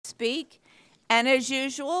speak. And as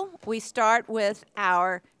usual, we start with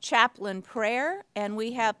our chaplain prayer, and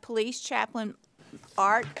we have Police Chaplain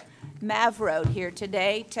Art Mavrode here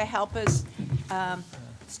today to help us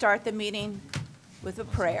start the meeting with a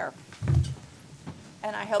prayer.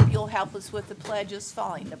 And I hope you'll help us with the pledges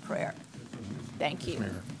following the prayer. Thank you.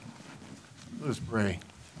 Mayor. Let us pray.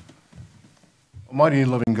 Almighty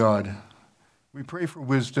and loving God, we pray for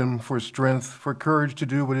wisdom, for strength, for courage to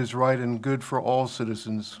do what is right and good for all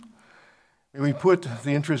citizens. May we put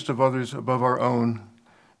the interest of others above our own.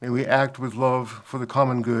 May we act with love for the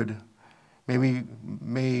common good. May we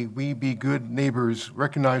be good neighbors,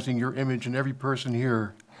 recognizing your image in every person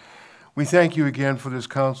here. We thank you again for this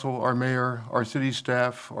council, our mayor, our city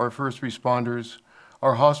staff, our first responders,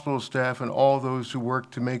 our hospital staff, and all those who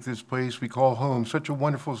work to make this place we call home such a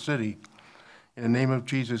wonderful city. In the name of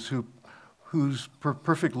Jesus, whose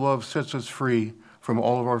perfect love sets us free from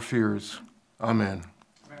all of our fears. Amen.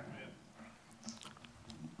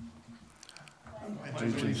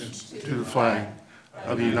 Allegiance to the flag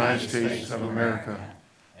of the United States of America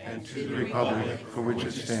and to the republic for which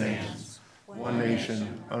it stands, one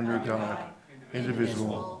nation, under God,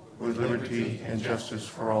 indivisible, with liberty and justice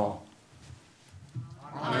for all.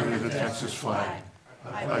 Honor the Texas flag.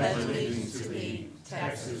 I pledge allegiance to thee,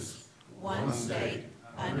 Texas, one state,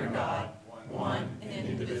 under God, one and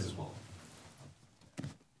indivisible.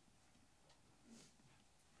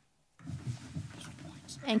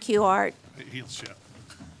 Thank you, Art. He'll shut.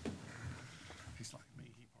 He's like me.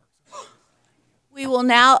 He parks. We will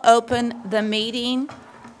now open the meeting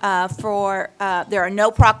there are no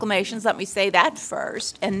proclamations. Let me say that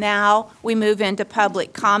first. And now we move into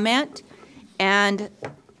public comment. And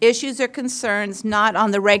issues or concerns not on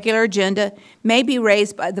the regular agenda may be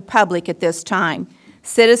raised by the public at this time.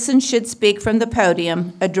 Citizens should speak from the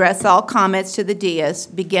podium, address all comments to the dais,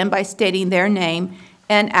 begin by stating their name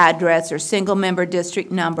and address or single-member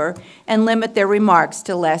district number, and limit their remarks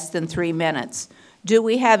to less than 3 minutes. Do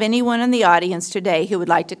we have anyone in the audience today who would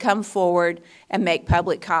like to come forward and make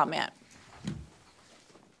public comment?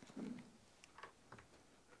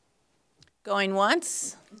 Going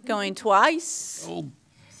once, going twice?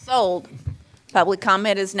 Sold. Public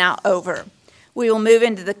comment is now over. We will move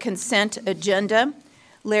into the consent agenda.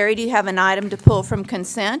 Larry, do you have an item to pull from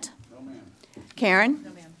consent? No, ma'am. Karen?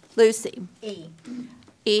 No, ma'am. Lucy? E.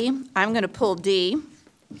 E. I'm going to pull D.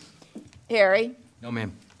 Harry? No,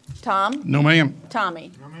 ma'am. Tom? No, ma'am.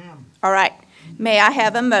 Tommy? No, ma'am. All right. May I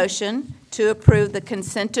have a motion to approve the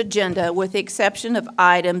consent agenda with the exception of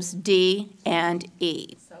items D and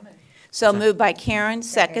E? So moved by Karen,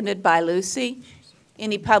 seconded by Lucy.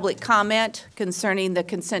 Any public comment concerning the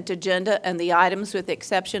consent agenda and the items with the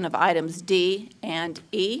exception of items D and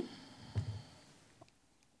E?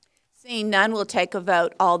 Seeing none, we'll take a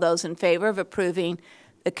vote. All those in favor of approving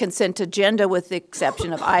the consent agenda with the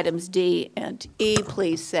exception of items D and E,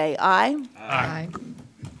 please say aye. Aye.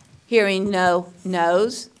 Hearing no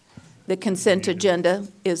noes, the consent agenda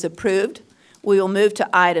is approved. We will move to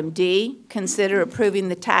item D, consider approving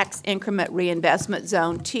the tax increment reinvestment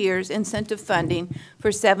zone tiers incentive funding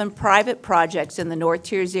for 7 private projects in the North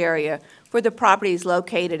Tiers area for the properties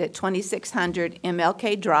located at 2600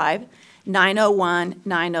 MLK Drive, 901,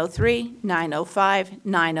 903, 905,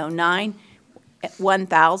 909,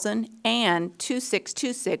 1000, and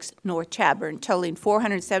 2626 North Chadbourn, totaling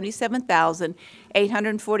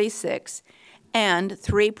 $477,846, and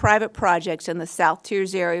 3 private projects in the South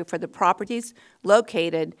Tiers area for the properties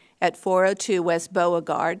located at 402 West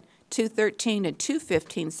Beauregard, 213 and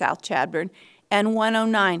 215 South Chadbourn, and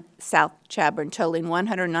 109 South Chadbourn, totaling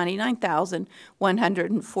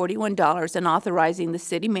 $199,141, and authorizing the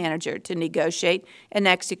city manager to negotiate and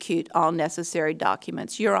execute all necessary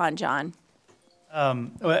documents. You're on, John.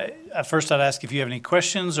 First, I'd ask if you have any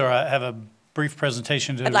questions, or I have a brief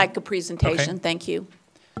presentation to... I'd like a presentation. Okay. Thank you.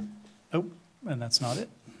 Oh, and that's not it.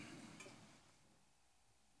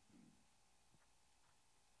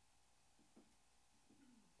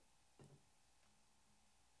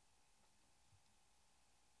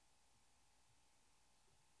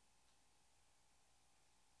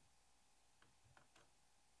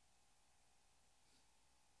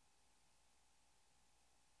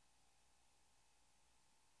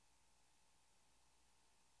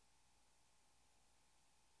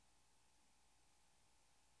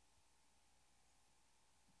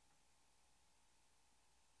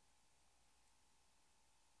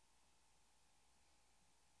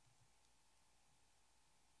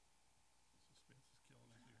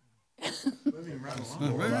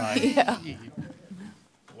 Yeah.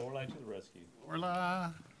 Lorelei to the rescue.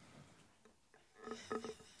 Orla.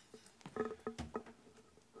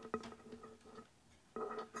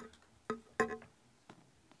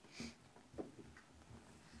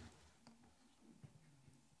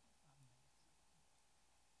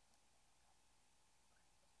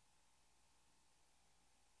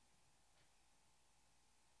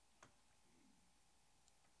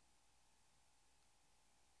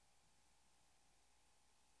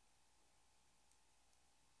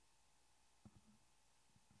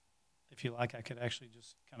 if you like, I could actually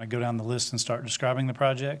just kind of go down the list and start describing the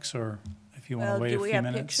projects, or if you want to Well, wait a do we few have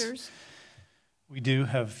minutes. pictures? We do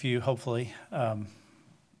have a few, hopefully. Are we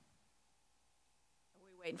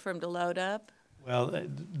waiting for them to load up? Well,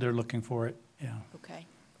 they're looking for it, yeah. Okay.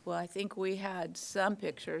 Well, I think we had some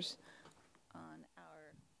pictures on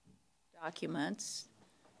our documents,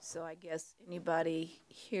 so I guess anybody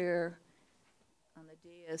here on the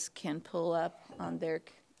dais can pull up on their,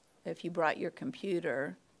 if you brought your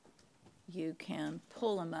computer, you can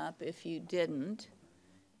pull them up. If you didn't,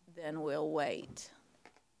 then we'll wait.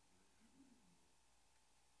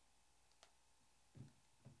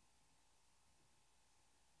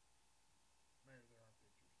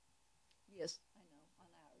 Yes, I know, on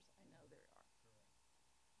ours, I know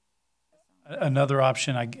there are. Another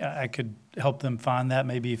option, I could help them find that,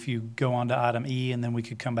 maybe if you go on to item E, and then we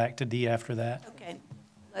could come back to D after that. Okay,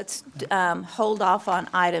 let's hold off on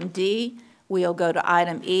item D. We'll go to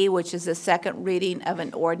item E, which is the second reading of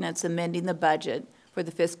an ordinance amending the budget for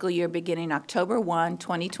the fiscal year beginning October 1,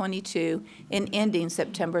 2022, and ending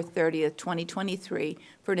September 30th, 2023,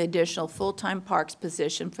 for an additional full-time parks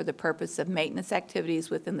position for the purpose of maintenance activities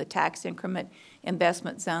within the tax increment,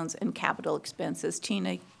 investment zones, and capital expenses.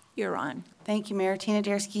 Tina, you're on. Thank you, Mayor. Tina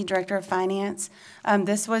Darsky, Director of Finance.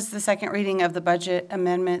 This was the second reading of the budget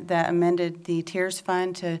amendment that amended the Tiers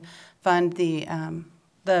Fund to fund the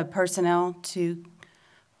personnel to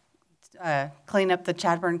clean up the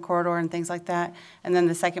Chadburn corridor and things like that. And then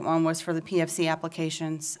the second one was for the PFC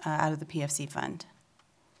applications out of the PFC fund.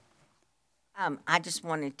 I just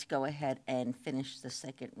wanted to go ahead and finish the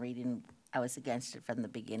second reading. I was against it from the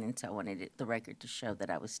beginning, so I wanted the record to show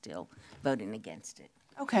that I was still voting against it.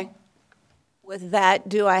 Okay. With that,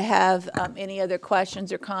 do I have any other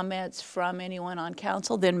questions or comments from anyone on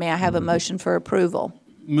council? Then may I have a motion for approval?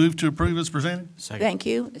 Move to approve as presented? Thank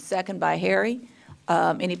you. A second by Harry.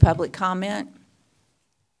 Any public comment?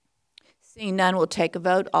 Seeing none, we'll take a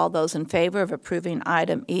vote. All those in favor of approving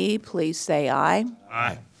item E, please say aye.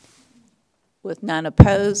 Aye. With none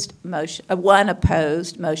opposed, one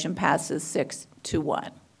opposed, motion passes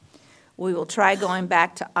 6-1. We will try going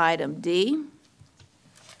back to item D.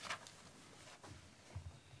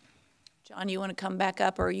 John, you want to come back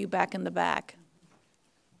up, or are you back in the back?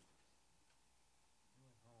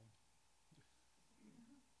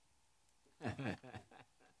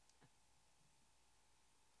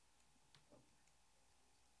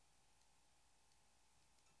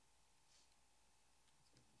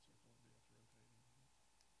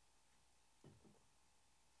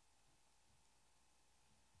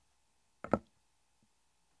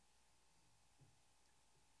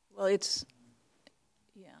 Well, it's,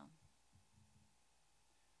 yeah.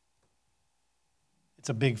 It's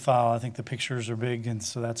a big file. I think the pictures are big, and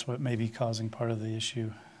so that's what may be causing part of the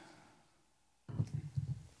issue.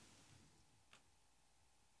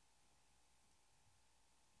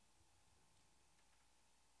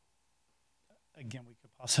 Again, we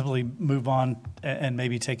could possibly move on and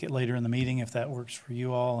maybe take it later in the meeting if that works for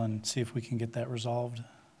you all, and see if we can get that resolved.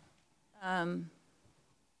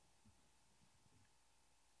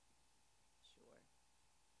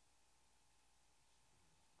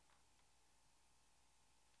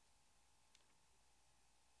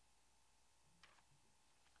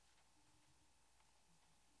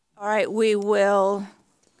 All right, we will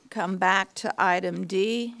come back to item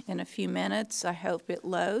D in a few minutes. I hope it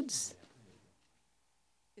loads.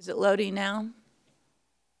 Is it loading now?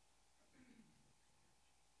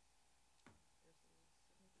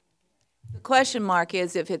 The question mark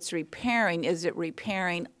is, if it's repairing, is it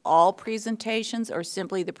repairing all presentations or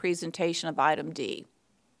simply the presentation of item D?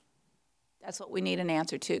 That's what we need an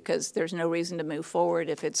answer to, because there's no reason to move forward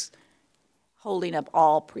if it's holding up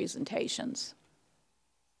all presentations.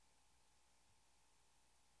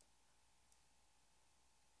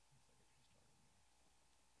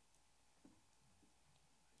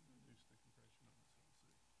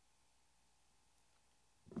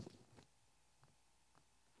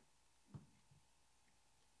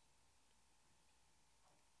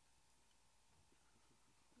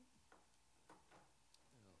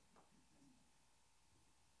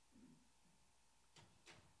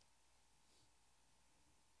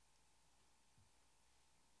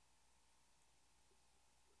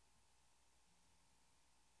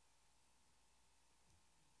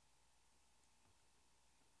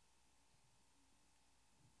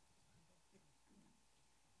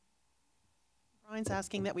 Ryan's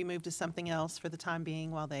asking that we move to something else for the time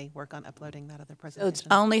being while they work on uploading that other So presentation. it's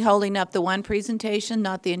only holding up the one presentation,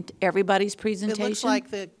 not the everybody's presentation? It looks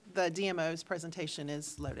like the DMO's presentation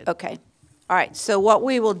is loaded. Okay. All right, so what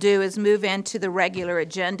we will do is move into the regular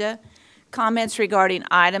agenda. Comments regarding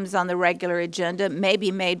items on the regular agenda may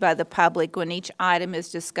be made by the public when each item is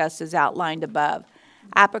discussed as outlined above.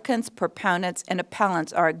 Applicants, proponents, and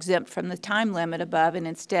appellants are exempt from the time limit above and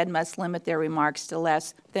instead must limit their remarks to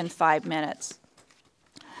less than 5 minutes.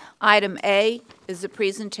 Item A is the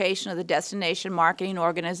presentation of the Destination Marketing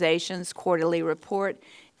Organization's quarterly report,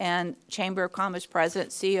 and Chamber of Commerce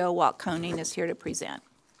President, CEO Walt Koenig is here to present.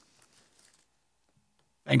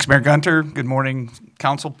 Thanks, Mayor Gunter. Good morning,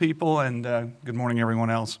 council people, and good morning,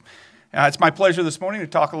 everyone else. It's my pleasure this morning to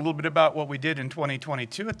talk a little bit about what we did in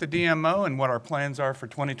 2022 at the DMO and what our plans are for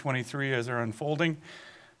 2023 as they're unfolding.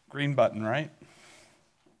 Green button, right?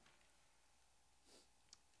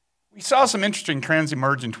 We saw some interesting trends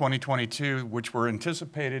emerge in 2022, which were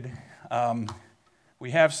anticipated.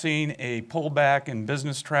 We have seen a pullback in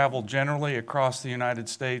business travel generally across the United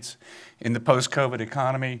States in the post-COVID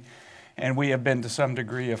economy. And we have been to some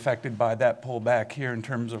degree affected by that pullback here in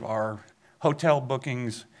terms of our hotel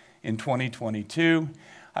bookings in 2022.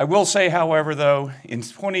 I will say, however, though, in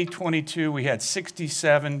 2022 we had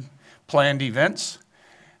 67 planned events.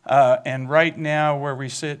 And right now where we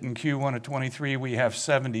sit in Q1 of 23, we have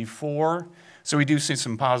 74. So we do see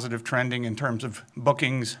some positive trending in terms of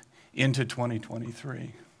bookings into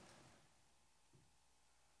 2023.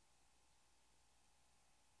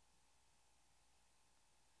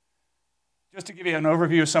 Just to give you an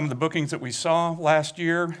overview of some of the bookings that we saw last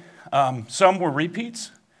year, some were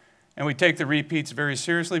repeats, and we take the repeats very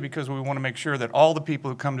seriously because we want to make sure that all the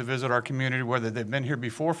people who come to visit our community, whether they've been here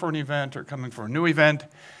before for an event or coming for a new event,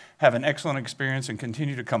 have an excellent experience and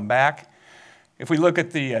continue to come back. If we look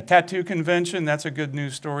at the tattoo convention, that's a good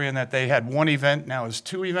news story in that they had one event, now is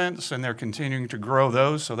 2 events, and they're continuing to grow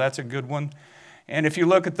those, so that's a good one. And if you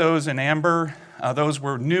look at those in amber, those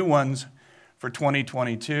were new ones for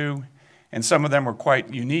 2022. And some of them were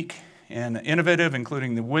quite unique and innovative,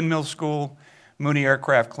 including the Windmill School, Mooney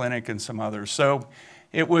Aircraft Clinic, and some others. So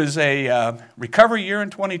it was a recovery year in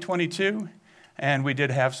 2022, and we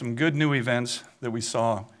did have some good new events that we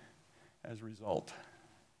saw as a result.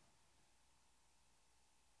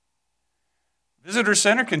 Visitor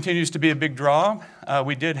Center continues to be a big draw.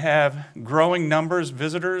 We did have growing numbers of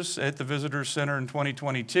visitors at the Visitor Center in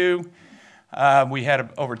 2022. We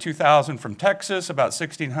had over 2,000 from Texas, about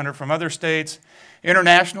 1,600 from other states.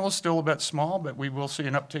 International is still a bit small, but we will see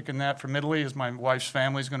an uptick in that from Italy as my wife's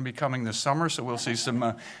family is going to be coming this summer, so we'll see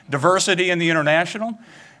some diversity in the international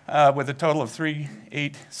with a total of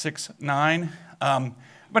 3,869. I'm going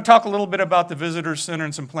to talk a little bit about the Visitor Center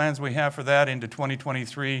and some plans we have for that into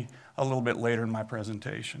 2023 a little bit later in my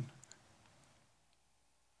presentation.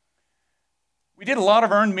 We did a lot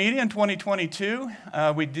of earned media in 2022.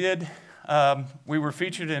 We were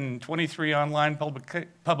featured in 23 online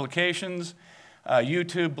publications,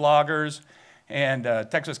 YouTube, bloggers, and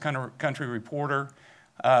Texas Country Reporter.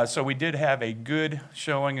 So we did have a good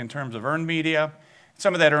showing in terms of earned media.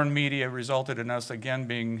 Some of that earned media resulted in us again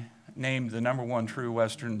being named the #1 true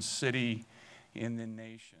Western city in the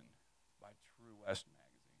nation by True West magazine.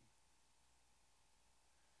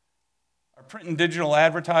 Our print and digital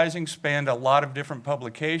advertising spanned a lot of different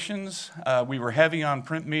publications. We were heavy on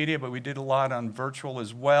print media, but we did a lot on virtual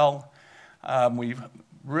as well. We've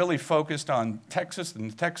really focused on Texas and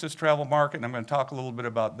the Texas travel market, and I'm going to talk a little bit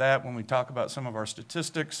about that when we talk about some of our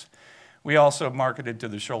statistics. We also marketed to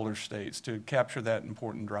the shoulder states to capture that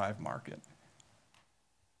important drive market.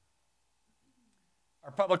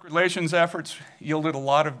 Our public relations efforts yielded a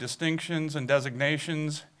lot of distinctions and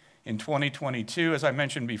designations in 2022. As I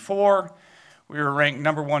mentioned before, we were ranked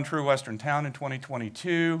 #1 true Western town in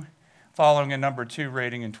 2022, following a #2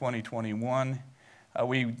 rating in 2021.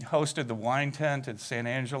 We hosted the wine tent at San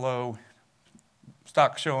Angelo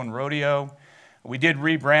Stock Show and Rodeo. We did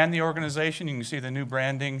rebrand the organization. You can see the new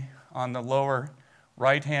branding on the lower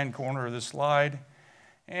right-hand corner of the slide.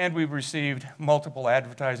 And we've received multiple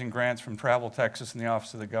advertising grants from Travel Texas and the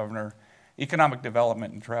Office of the Governor, Economic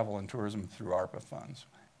Development and Travel and Tourism through ARPA funds.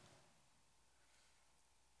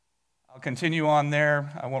 I'll continue on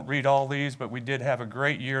there. I won't read all these, but we did have a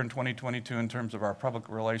great year in 2022 in terms of our public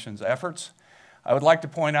relations efforts. I would like to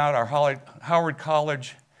point out our Howard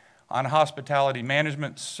College on Hospitality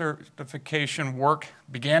Management certification work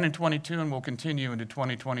began in 22 and will continue into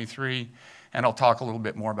 2023, and I'll talk a little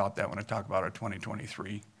bit more about that when I talk about our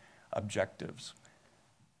 2023 objectives.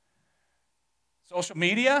 Social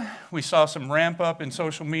media, we saw some ramp up in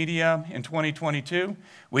social media in 2022.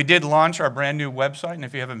 We did launch our brand new website, and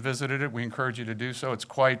if you haven't visited it, we encourage you to do so. It's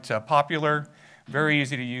quite popular, very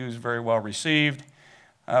easy to use, very well received,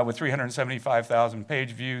 with 375,000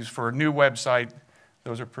 page views for a new website.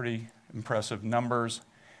 Those are pretty impressive numbers.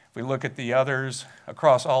 If we look at the others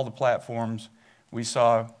across all the platforms, we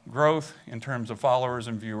saw growth in terms of followers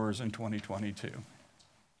and viewers in 2022.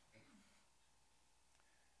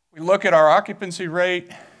 We look at our occupancy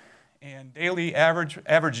rate and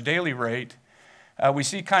average daily rate. We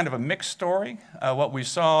see kind of a mixed story. What we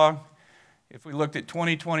saw, if we looked at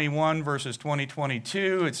 2021 versus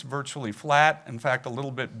 2022, it's virtually flat, in fact, a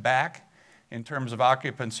little bit back in terms of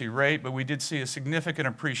occupancy rate, but we did see a significant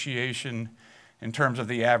appreciation in terms of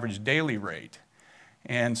the average daily rate.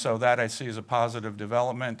 And so that I see as a positive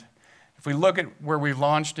development. If we look at where we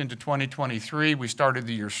launched into 2023, we started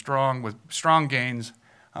the year strong with strong gains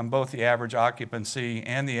on both the average occupancy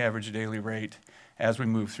and the average daily rate as we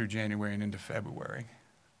move through January and into February.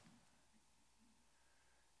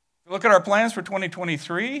 If we look at our plans for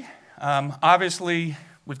 2023, obviously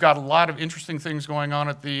we've got a lot of interesting things going on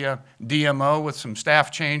at the DMO with some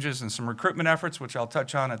staff changes and some recruitment efforts, which I'll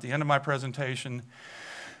touch on at the end of my presentation.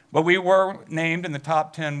 But we were named in the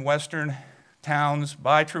top 10 Western towns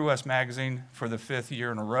by True West Magazine for the 5th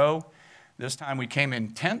year in a row. This time we came in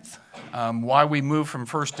 10th. Why we moved from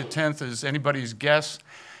 1st to 10th is anybody's guess.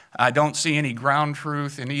 I don't see any ground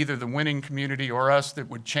truth in either the winning community or us that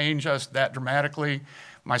would change us that dramatically.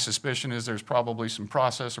 My suspicion is there's probably some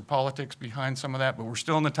process or politics behind some of that, but we're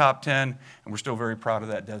still in the top 10, and we're still very proud of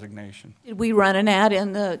that designation. Did we run an ad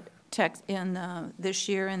in the text this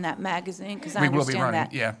year in that magazine? Because I We will be understand running,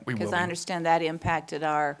 that. yeah, we will Because be. I understand that impacted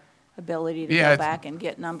our ability to Yeah, go it's- back and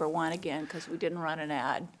get #1 again because we didn't run an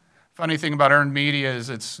ad. Funny thing about earned media is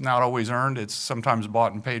it's not always earned. It's sometimes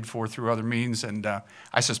bought and paid for through other means, and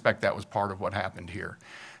I suspect that was part of what happened here.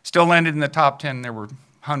 Still landed in the top 10. There were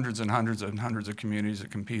hundreds and hundreds and hundreds of communities that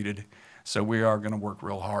competed, so we are going to work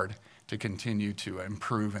real hard to continue to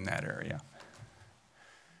improve in that area.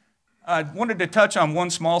 I wanted to touch on one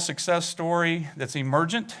small success story that's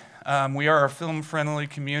emergent. We are a film-friendly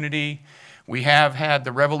community. We have had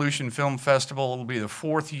the Revolution Film Festival. It will be the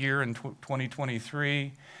 4th year in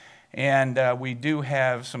 2023. And we do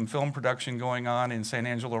have some film production going on in San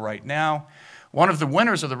Angelo right now. One of the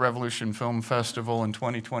winners of the Revolution Film Festival in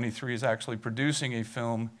 2023 is actually producing a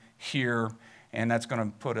film here, and that's going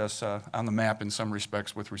to put us on the map in some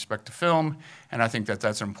respects with respect to film. And I think that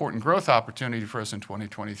that's an important growth opportunity for us in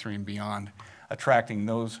 2023 and beyond, attracting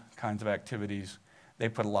those kinds of activities. They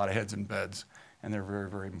put a lot of heads in beds, and they're very,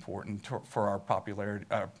 very important for our popularity,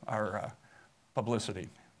 our publicity.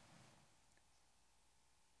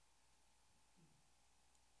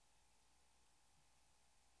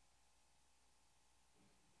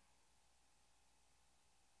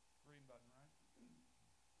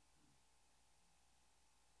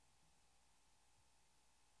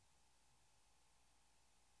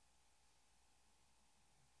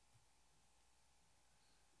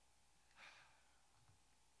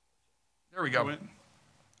 There we go.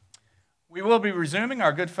 We will be resuming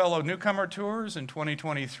our Goodfellow Newcomer Tours in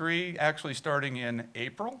 2023, actually starting in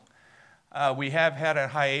April. We have had a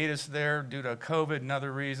hiatus there due to COVID and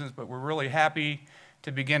other reasons, but we're really happy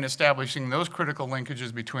to begin establishing those critical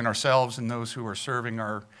linkages between ourselves and those who are serving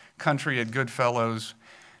our country at Goodfellows,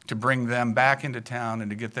 to bring them back into town and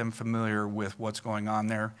to get them familiar with what's going on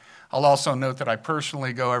there. I'll also note that I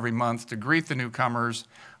personally go every month to greet the newcomers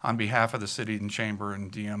on behalf of the City and Chamber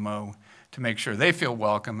and DMO to make sure they feel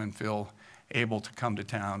welcome and feel able to come to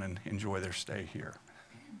town and enjoy their stay here.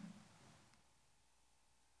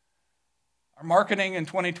 Our marketing in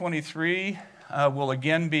 2023 will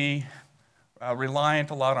again be reliant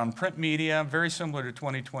a lot on print media, very similar to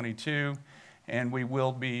 2022, and we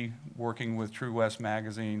will be working with True West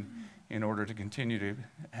Magazine in order to continue to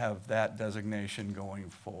have that designation going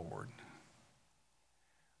forward.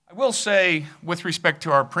 I will say, with respect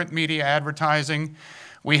to our print media advertising,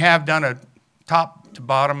 we have done a top to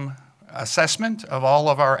bottom assessment of all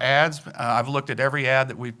of our ads. I've looked at every ad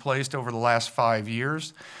that we've placed over the last 5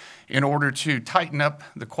 years in order to tighten up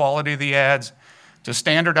the quality of the ads, to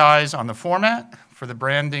standardize on the format for the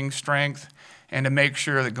branding strength, and to make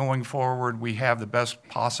sure that going forward we have the best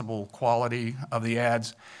possible quality of the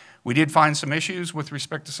ads. We did find some issues with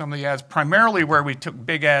respect to some of the ads, primarily where we took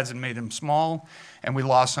big ads and made them small, and we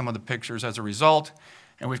lost some of the pictures as a result.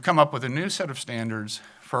 And we've come up with a new set of standards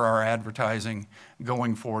for our advertising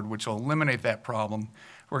going forward, which will eliminate that problem.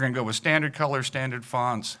 We're going to go with standard colors, standard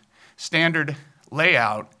fonts, standard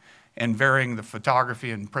layout, and varying the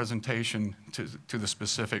photography and presentation to the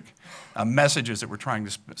specific messages that we're trying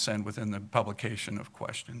to send within the publication of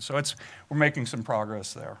questions. So we're making some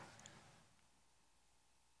progress there.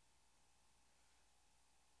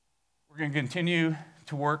 We're going to continue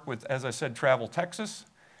to work with, as I said, Travel Texas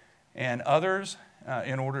and others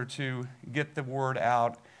in order to get the word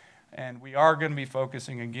out And we are going to be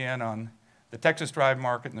focusing again on the Texas Drive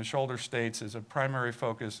market and the shoulder states as a primary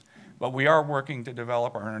focus, but we are working to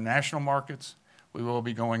develop our international markets. We will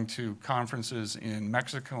be going to conferences in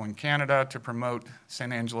Mexico and Canada to promote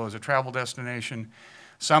San Angelo as a travel destination,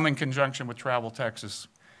 some in conjunction with Travel Texas,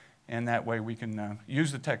 and that way we can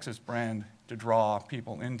use the Texas brand to draw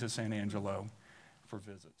people into San Angelo for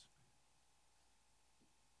visits.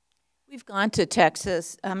 We've gone to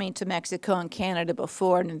to Mexico and Canada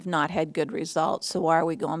before and have not had good results. So why are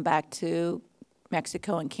we going back to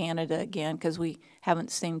Mexico and Canada again? Because we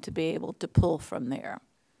haven't seemed to be able to pull from there.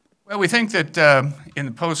 Well, we think that in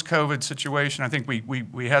the post-COVID situation, I think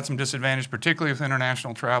we had some disadvantage, particularly with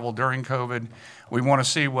international travel during COVID. We want to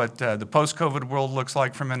see what the post-COVID world looks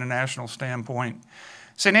like from an international standpoint.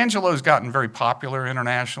 San Angelo has gotten very popular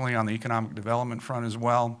internationally on the economic development front as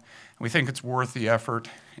well. We think it's worth the effort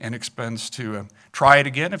and expense to try it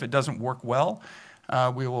again. If it doesn't work well,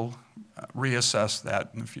 we will reassess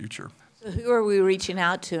that in the future. So who are we reaching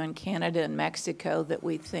out to in Canada and Mexico that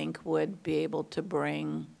we think would be able to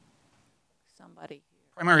bring somebody?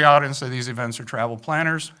 Primary audience of these events are travel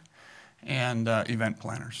planners and event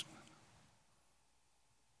planners.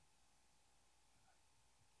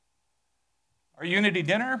 Our Unity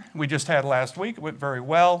Dinner we just had last week. It went very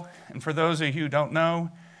well. And for those of you who don't know,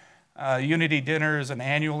 Unity Dinner is an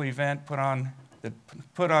annual event put on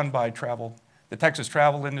by the Texas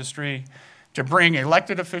travel industry to bring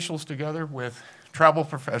elected officials together with travel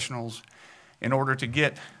professionals in order to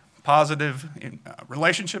get positive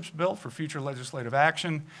relationships built for future legislative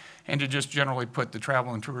action and to just generally put the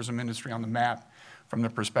travel and tourism industry on the map from the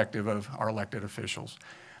perspective of our elected officials.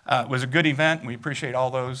 It was a good event, and we appreciate all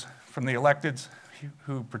those from the electeds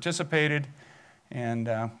who participated, and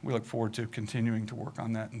we look forward to continuing to work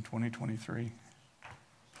on that in 2023.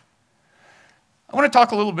 I want to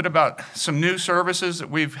talk a little bit about some new services that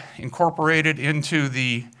we've incorporated into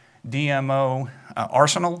the DMO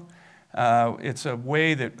arsenal. It's a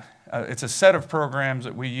way that, it's a set of programs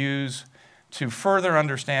that we use to further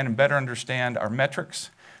understand and better understand our metrics,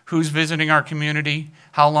 who's visiting our community,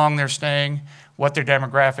 how long they're staying, what their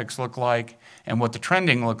demographics look like, and what the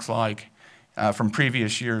trending looks like from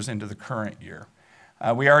previous years into the current year.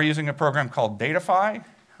 We are using a program called Datafy.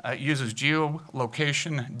 It uses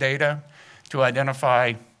geolocation data to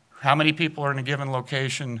identify how many people are in a given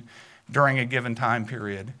location during a given time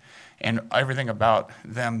period, and everything about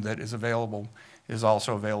them that is available is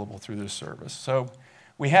also available through this service. So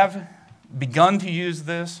we have begun to use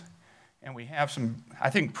this, and we have some, I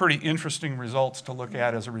think, pretty interesting results to look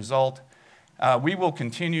at as a result. We will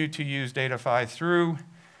continue to use Datafy through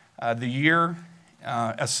the year,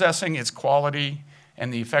 assessing its quality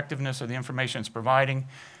and the effectiveness of the information it's providing.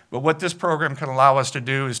 But what this program can allow us to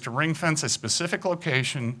do is to ring fence a specific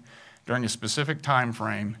location during a specific time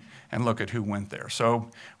frame and look at who went there. So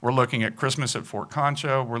we're looking at Christmas at Fort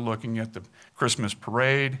Concho, we're looking at the Christmas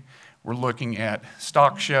parade, we're looking at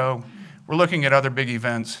Stock Show, we're looking at other big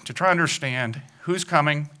events to try to understand who's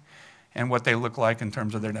coming and what they look like in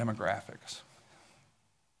terms of their demographics.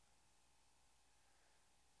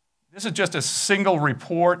 This is just a single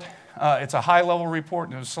report. It's a high-level report,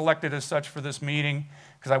 and it was selected as such for this meeting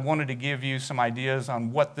because I wanted to give you some ideas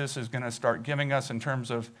on what this is going to start giving us in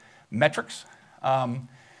terms of metrics.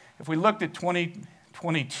 If we looked at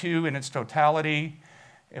 2022 in its totality,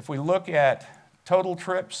 if we look at total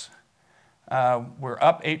trips, we're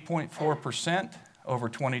up 8.4% over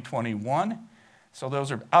 2021. So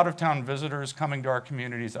those are out-of-town visitors coming to our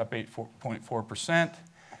communities, up 8.4%.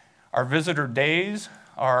 Our visitor days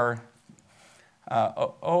are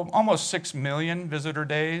almost 6 million visitor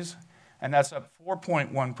days, and that's up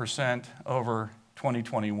 4.1% over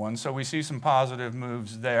 2021. So we see some positive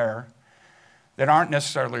moves there that aren't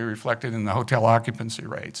necessarily reflected in the hotel occupancy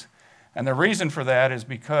rates. And the reason for that is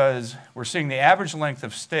because we're seeing the average length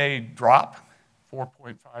of stay drop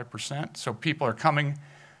 4.5%. So people are coming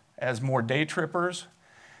as more day trippers.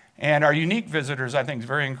 And our unique visitors, I think, is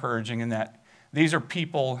very encouraging in that these are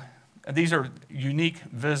unique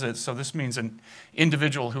visits. So this means an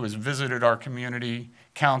individual who has visited our community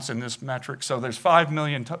counts in this metric. So there's 2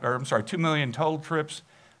 million total trips,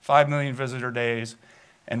 5 million visitor days,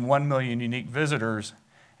 and 1 million unique visitors,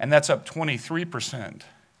 and that's up 23%.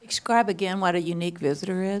 Describe again what a unique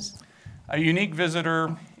visitor is. A unique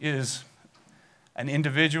visitor is an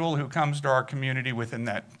individual who comes to our community within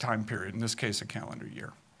that time period, in this case a calendar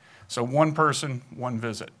year. So one person, one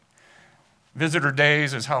visit. Visitor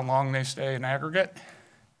days is how long they stay in aggregate.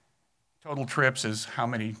 Total trips is how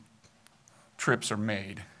many trips are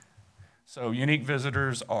made. So unique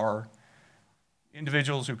visitors are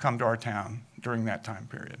individuals who come to our town during that time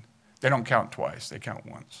period. They don't count twice, they count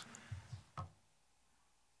once.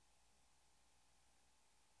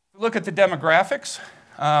 Look at the demographics.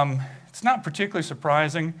 It's not particularly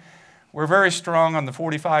surprising. We're very strong on the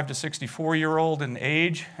 45 to 64-year-old in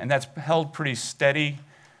age, and that's held pretty steady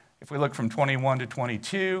if we look from 21 to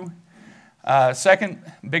 22. Second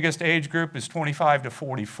biggest age group is 25 to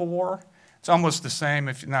 44. It's almost the same,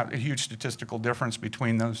 if not a huge statistical difference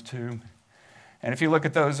between those two. And if you look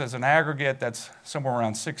at those as an aggregate, that's somewhere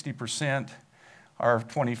around 60% are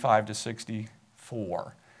 25 to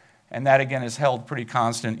 64. And that, again, is held pretty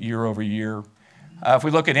constant year over year. If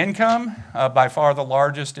we look at income, by far the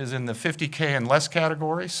largest is in the 50K and less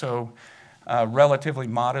category, so relatively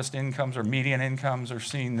modest incomes or median incomes are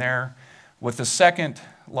seen there, with the second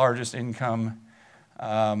largest income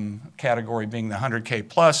category being the 100K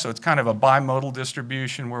plus, so it's kind of a bimodal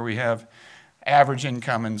distribution where we have average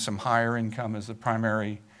income and some higher income as the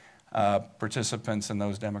primary participants in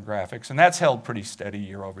those demographics, and that's held pretty steady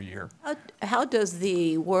year over year. How does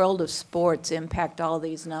the world of sports impact all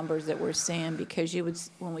these numbers that we're seeing? Because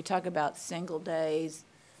when we talk about single days,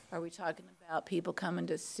 are we talking about people coming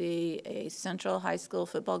to see a Central High School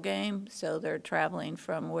football game, so they're traveling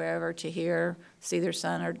from wherever to here, see their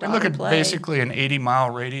son or daughter We look at play? basically an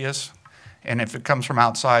 80-mile radius, and if it comes from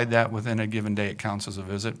outside that within a given day, it counts as a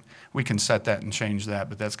visit. We can set that and change that,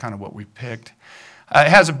 but that's kind of what we picked. It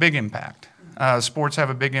has a big impact. Sports have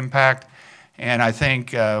a big impact, and I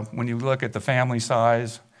think when you look at the family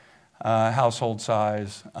size, household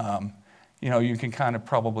size, you can kind of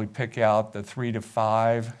probably pick out the 3 to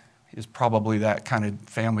 5 is probably that kind of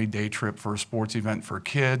family day trip for a sports event for a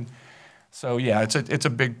kid. So yeah, it's a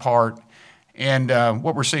big part. And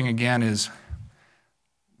what we're seeing again is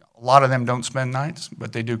a lot of them don't spend nights,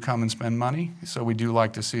 but they do come and spend money. So we do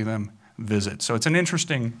like to see them visit. So it's an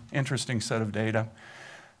interesting set of data.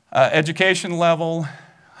 Education level,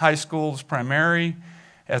 high school is primary,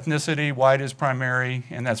 ethnicity, white is primary,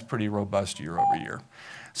 and that's pretty robust year over year.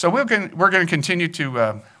 So we're going to continue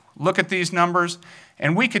to look at these numbers,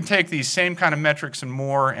 and we can take these same kind of metrics and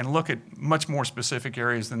more and look at much more specific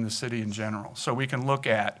areas than the city in general. So we can look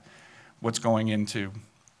at what's going into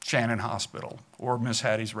Shannon Hospital or Miss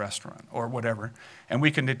Hattie's restaurant or whatever, and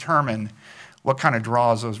we can determine what kind of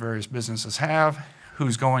draws those various businesses have,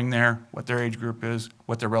 who's going there, what their age group is,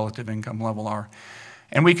 what their relative income level are.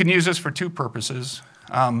 And we can use this for two purposes.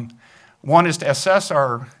 One is to assess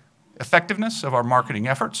our effectiveness of our marketing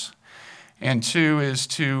efforts, and two is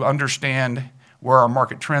to understand where our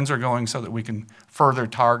market trends are going so that we can further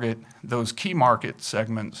target those key market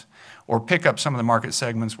segments or pick up some of the market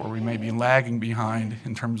segments where we may be lagging behind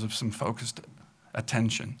in terms of some focused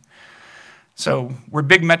attention. So we're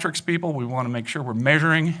big metrics people. We want to make sure we're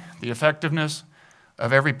measuring the effectiveness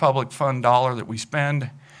of every public fund dollar that we spend,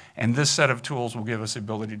 and this set of tools will give us the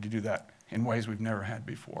ability to do that in ways we've never had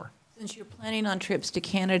before. Since you're planning on trips to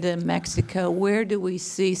Canada and Mexico, where do we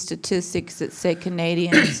see statistics that say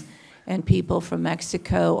Canadians and people from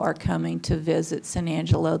Mexico are coming to visit San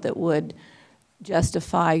Angelo that would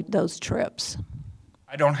justify those trips?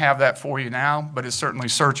 I don't have that for you now, but it's certainly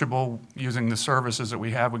searchable using the services that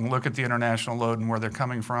we have. We can look at the international load and where they're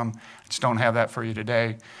coming from. I just don't have that for you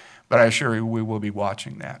today, but I assure you we will be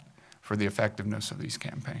watching that for the effectiveness of these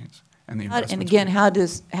campaigns and the investments. And again,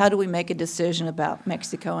 how do we make a decision about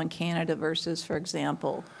Mexico and Canada versus, for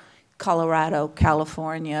example, Colorado,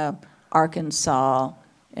 California, Arkansas,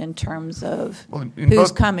 in terms of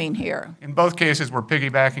who's coming here? In both cases, we're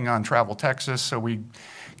piggybacking on Travel Texas, so we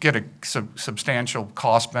get a substantial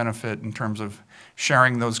cost benefit in terms of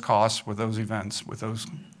sharing those costs with those events, with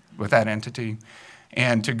that entity.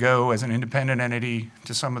 And to go as an independent entity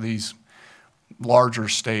to some of these larger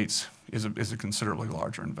states is a considerably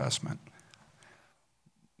larger investment.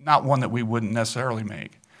 Not one that we wouldn't necessarily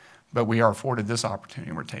make, but we are afforded this opportunity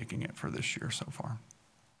and we're taking it for this year so far.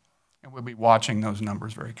 And we'll be watching those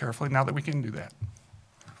numbers very carefully now that we can do that.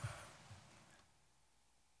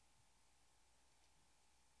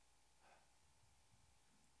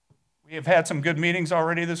 We have had some good meetings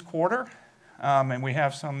already this quarter, and we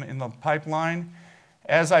have some in the pipeline.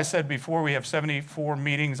 As I said before, we have 74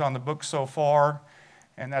 meetings on the books so far,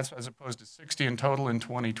 and that's as opposed to 60 in total in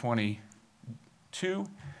 2022.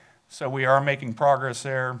 So we are making progress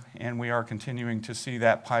there, and we are continuing to see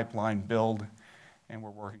that pipeline build, and we're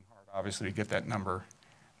working hard, obviously, to get that number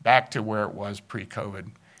back to where it was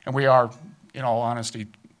pre-COVID. And we are, in all honesty,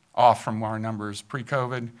 off from our numbers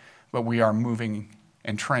pre-COVID, but we are moving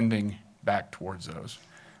and trending back towards those,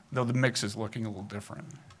 though the mix is looking a little different.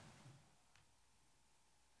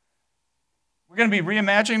 We're going to be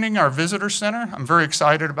reimagining our visitor center. I'm very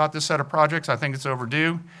excited about this set of projects. I think it's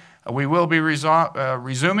overdue. We will be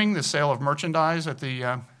resuming the sale of merchandise at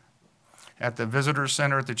the visitor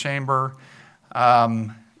center at the chamber.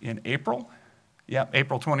 in April. Yep,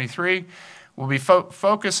 April 23. We'll be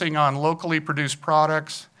focusing on locally produced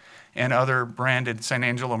products and other branded San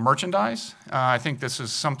Angelo merchandise. I think this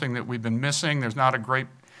is something that we've been missing. There's not a great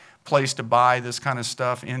place to buy this kind of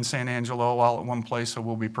stuff in San Angelo all at one place, so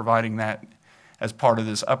we'll be providing that as part of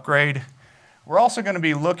this upgrade. We're also going to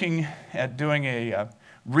be looking at doing a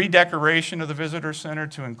redecoration of the visitor center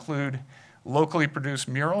to include locally produced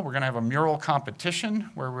mural. We're going to have a mural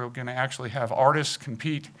competition where we're going to actually have artists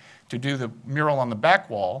compete to do the mural on the back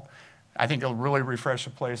wall. I think it'll really refresh the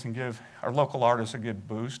place and give our local artists a good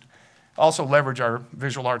boost. Also leverage our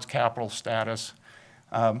visual arts capital status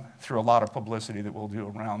through a lot of publicity that we'll do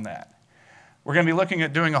around that. We're going to be looking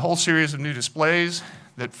at doing a whole series of new displays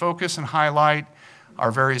that focus and highlight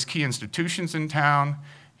our various key institutions in town,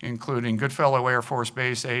 including Goodfellow Air Force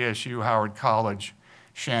Base, ASU, Howard College,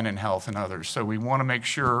 Shannon Health, and others. So we want to make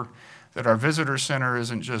sure that our visitor center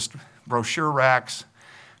isn't just brochure racks.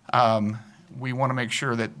 We want to make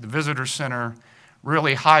sure that the visitor center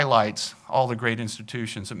really highlights all the great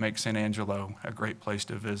institutions that make San Angelo a great place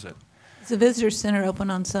to visit. Is the visitor center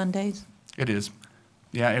open on Sundays? It is.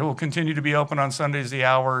 Yeah, it will continue to be open on Sundays. The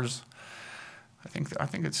hours, I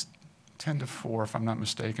think it's 10 to 4 if I'm not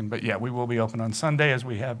mistaken. But yeah, we will be open on Sunday as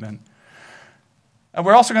we have been.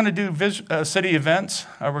 We're also going to do city events.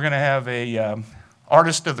 We're going to have a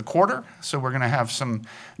artist of the quarter. So we're going to have some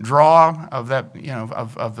draw of that, you know,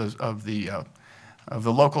 of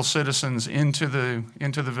the local citizens into the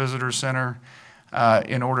visitor center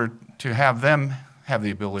in order to have them have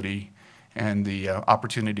the ability and the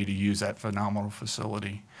opportunity to use that phenomenal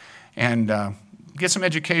facility and get some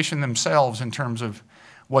education themselves in terms of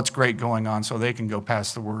what's great going on so they can go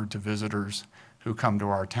pass the word to visitors who come to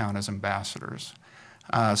our town as ambassadors.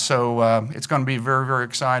 So it's going to be very, very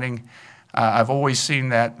exciting. I've always seen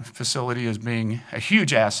that facility as being a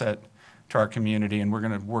huge asset to our community, and we're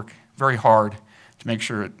going to work very hard to make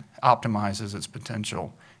sure it optimizes its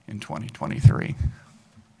potential in 2023.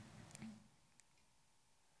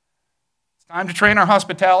 It's time to train our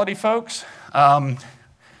hospitality folks. I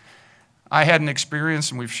had an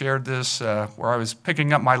experience, and we've shared this, where I was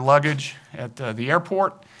picking up my luggage at the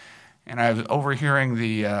airport, and I was overhearing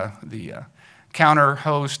the counter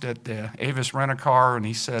host at the Avis Rent-A-Car, and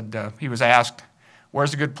he said, he was asked,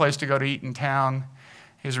 where's a good place to go to eat in town?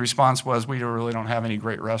 His response was, we really don't have any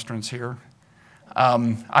great restaurants here.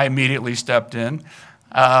 I immediately stepped in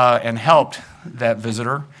and helped that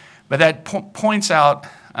visitor. But that points out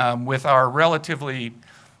with our relatively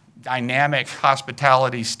dynamic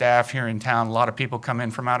hospitality staff here in town, a lot of people come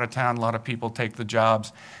in from out of town, a lot of people take the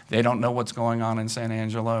jobs. They don't know what's going on in San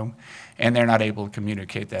Angelo, and they're not able to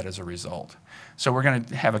communicate that as a result. So we're going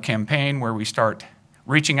to have a campaign where we start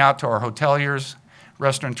reaching out to our hoteliers,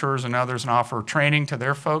 restaurateurs, and others and offer training to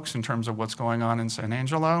their folks in terms of what's going on in San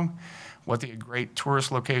Angelo, what the great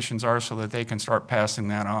tourist locations are so that they can start passing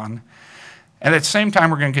that on. And at the same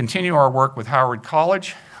time, we're going to continue our work with Howard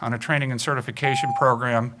College on a training and certification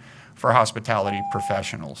program for hospitality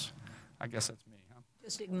professionals. I guess that's me, huh?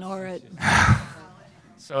 Just ignore it.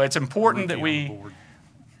 So it's important that we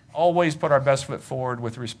always put our best foot forward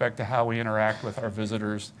with respect to how we interact with our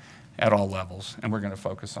visitors at all levels, and we're going to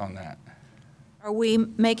focus on that. Are we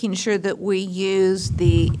making sure that we use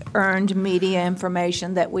the earned media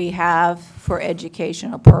information that we have for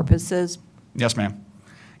educational purposes? Yes, ma'am.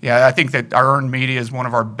 Yeah, I think that our earned media is one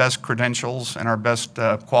of our best credentials and our best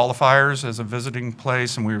qualifiers as a visiting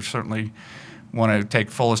place, and we certainly want to take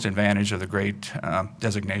fullest advantage of the great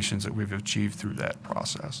designations that we've achieved through that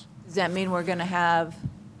process. Does that mean we're going to have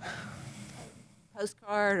a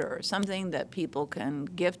postcard or something that people can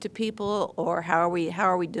give to people, or how are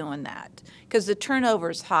we doing that? Because the turnover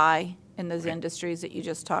is high in those industries that you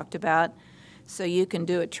just talked about, so you can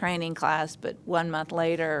do a training class, but 1 month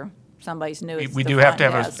later, somebody's new at We the do front have to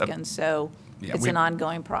have desk, and so Yeah, it's an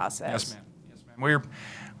ongoing process. Yes, ma'am. Yes, ma'am.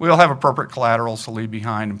 We'll have appropriate collaterals to leave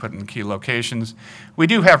behind and put in key locations. We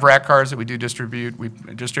do have rack cards that we do distribute.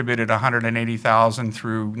 We've distributed 180,000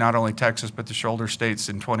 through not only Texas but the shoulder states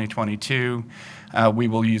in 2022. We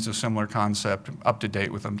will use a similar concept up to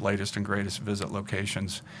date with the latest and greatest visit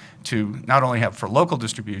locations to not only have for local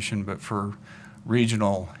distribution but for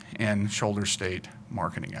regional and shoulder state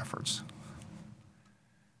marketing efforts.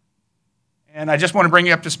 And I just want to bring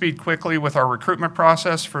you up to speed quickly with our recruitment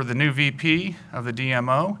process for the new VP of the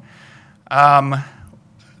DMO.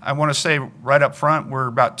 I want to say right up front, we're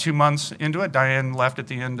about 2 months into it. Diane left at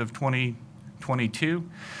the end of 2022.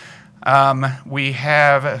 We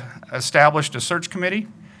have established a search committee,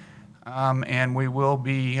 and we will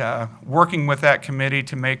be working with that committee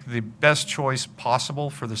to make the best choice possible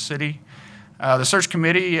for the city. The search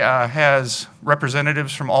committee has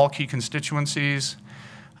representatives from all key constituencies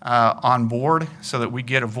on board so that we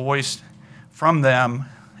get a voice from them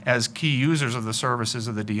as key users of the services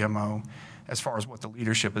of the DMO as far as what the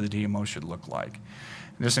leadership of the DMO should look like.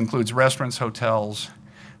 This includes restaurants, hotels,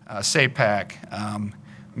 SAPAC,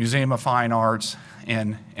 Museum of Fine Arts,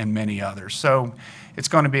 and many others. So it's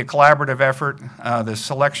going to be a collaborative effort. The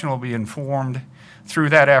selection will be informed through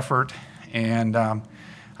that effort, and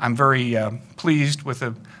I'm very pleased with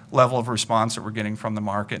the level of response that we're getting from the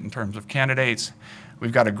market in terms of candidates.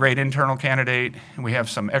 We've got a great internal candidate, and we have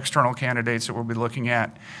some external candidates that we'll be looking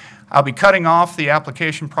at. I'll be cutting off the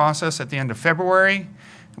application process at the end of February.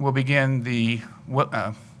 We'll begin the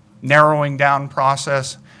narrowing down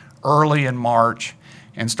process early in March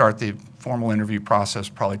and start the formal interview process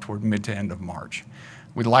probably toward mid to end of March.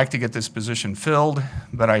 We'd like to get this position filled,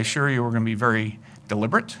 but I assure you we're going to be very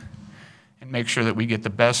deliberate and make sure that we get the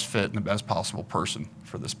best fit and the best possible person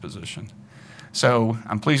for this position. So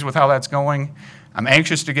I'm pleased with how that's going. I'm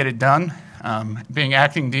anxious to get it done. Being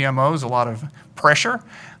acting DMO is a lot of pressure,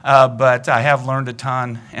 but I have learned a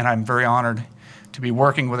ton, and I'm very honored to be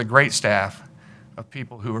working with a great staff of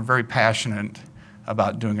people who are very passionate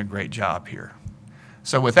about doing a great job here.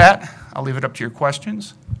 So with that, I'll leave it up to your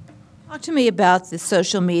questions. Talk to me about the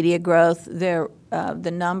social media growth, the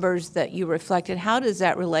numbers that you reflected. How does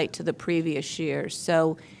that relate to the previous years?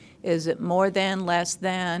 So is it more than, less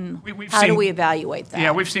than? How do we evaluate that?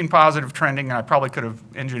 Yeah, we've seen positive trending, and I probably could have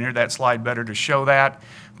engineered that slide better to show that.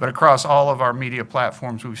 But across all of our media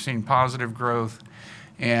platforms, we've seen positive growth.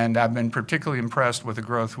 And I've been particularly impressed with the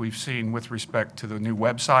growth we've seen with respect to the new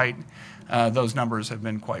website. Those numbers have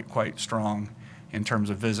been quite strong in terms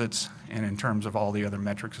of visits and in terms of all the other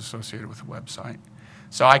metrics associated with the website.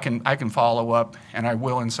 So I can follow up, and I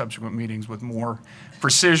will in subsequent meetings with more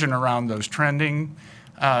precision around those trending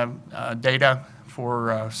data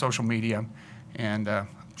for social media, and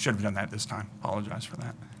should have done that this time. Apologize for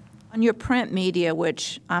that. On your print media,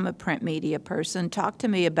 which I'm a print media person, talk to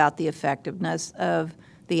me about the effectiveness of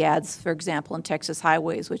the ads, for example, in Texas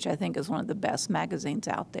Highways, which I think is one of the best magazines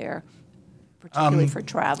out there, particularly for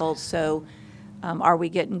travel. So are we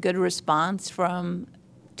getting good response from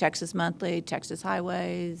Texas Monthly, Texas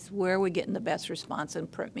Highways? Where are we getting the best response in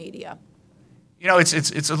print media? You know, it's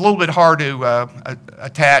a little bit hard to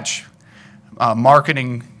attach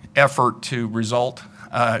marketing effort to result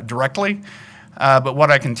directly. But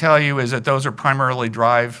what I can tell you is that those are primarily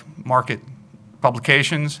drive market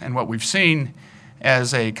publications, and what we've seen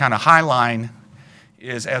as a kind of high line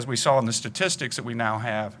is, as we saw in the statistics that we now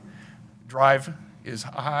have, drive is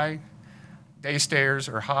high, day stayers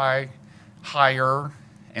are higher,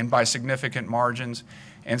 and by significant margins.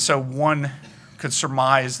 And so one could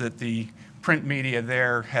surmise that the print media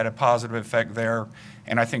there had a positive effect there,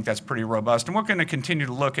 and I think that's pretty robust. And we're going to continue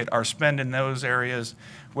to look at our spend in those areas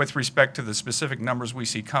with respect to the specific numbers we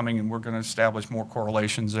see coming, and we're going to establish more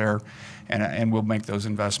correlations there, and we'll make those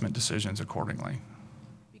investment decisions accordingly.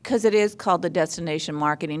 Because it is called the Destination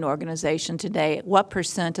Marketing Organization today, what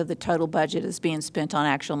 % of the total budget is being spent on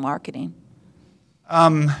actual marketing?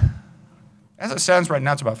 As it stands right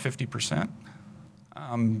now, it's about 50%,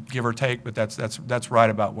 give or take, but that's right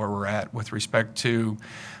about where we're at with respect to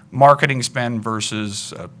marketing spend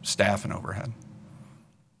versus staff and overhead.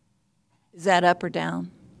 Is that up or down?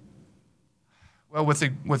 Well, with the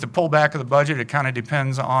pullback of the budget, it kind of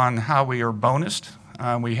depends on how we are bonused.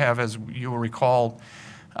 We have, as you will recall,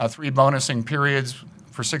 3 bonusing periods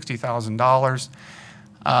for $60,000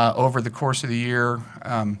 over the course of the year.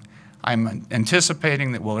 I'm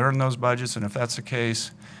anticipating that we'll earn those budgets, and if that's the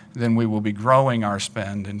case, then we will be growing our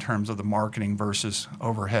spend in terms of the marketing versus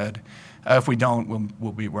overhead. If we don't,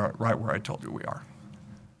 we'll be right where I told you we are.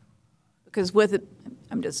 Because with it,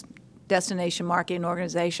 I'm just Destination Marketing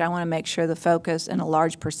Organization, I want to make sure the focus and a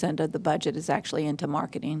large % of the budget is actually into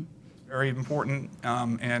marketing. Very important,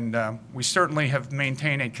 and we certainly have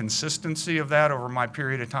maintained a consistency of that over my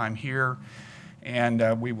period of time here,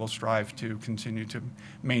 and we will strive to continue to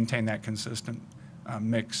maintain that consistent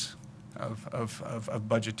mix of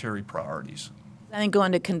budgetary priorities. I think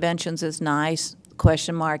going to conventions is nice.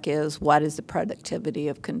 Question mark is, what is the productivity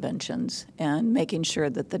of conventions, and making sure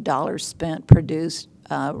that the dollars spent produce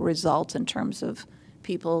results in terms of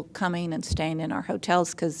people coming and staying in our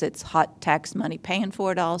hotels, because it's hot tax money paying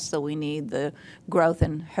for it all, so we need the growth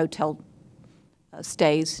in hotel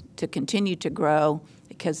stays to continue to grow,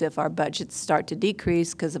 because if our budgets start to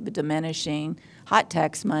decrease because of a diminishing hot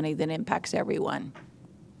tax money, then it impacts everyone.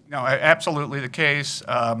 No, absolutely the case.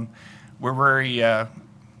 We're very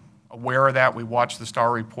aware of that. We watch the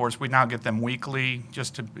STAR reports. We now get them weekly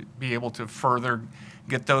just to be able to further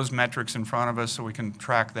get those metrics in front of us so we can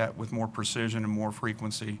track that with more precision and more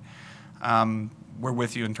frequency. We're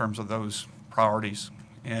with you in terms of those priorities,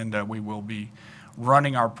 and we will be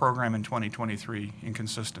running our program in 2023 in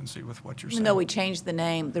consistency with what you're saying. Even though we changed the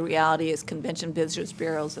name, the reality is Convention Visitors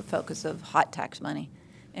Bureau is the focus of hot tax money,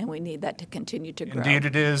 and we need that to continue to grow. Indeed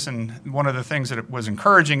it is, and one of the things that was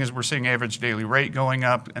encouraging is we're seeing average daily rate going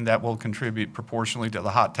up, and that will contribute proportionally to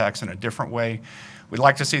the hot tax in a different way. We'd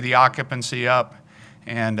like to see the occupancy up,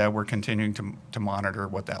 and we're continuing to monitor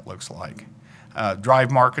what that looks like.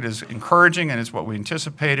 Drive market is encouraging, and it's what we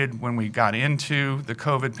anticipated when we got into the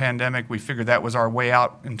COVID pandemic. We figured that was our way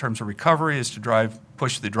out in terms of recovery, is to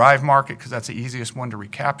push the drive market, because that's the easiest one to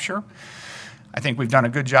recapture. I think we've done a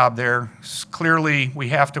good job there. Clearly, we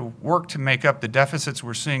have to work to make up the deficits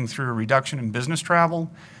we're seeing through a reduction in business travel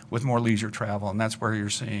with more leisure travel, and that's where you're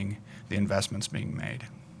seeing the investments being made.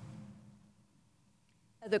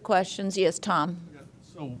 Other questions? Yes, Tom.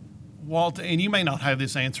 So, Walt, and you may not have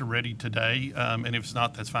this answer ready today, and if it's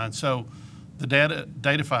not, that's fine. So the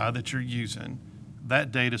data file that you're using,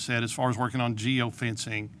 that data set, as far as working on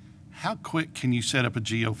geofencing, how quick can you set up a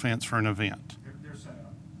geofence for an event? They're set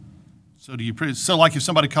up. So so like if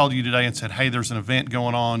somebody called you today and said, hey, there's an event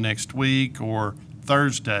going on next week or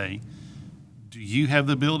Thursday, do you have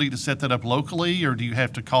the ability to set that up locally, or do you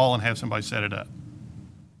have to call and have somebody set it up?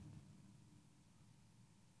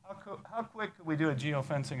 How quick could we do a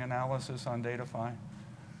geofencing analysis on DataFi?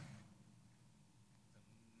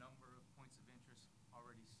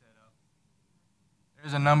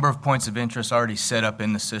 There's a number of points of interest already set up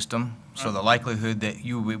in the system, so the likelihood that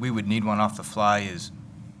we would need one off the fly is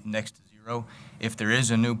next to zero. If there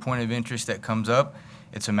is a new point of interest that comes up,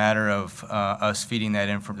 it's a matter of us feeding that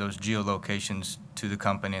in from those geolocations to the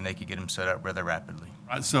company, and they could get them set up rather rapidly.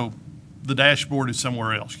 Right, so the dashboard is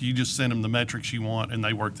somewhere else. You just send them the metrics you want, and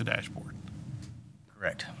they work the dashboard.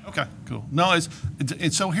 Correct. Okay, cool. No,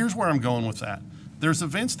 it's so here's where I'm going with that. There's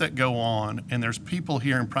events that go on, and there's people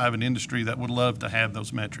here in private industry that would love to have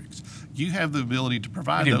those metrics. You have the ability to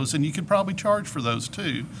provide those, and you could probably charge for those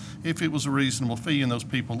too if it was a reasonable fee and those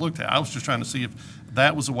people looked at it. I was just trying to see if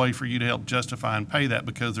that was a way for you to help justify and pay that,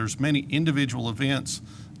 because there's many individual events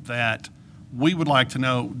that we would like to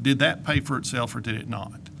know, did that pay for itself or did it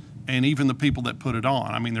not? And even the people that put it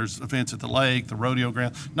on. I mean, there's events at the lake, the rodeo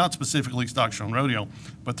ground, not specifically Stock Show and Rodeo,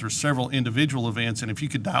 but there's several individual events, and if you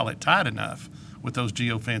could dial it tight enough with those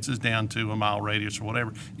geofences down to a mile radius or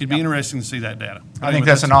whatever, it'd be interesting to see that data. I think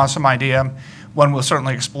that's an awesome idea, one we'll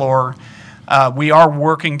certainly explore. We are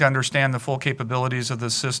working to understand the full capabilities of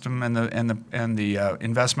the system and the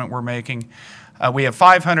investment we're making. We have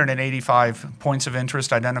 585 points of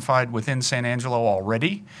interest identified within San Angelo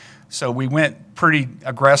already. So we went pretty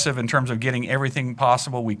aggressive in terms of getting everything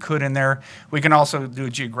possible we could in there. We can also do a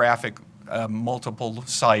geographic multiple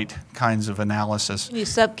site kinds of analysis. Can you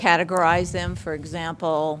subcategorize them? For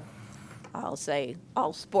example, I'll say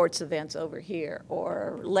all sports events over here,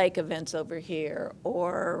 or lake events over here,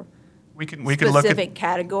 or we can look at specific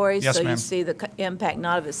categories. Yes, so ma'am. you see the impact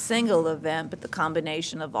not of a single event, but the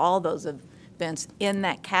combination of all those events in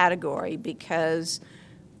that category, because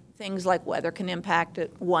things like weather can impact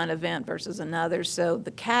one event versus another. So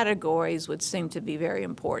the categories would seem to be very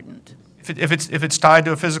important. If it's tied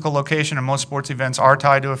to a physical location, and most sports events are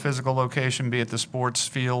tied to a physical location, be it the sports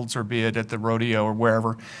fields or be it at the rodeo or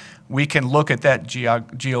wherever, we can look at that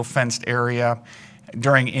geo-fenced area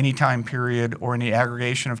during any time period or any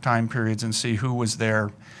aggregation of time periods and see who was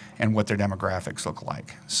there and what their demographics look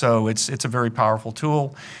like. So it's a very powerful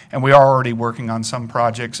tool, and we are already working on some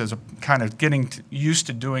projects as a kind of getting used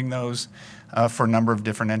to doing those for a number of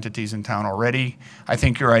different entities in town already. I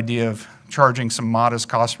think your idea of charging some modest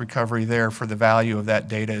cost recovery there for the value of that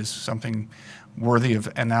data is something worthy of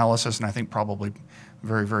analysis, and I think probably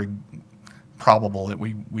very, very probable that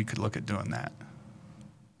we could look at doing that.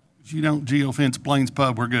 If you don't geofence Blaine's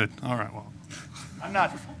Pub, we're good. All right, well. I'm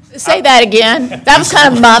not. Say that again. That was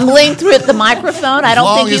kind of mumbling through the microphone. I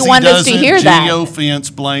don't think you wanted us to hear that.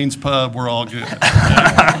 Geofence Blaine's Pub, we're all good.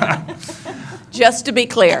 Just to be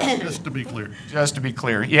clear. Just to be clear. Just to be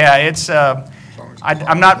clear, yeah, it's.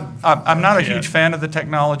 I'm not a huge fan of the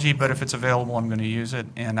technology, but if it's available, I'm going to use it,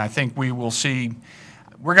 and I think we will see.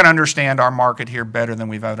 We're going to understand our market here better than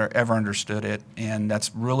we've ever understood it, and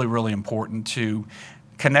that's really, really important to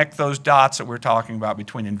connect those dots that we're talking about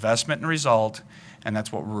between investment and result, and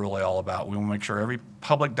that's what we're really all about. We want to make sure every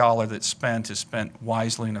public dollar that's spent is spent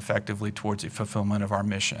wisely and effectively towards the fulfillment of our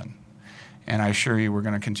mission. And I assure you we're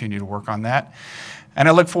going to continue to work on that. And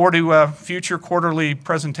I look forward to future quarterly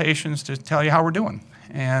presentations to tell you how we're doing.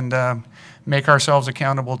 and make ourselves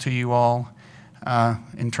accountable to you all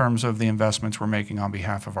in terms of the investments we're making on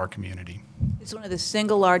behalf of our community. It's one of the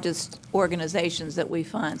single largest organizations that we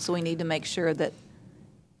fund, so we need to make sure that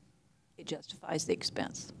it justifies the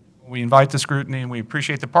expense. We invite the scrutiny, and we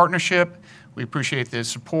appreciate the partnership, we appreciate the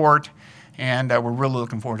support, and we're really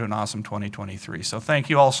looking forward to an awesome 2023. So thank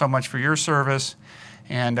you all so much for your service,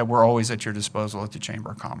 and we're always at your disposal at the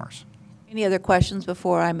Chamber of Commerce. Any other questions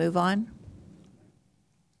before I move on?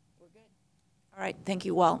 We're good. All right, thank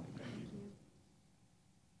you, Walt.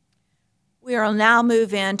 We will now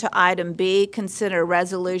move into item B, consider a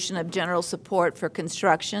resolution of general support for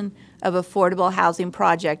construction of affordable housing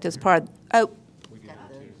project as part of,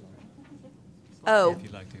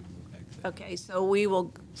 okay, so we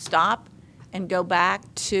will stop and go back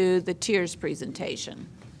to the tiers presentation.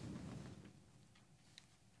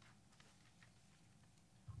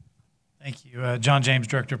 Thank you. John James,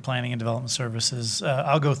 Director of Planning and Development Services.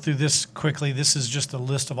 I'll go through this quickly. This is just a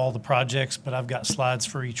list of all the projects, but I've got slides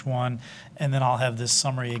for each one, and then I'll have this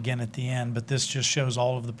summary again at the end. But this just shows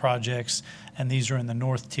all of the projects, and these are in the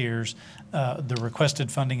north tiers, the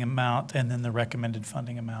requested funding amount, and then the recommended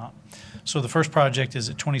funding amount. So the first project is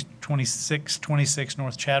at 2626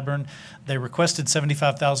 North Chadbourn. They requested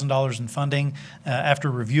 $75,000 in funding.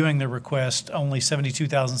 After reviewing the request, only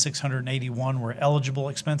 $72,681 were eligible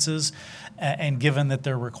expenses. And given that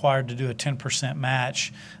they're required to do a 10%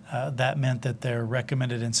 match, that meant that their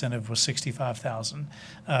recommended incentive was $65,000.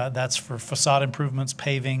 That's for facade improvements,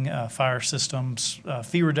 paving, fire systems,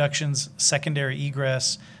 fee reductions, secondary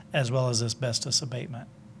egress, as well as asbestos abatement.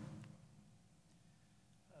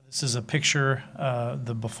 This is a picture,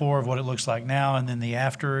 the before of what it looks like now, and then the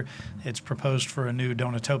after. It's proposed for a new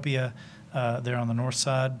Donatopia there on the north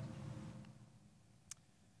side.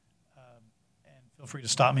 And feel free to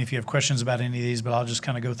stop me if you have questions about any of these, but I'll just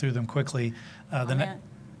kind of go through them quickly.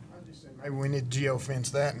 Maybe we need to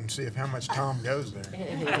geofence that and see if how much Tom goes there.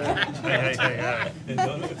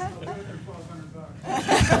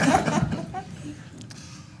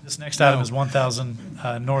 This next item is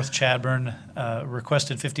 1,000 North Chadbourn,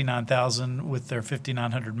 requested $59,000 with their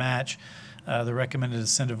 $5,900 match. The recommended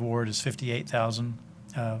incentive award is $58,000.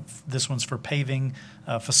 This one's for paving,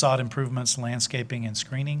 facade improvements, landscaping, and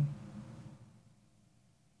screening.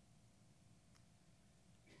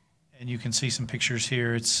 And you can see some pictures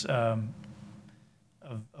here. It's of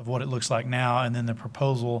what it looks like now, and then the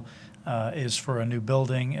proposal is for a new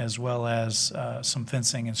building as well as some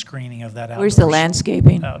fencing and screening of that outdoor. Where's the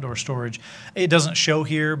landscaping? Outdoor storage. It doesn't show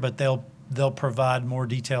here, but they'll provide more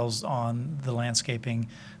details on the landscaping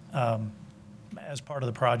as part of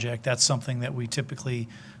the project. That's something that we typically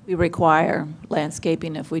require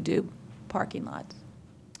landscaping if we do parking lots.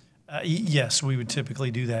 Yes, we would typically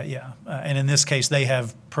do that, yeah. And in this case, they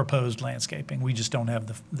have proposed landscaping. We just don't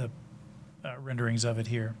have the renderings of it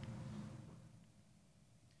here.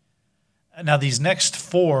 Now, these next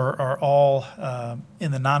four are all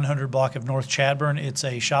in the 900 block of North Chadbourn. It's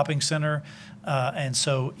a shopping center, and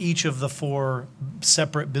so each of the four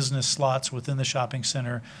separate business slots within the shopping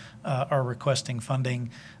center are requesting funding.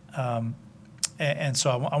 And so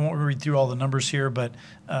I won't read through all the numbers here, but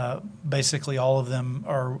basically all of them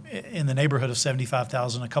are in the neighborhood of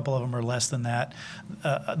 $75,000. A couple of them are less than that.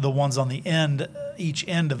 The ones on the end, each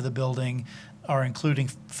end of the building, are including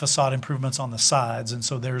facade improvements on the sides, and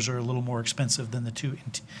so theirs are a little more expensive than the two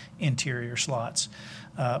interior slots.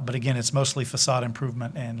 But again, it's mostly facade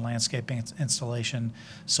improvement and landscaping installation.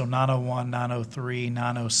 So 901, 903,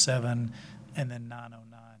 907, and then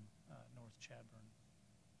 909 North Chadbourn.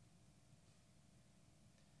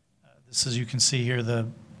 This, as you can see here, the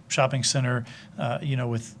shopping center,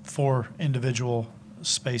 with four individual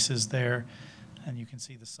spaces there. And you can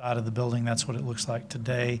see the side of the building. That's what it looks like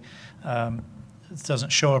today. It doesn't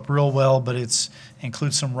show up real well, but it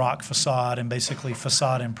includes some rock facade and basically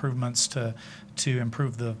facade improvements to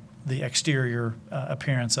improve the exterior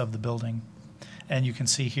appearance of the building. And you can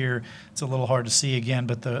see here, it's a little hard to see again,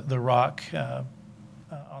 but the rock on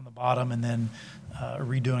the bottom, and then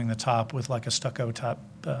redoing the top with like a stucco type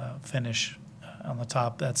finish on the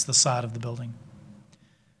top. That's the side of the building.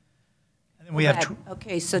 We have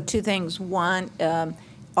okay, so two things. One,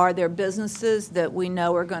 are there businesses that we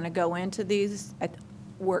know are going to go into these?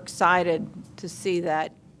 We're excited to see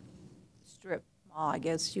that strip mall, I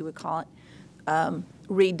guess you would call it,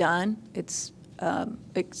 redone. It's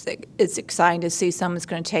exciting to see someone's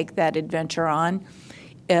going to take that adventure on.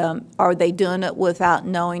 Are they doing it without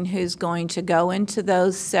knowing who's going to go into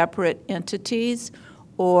those separate entities,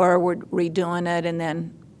 or we're redoing it and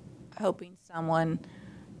then hoping someone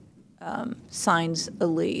signs a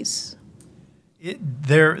lease?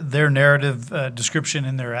 Their narrative description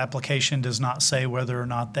in their application does not say whether or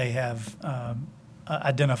not they have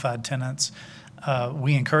identified tenants.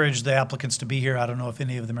 We encourage the applicants to be here. I don't know if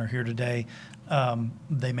any of them are here today.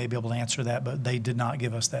 They may be able to answer that, but they did not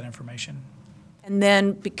give us that information. And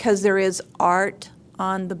then, because there is art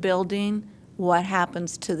on the building, what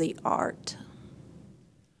happens to the art?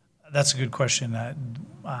 That's a good question.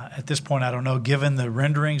 At this point, I don't know. Given the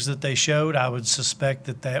renderings that they showed, I would suspect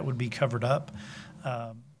that that would be covered up. But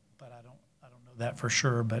I don't know that for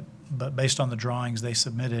sure. But based on the drawings they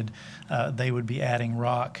submitted, they would be adding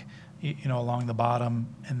rock, along the bottom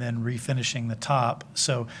and then refinishing the top.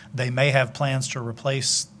 So they may have plans to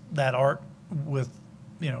replace that art with,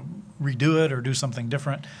 redo it or do something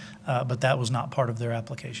different. But that was not part of their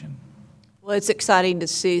application. Well, it's exciting to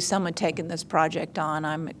see someone taking this project on.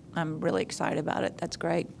 I'm really excited about it. That's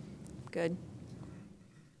great. Good.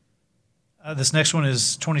 This next one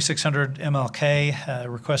is 2600 MLK,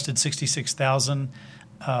 requested $66,000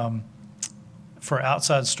 for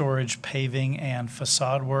outside storage, paving, and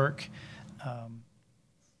facade work.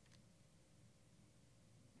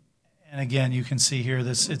 And again, you can see here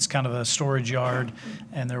it's kind of a storage yard,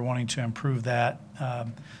 and they're wanting to improve that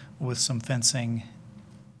with some fencing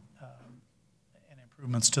and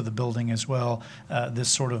improvements to the building as well. This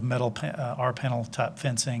sort of metal R-panel type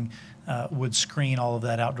fencing would screen all of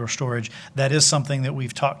that outdoor storage. That is something that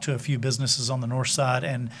we've talked to a few businesses on the north side,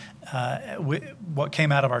 and what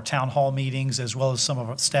came out of our town hall meetings, as well as some of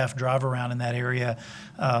our staff drive around in that area,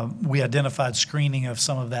 we identified screening of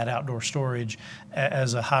some of that outdoor storage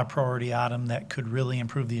as a high priority item that could really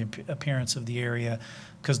improve the appearance of the area,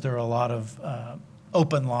 because there are a lot of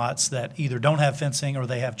open lots that either don't have fencing or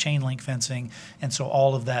they have chain link fencing, and so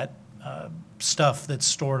all of that stuff that's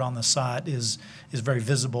stored on the site is very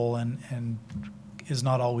visible and is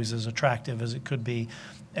not always as attractive as it could be.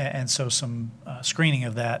 And so some screening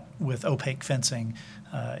of that with opaque fencing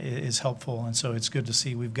is helpful. And so it's good to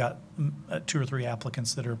see we've got 2 or 3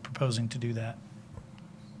 applicants that are proposing to do that.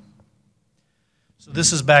 So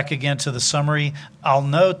this is back again to the summary. I'll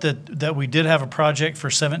note that we did have a project for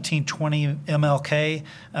 1720 MLK.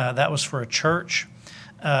 That was for a church.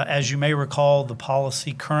 As you may recall, the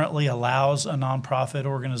policy currently allows a nonprofit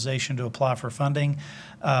organization to apply for funding,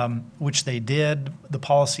 which they did. The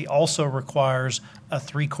policy also requires a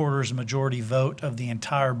 3/4 majority vote of the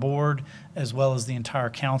entire board as well as the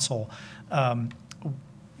entire council.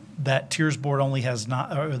 That Tiers board only has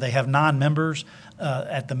they have 9 members.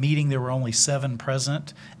 At the meeting, there were only 7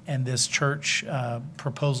 present, and this church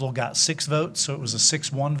proposal got 6 votes, so it was a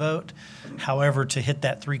 6-1 vote. However, to hit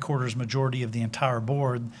that 3/4 majority of the entire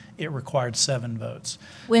board, it required 7 votes.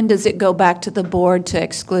 When does it go back to the board to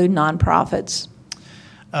exclude nonprofits?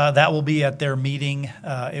 That will be at their meeting.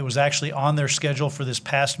 It was actually on their schedule for this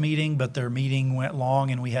past meeting, but their meeting went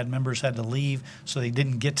long and we had members had to leave, so they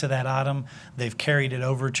didn't get to that item. They've carried it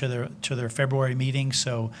over to their February meeting,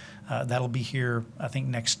 so that'll be here, I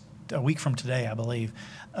think, a week from today, I believe.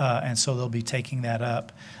 And so they'll be taking that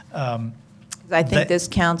up. I think this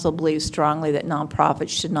council believes strongly that nonprofits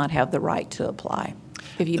should not have the right to apply.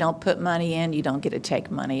 If you don't put money in, you don't get to take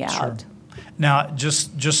money out. Sure. Now,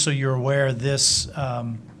 just so you're aware,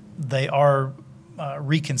 they are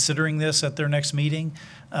reconsidering this at their next meeting,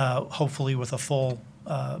 hopefully with a full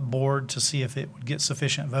board to see if it would get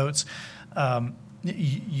sufficient votes.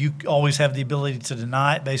 You always have the ability to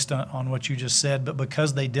deny it based on what you just said, but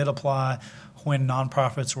because they did apply when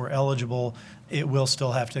nonprofits were eligible, it will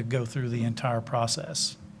still have to go through the entire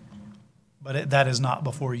process. But that is not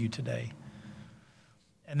before you today.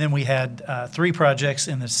 And then we had 3 projects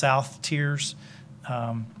in the south tiers,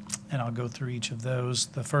 and I'll go through each of those.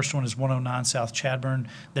 The first one is 109 South Chadburn.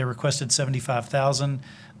 They requested $75,000,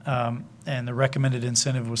 and the recommended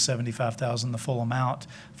incentive was $75,000, the full amount,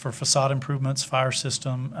 for facade improvements, fire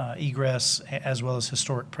system, egress, as well as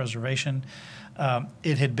historic preservation.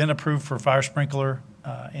 It had been approved for fire sprinkler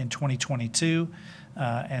in 2022.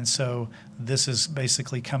 And so this is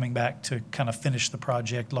basically coming back to kind of finish the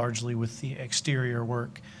project largely with the exterior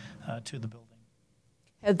work to the building.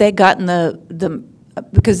 Have they gotten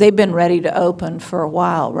because they've been ready to open for a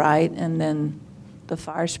while, right? And then the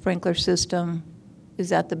fire sprinkler system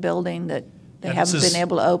is at the building that they haven't been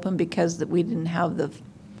able to open because we didn't have the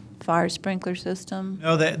fire sprinkler system?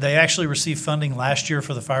 No, they actually received funding last year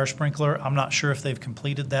for the fire sprinkler. I'm not sure if they've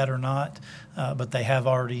completed that or not, but they have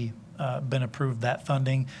already been approved that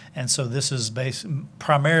funding, and so this is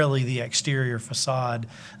primarily the exterior facade.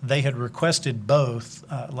 They had requested both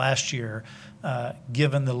last year.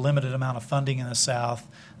 Given the limited amount of funding in the south,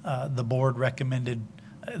 the board recommended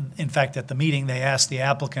In fact, at the meeting, they asked the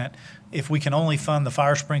applicant, if we can only fund the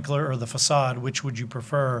fire sprinkler or the facade, which would you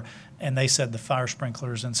prefer? And they said the fire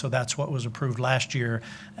sprinklers, and so that's what was approved last year.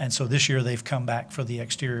 And so this year, they've come back for the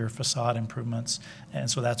exterior facade improvements,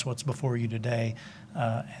 and so that's what's before you today.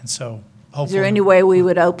 And so hopefully. Is there any way we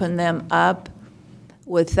would open them up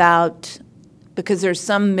without, because there's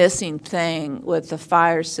some missing thing with the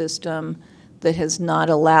fire system that has not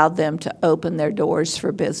allowed them to open their doors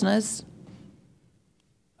for business?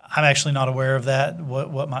 I'm actually not aware of that,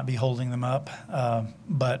 what might be holding them up.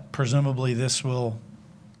 But presumably this will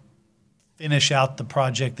finish out the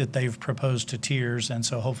project that they've proposed to Tiers, and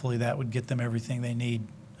so hopefully that would get them everything they need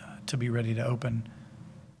to be ready to open.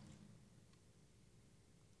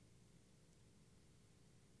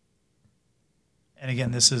 And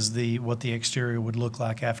again, this is what the exterior would look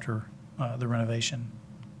like after the renovation.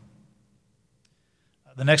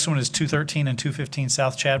 The next one is 213 and 215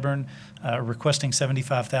 South Chadbourn, requesting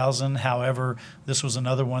 $75,000. However, this was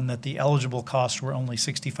another one that the eligible costs were only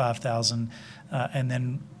 $65,000, and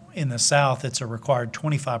then in the south, it's a required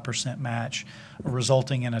 25% match,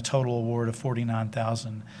 resulting in a total award of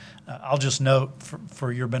 $49,000. I'll just note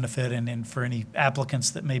for your benefit and for any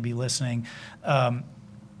applicants that may be listening,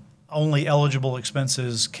 only eligible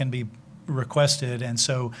expenses can be requested, and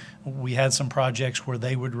so we had some projects where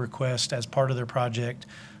they would request as part of their project,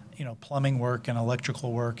 plumbing work and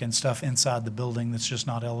electrical work and stuff inside the building that's just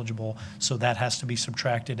not eligible. So that has to be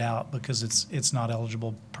subtracted out because it's not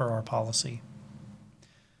eligible per our policy.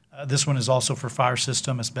 This one is also for fire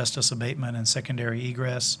system, asbestos abatement, and secondary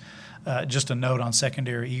egress. Just a note on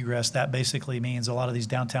secondary egress, that basically means a lot of these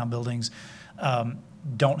downtown buildings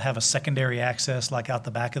don't have a secondary access like out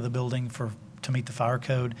the back of the building to meet the fire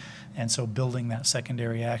code, and so building that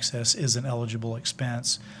secondary access is an eligible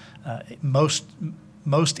expense. Most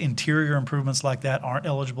interior improvements like that aren't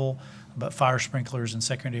eligible, but fire sprinklers and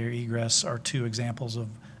secondary egress are two examples of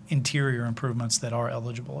interior improvements that are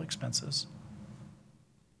eligible expenses.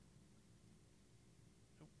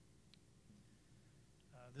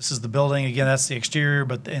 This is the building. Again, that's the exterior,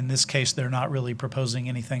 but in this case, they're not really proposing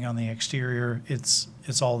anything on the exterior. It's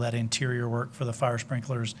all that interior work for the fire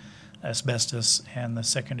sprinklers, asbestos, and the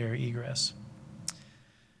secondary egress.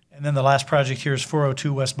 And then the last project here is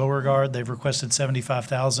 402 West Beauregard. They've requested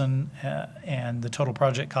 $75,000, and the total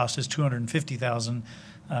project cost is $250,000.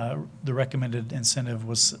 The recommended incentive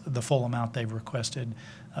was the full amount they've requested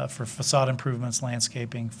for facade improvements,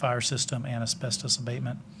 landscaping, fire system, and asbestos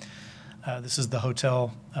abatement. This is the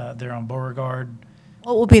hotel there on Beauregard.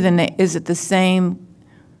 What will be the name? Is it the same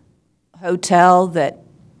hotel that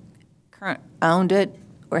owned it,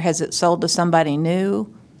 or has it sold to somebody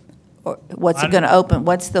new? Or what's it going to open?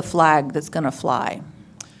 What's the flag that's going to fly?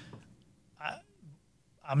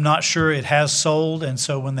 I'm not sure. It has sold, and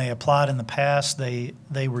so when they applied in the past, they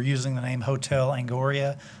were using the name Hotel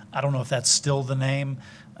Angoria. I don't know if that's still the name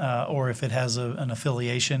or if it has an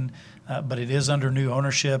affiliation, but it is under new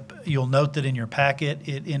ownership. You'll note that in your packet,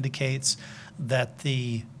 it indicates that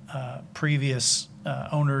the previous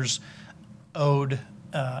owners owed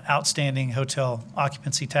outstanding hotel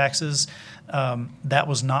occupancy taxes. That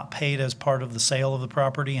was not paid as part of the sale of the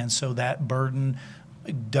property, and so that burden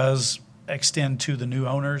does extend to the new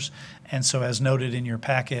owners. And so as noted in your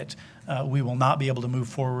packet, we will not be able to move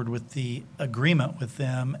forward with the agreement with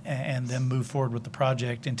them and then move forward with the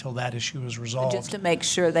project until that issue is resolved. Just to make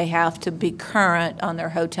sure they have to be current on their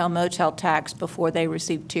hotel motel tax before they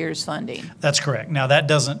receive Tiers funding. That's correct. Now, that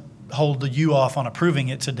doesn't hold you off on approving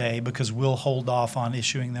it today because we'll hold off on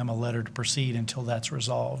issuing them a letter to proceed until that's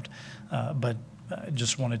resolved. But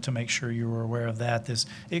just wanted to make sure you were aware of that.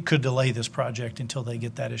 It could delay this project until they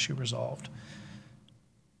get that issue resolved.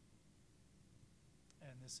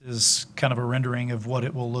 And this is kind of a rendering of what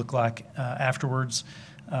it will look like afterwards.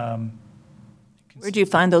 Where'd you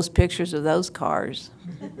find those pictures of those cars?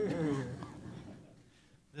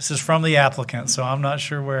 This is from the applicant, so I'm not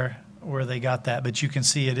sure where they got that, but you can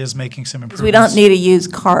see it is making some improvements. We don't need a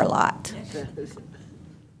used car lot.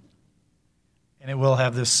 And it will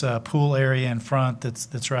have this pool area in front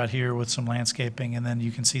that's right here with some landscaping, and then you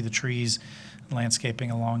can see the trees and landscaping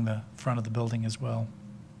along the front of the building as well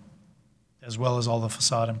as all the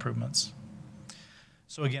facade improvements.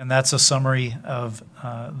 So again, that's a summary of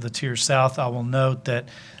the Tiers South. I will note that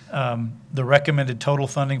the recommended total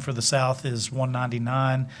funding for the South is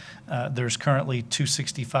 $199. There's currently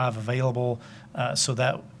 $265 available, so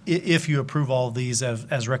that if you approve all of these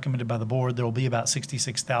as recommended by the board, there will be about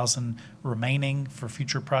 $66,000 remaining for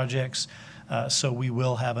future projects. So we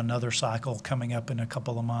will have another cycle coming up in a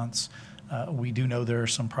couple of months We do know there are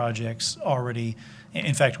some projects already.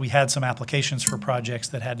 In fact, we had some applications for projects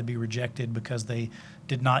that had to be rejected because they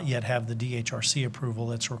did not yet have the DHRC approval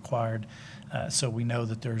that's required. So we know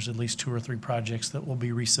that there's at least 2 or 3 projects that will be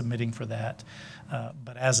resubmitting for that.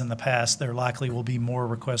 But as in the past, there likely will be more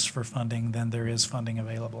requests for funding than there is funding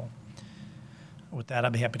available. With that,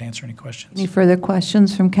 I'd be happy to answer any questions. Any further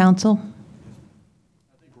questions from council?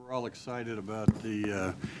 I think we're all excited about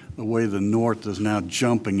the way the North is now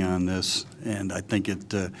jumping on this, and I think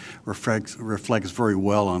it reflects very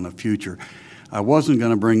well on the future. I wasn't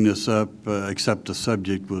going to bring this up except the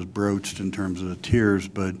subject was broached in terms of the tiers,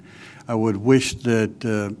 but I would wish that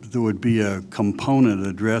there would be a component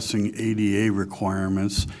addressing ADA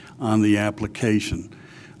requirements on the application.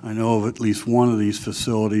 I know of at least one of these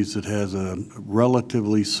facilities that has a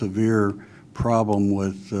relatively severe problem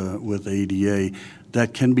with ADA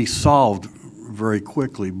that can be solved very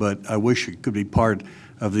quickly, but I wish it could be part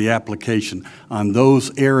of the application on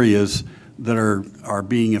those areas that are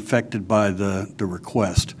being affected by the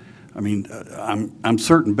request. I mean, I'm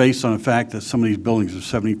certain, based on the fact that some of these buildings are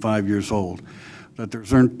 75 years old, that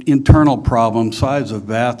there's internal problems, size of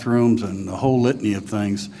bathrooms, and a whole litany of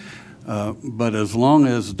things. But as long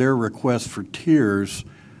as their request for tiers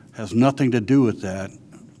has nothing to do with that,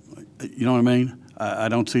 you know what I mean? I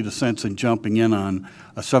don't see the sense in jumping in on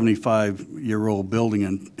a 75-year-old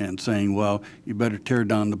building and saying, well, you better tear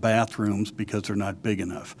down the bathrooms because they're not big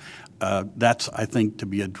enough. That's, I think, to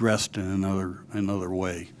be addressed in another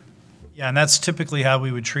way. Yeah, and that's typically how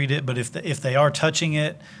we would treat it, but if they are touching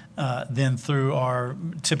it, then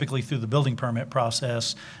typically through the building permit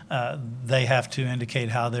process, they have to indicate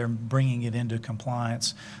how they're bringing it into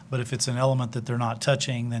compliance. But if it's an element that they're not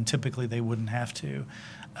touching, then typically they wouldn't have to.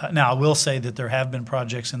 Now, I will say that there have been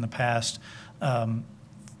projects in the past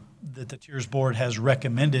that the Tiers Board has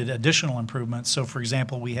recommended additional improvements. So, for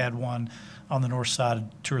example, we had one on the north side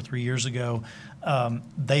 2 or 3 years ago.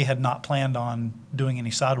 They had not planned on doing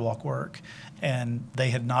any sidewalk work, and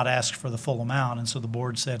they had not asked for the full amount. And so the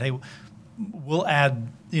board said, hey, we'll add,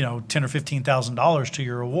 $10,000 or $15,000 to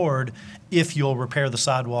your award if you'll repair the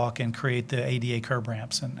sidewalk and create the ADA curb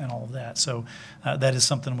ramps and all of that. So that is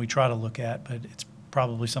something we try to look at, but it's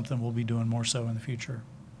probably something we'll be doing more so in the future.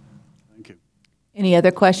 Thank you. Any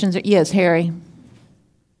other questions? Yes, Harry.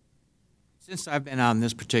 Since I've been on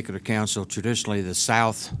this particular council, traditionally the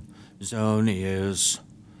south zone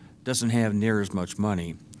doesn't have near as much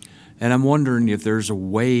money. And I'm wondering if there's a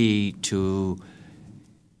way to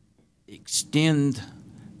extend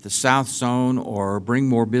the south zone or bring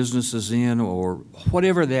more businesses in or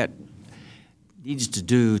whatever that needs to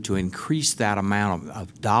do to increase that amount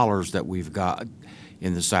of dollars that we've got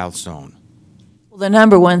in the south zone. Well, the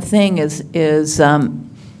number one thing is the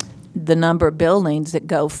number of buildings that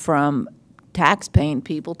go from tax-paying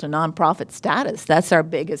people to nonprofit status. That's our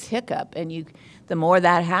biggest hiccup. And the more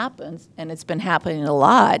that happens, and it's been happening a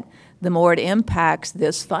lot, the more it impacts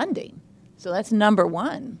this funding. So that's number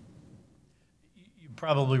one. You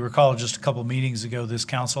probably recall just a couple meetings ago, this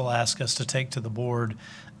council asked us to take to the board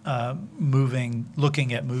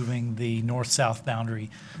looking at moving the north-south boundary,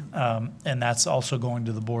 and that's also going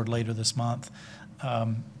to the board later this month.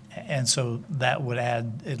 And so that would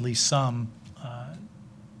add at least some.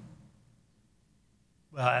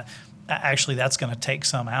 Actually, that's going to take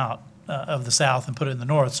some out of the south and put it in the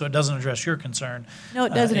north, so it doesn't address your concern. No,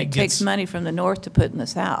 it doesn't. It takes money from the north to put in the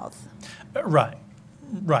south. Right.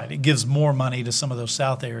 It gives more money to some of those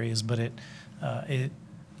south areas, but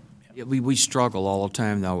We struggle all the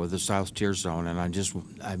time now with the South Tier Zone, and I'm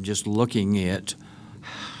just looking at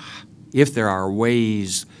if there are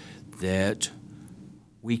ways that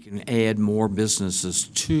we can add more businesses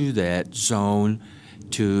to that zone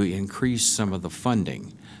to increase some of the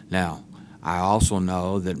funding. Now, I also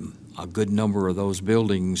know that a good number of those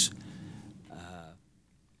buildings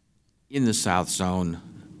in the South Zone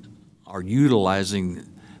are utilizing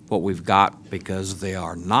what we've got because they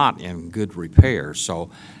are not in good repair.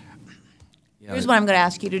 So, Here's what I'm going to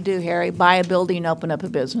ask you to do, Harry. Buy a building and open up a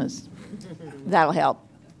business. That'll help.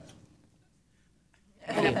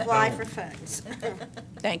 And apply for funds.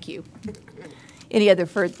 Thank you. Any other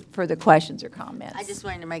further questions or comments? I just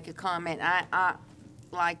wanted to make a comment.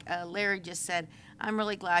 Like Larry just said, I'm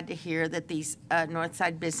really glad to hear that these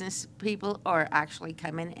Northside business people are actually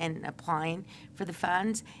coming and applying for the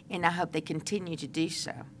funds, and I hope they continue to do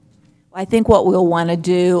so. I think what we'll want to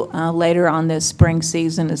do later on this spring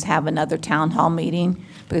season is have another town hall meeting,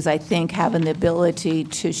 because I think having the ability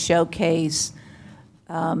to showcase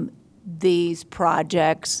these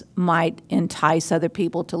projects might entice other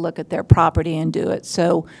people to look at their property and do it.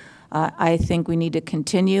 So I think we need to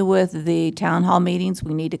continue with the town hall meetings.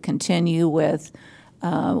 We need to continue with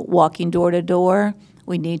walking door to door.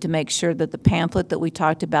 We need to make sure that the pamphlet that we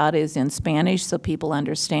talked about is in Spanish so people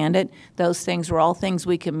understand it. Those things were all things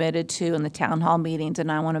we committed to in the town hall meetings,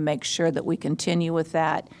 and I want to make sure that we continue with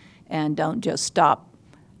that and don't just stop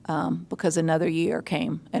because another year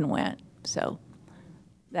came and went. So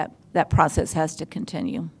that process has to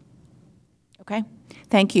continue. Okay?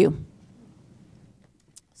 Thank you.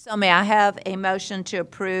 So may I have a motion to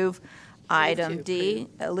approve item D?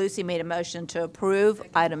 Lucy made a motion to approve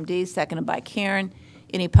item D, seconded by Karen.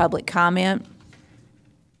 Any public comment?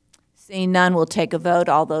 Seeing none, we'll take a vote.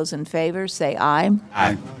 All those in favor, say aye.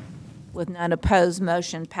 Aye. With none opposed,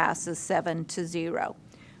 motion passes 7-0.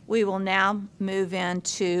 We will now move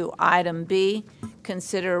into item B,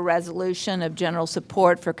 consider a resolution of general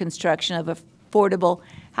support for construction of affordable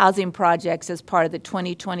housing projects as part of the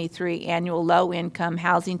 2023 annual low-income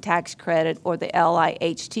housing tax credit, or the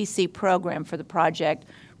LIHTC program, for the project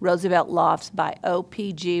Roosevelt Lofts by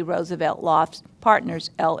OPG Roosevelt Lofts Partners,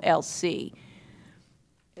 LLC,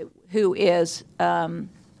 who is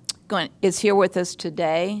here with us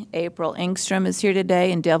today. April Engstrom is here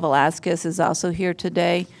today, and Dale Velasquez is also here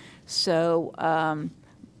today. So,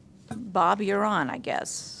 Bob, you're on, I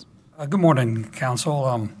guess. Good morning,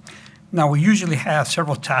 Council. Now, we usually have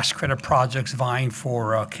several tax credit projects vying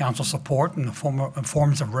for council support in the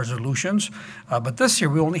forms of resolutions, but this year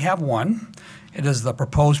we only have one. It is the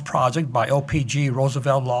proposed project by OPG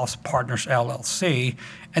Roosevelt Lofts Partners, LLC,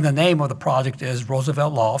 and the name of the project is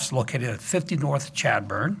Roosevelt Lofts, located at 50 North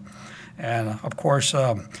Chadburn. And of course,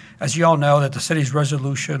 as you all know, that the city's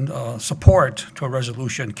resolution, support to a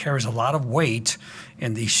resolution carries a lot of weight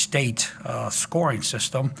in the state scoring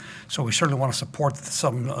system. So we certainly want to support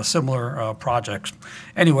some similar projects.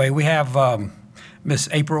 Anyway, we have Ms.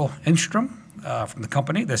 April Engstrom from the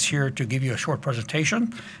company that's here to give you a short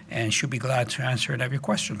presentation, and she'll be glad to answer any of your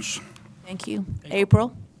questions. Thank you.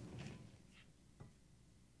 April?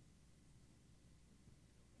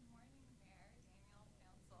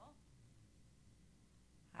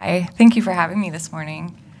 Hi, thank you for having me this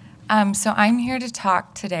morning. So I'm here to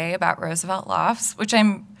talk today about Roosevelt Lofts, which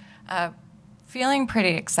I'm feeling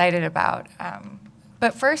pretty excited about.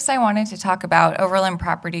 But first I wanted to talk about Overland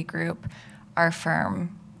Property Group, our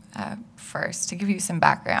firm, first, to give you some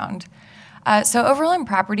background. So Overland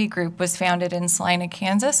Property Group was founded in Salina,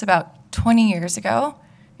 Kansas about 20 years ago.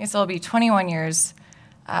 I guess it'll be 21 years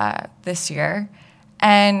this year.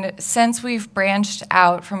 And since we've branched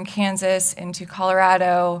out from Kansas into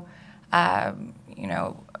Colorado,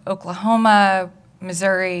 Oklahoma,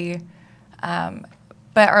 Missouri, but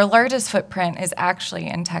our largest footprint is actually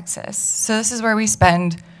in Texas. So this is where we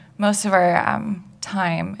spend most of our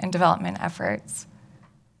time and development efforts.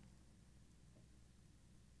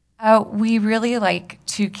 We really like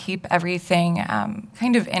to keep everything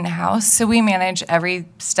kind of in-house, so we manage every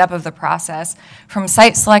step of the process, from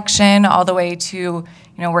site selection all the way to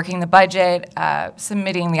working the budget,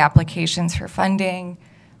 submitting the applications for funding,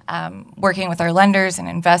 working with our lenders and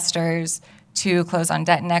investors to close on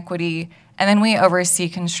debt and equity, and then we oversee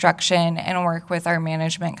construction and work with our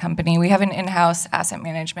management company. We have an in-house asset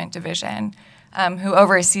management division who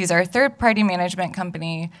oversees our third-party management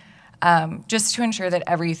company, just to ensure that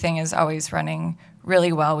everything is always running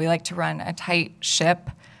really well. We like to run a tight ship.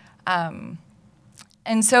 And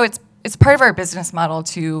so it's part of our business model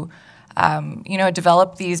to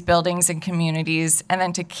develop these buildings and communities and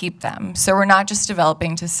then to keep them. So we're not just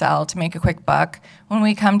developing to sell, to make a quick buck. When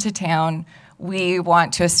we come to town, we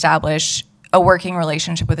want to establish a working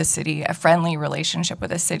relationship with a city, a friendly relationship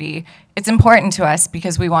with a city. It's important to us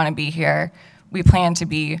because we want to be here. We plan to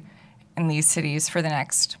be in these cities for the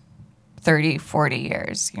next 30, 40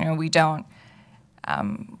 years. We don't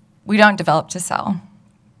develop to sell.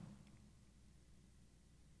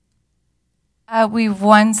 We've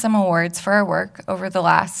won some awards for our work over the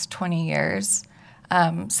last 20 years,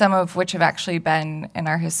 some of which have actually been in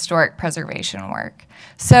our historic preservation work.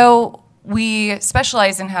 So we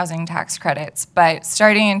specialize in housing tax credits, but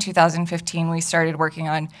starting in 2015, we started working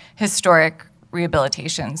on historic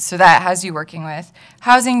rehabilitation. So that has you working with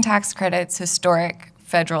housing tax credits, historic,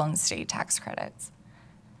 federal and state tax credits.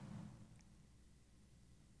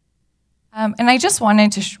 And I just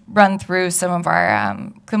wanted to run through some of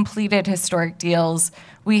our completed historic deals.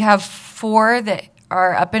 We have 4 that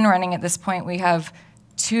are up and running at this point. We have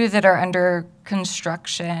 2 that are under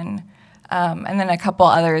construction, and then a couple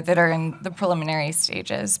other that are in the preliminary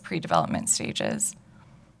stages, pre-development stages.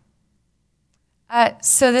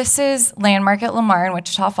 So this is Landmark at Lamar in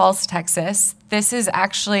Wichita Falls, Texas. This is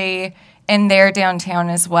actually in their downtown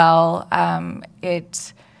as well.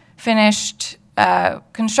 It finished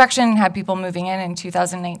construction, had people moving in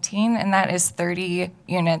 2019, and that is 30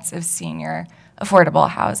 units of senior affordable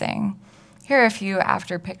housing. Here are a few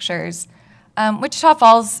after pictures. Wichita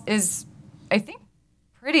Falls is, I think,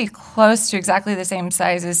 pretty close to exactly the same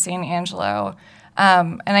size as San Angelo.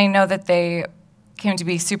 And I know that they came to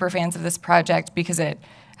be super fans of this project because it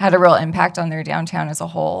had a real impact on their downtown as a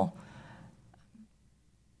whole.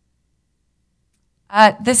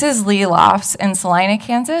 This is Lee Lofts in Salina,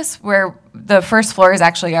 Kansas, where the first floor is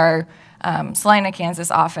actually our Salina,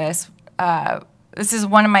 Kansas office. This is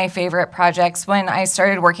one of my favorite projects. When I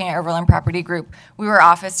started working at Overland Property Group, we were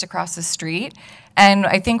officed across the street, and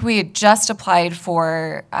I think we had just applied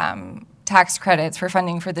for tax credits for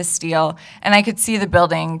funding for this deal, and I could see the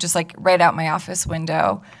building just like right out my office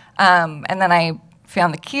window. And then I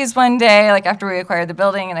found the keys one day, like after we acquired the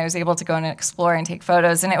building, and I was able to go and explore and take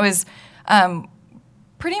photos, and it was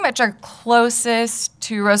pretty much our closest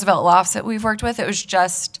to Roosevelt Lofts that we've worked with. It was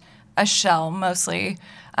just a shell, mostly,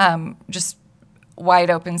 just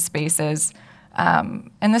wide open spaces.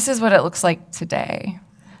 And this is what it looks like today.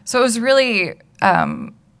 So it was really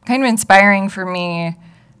kind of inspiring for me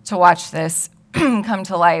to watch this come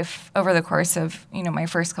to life over the course of, my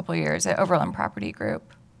first couple of years at Overland Property Group.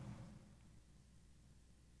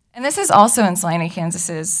 And this is also in Salina,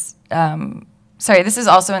 Kansas's, this is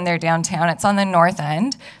also in their downtown. It's on the north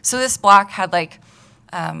end. So this block had like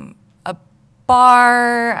a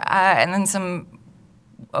bar and then some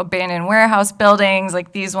abandoned warehouse buildings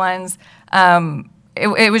like these ones.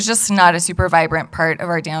 It was just not a super vibrant part of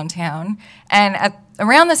our downtown. And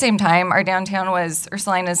around the same time, our downtown was, or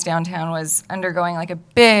Salina's downtown was undergoing like a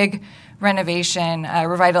big renovation,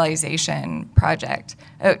 revitalization project.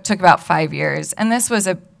 It took about 5 years. And this was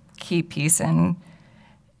a key piece in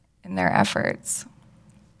their efforts.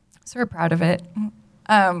 So we're proud of it.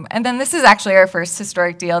 And then this is actually our first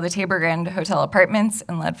historic deal, the Tabor Grand Hotel Apartments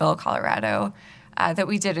in Leadville, Colorado, that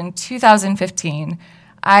we did in 2015.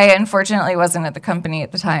 I unfortunately wasn't at the company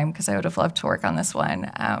at the time because I would have loved to work on this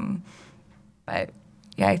one. But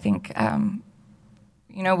yeah, I think,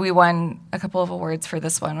 we won a couple of awards for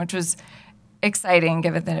this one, which was exciting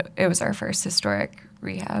given that it was our first historic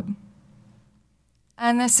rehab.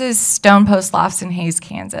 And this is Stone Post Lofts in Hays,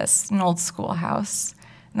 Kansas, an old schoolhouse.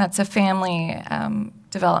 And that's a family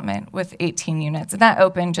development with 18 units. And that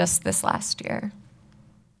opened just this last year.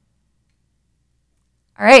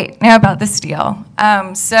 All right, now about this deal.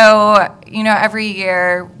 Every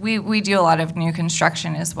year we do a lot of new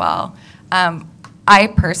construction as well. I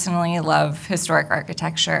personally love historic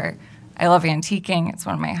architecture. I love antiquing. It's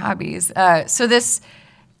one of my hobbies. So this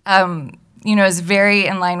is very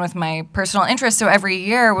in line with my personal interest. So every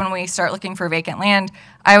year when we start looking for vacant land,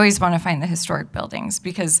 I always want to find the historic buildings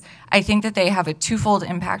because I think that they have a twofold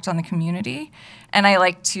impact on the community. And I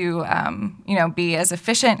like to, be as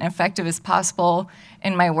efficient and effective as possible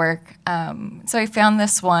in my work. So I found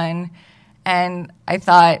this one, and I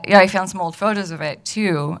thought, I found some old photos of it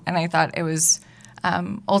too, and I thought it was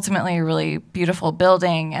ultimately a really beautiful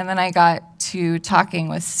building. And then I got to talking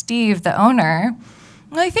with Steve, the owner.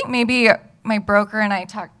 Well, I think maybe my broker and I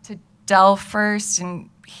talked to Dell first, and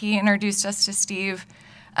he introduced us to Steve.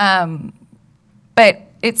 But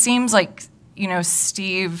it seems like,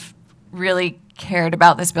 Steve really cared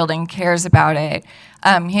about this building, cares about it.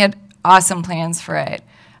 He had awesome plans for it.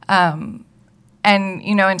 And,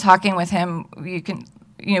 in talking with him,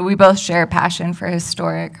 we both share a passion for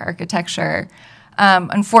historic architecture.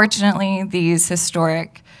 Unfortunately, these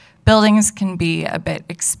historic buildings can be a bit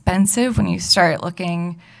expensive when you start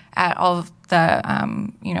looking at all of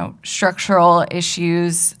the, structural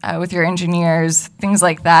issues with your engineers, things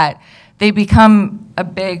like that. They become a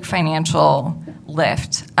big financial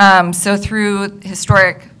lift. So through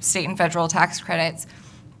historic state and federal tax credits,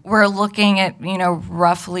 we're looking at,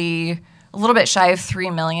 roughly a little bit shy of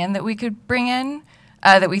 $3 million that we could bring in,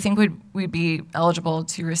 that we think we'd be eligible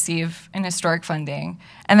to receive in historic funding.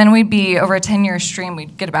 And then we'd be, over a 10-year stream,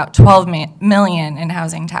 we'd get about $12 million in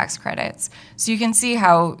housing tax credits. So you can see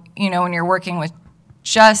how, when you're working with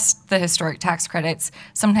just the historic tax credits,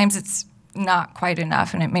 sometimes it's not quite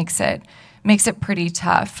enough, and it makes it pretty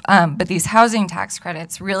tough. But these housing tax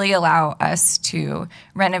credits really allow us to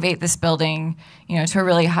renovate this building, to a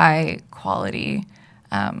really high quality.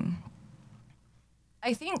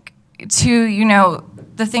 I think, too,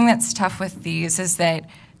 the thing that's tough with these is that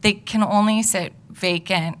they can only sit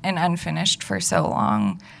vacant and unfinished for so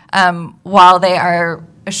long. While they are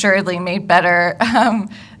assuredly made better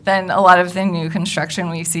than a lot of the new construction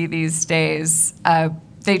we see these days,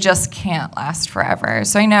 they just can't last forever.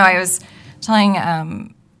 So I know I was telling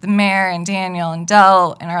the mayor and Daniel and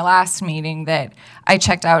Dell in our last meeting that I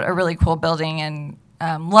checked out a really cool building in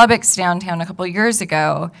Lubbock's downtown a couple years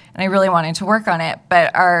ago, and I really wanted to work on it,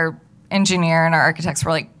 but our engineer and our architects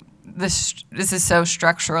were like, this is so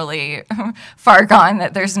structurally far gone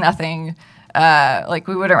that there's nothing, like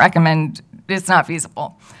we wouldn't recommend, it's not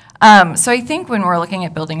feasible. So I think when we're looking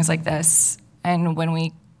at buildings like this, and when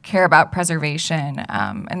we care about preservation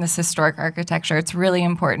and this historic architecture, it's really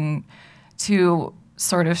important to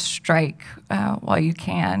sort of strike while you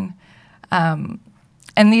can.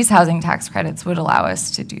 And these housing tax credits would allow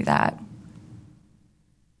us to do that.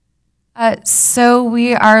 So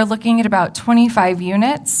we are looking at about 25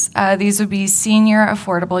 units. These would be senior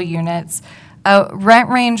affordable units. Rent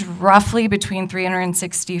range roughly between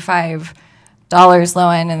 $365 low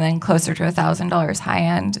end and then closer to $1,000 high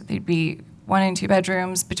end. They'd be 1 and 2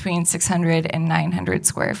 bedrooms between 600 and 900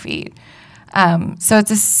 square feet. So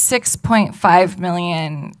it's a $6.5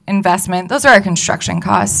 million investment. Those are our construction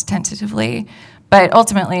costs tentatively, but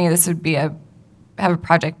ultimately this would be have a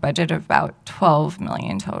project budget of about $12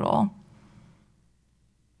 million total.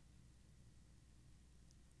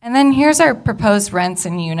 And then here's our proposed rents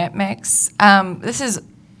and unit mix. This is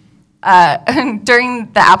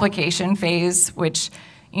during the application phase, which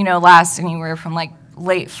lasts anywhere from like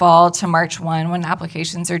late fall to March 1 when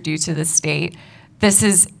applications are due to the state. This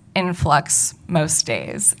is in flux most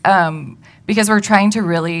days because we're trying to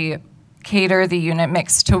really cater the unit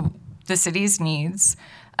mix to the city's needs,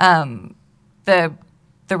 the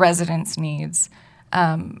residents' needs,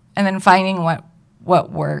 and then finding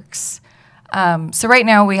what works. So right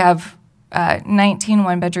now we have 19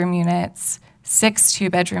 one-bedroom units, 6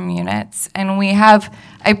 two-bedroom units, and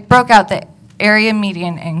I broke out the area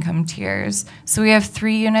median income tiers. So we have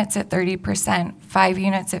 3 units at 30%, 5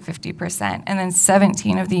 units at 50%, and then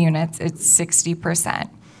 17 of the units at 60%.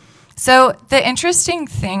 So the interesting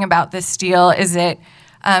thing about this deal is that,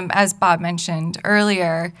 as Bob mentioned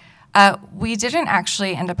earlier, we didn't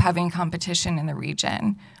actually end up having competition in the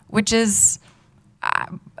region, which is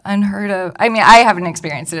unheard of. I mean, I haven't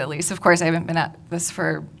experienced it at least. Of course, I haven't been at this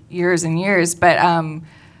for years and years, but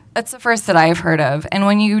that's the first that I've heard of. And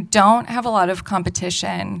when you don't have a lot of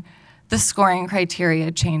competition, the scoring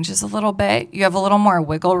criteria changes a little bit. You have a little more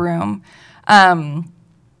wiggle room.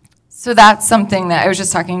 So that's something that I was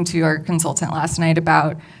just talking to our consultant last night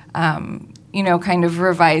about, kind of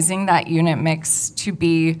revising that unit mix to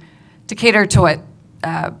cater to what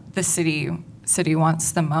the city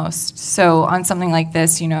wants the most. So on something like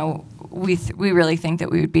this, we really think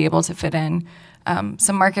that we would be able to fit in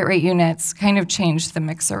some market rate units, kind of change the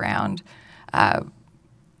mix around.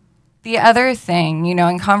 The other thing,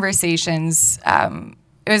 in conversations,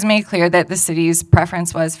 it was made clear that the city's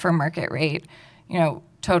preference was for market rate,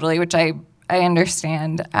 totally, which I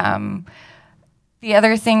understand. The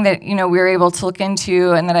other thing that, we were able to look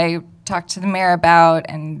into and that I talked to the mayor about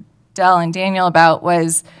and Dell and Daniel about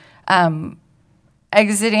was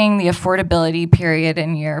exiting the affordability period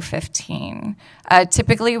in year 15.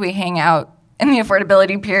 Typically, we hang out in the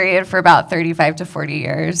affordability period for about 35 to 40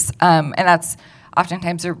 years, and that's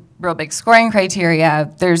oftentimes a real big scoring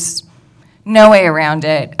criteria. There's no way around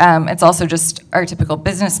it. It's also just our typical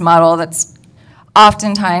business model that's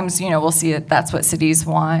oftentimes, we'll see that that's what cities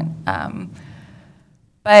want.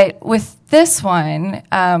 But with this one,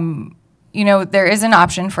 there is an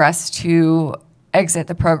option for us to exit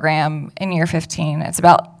the program in year 15. It's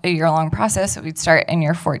about a year-long process, so we'd start in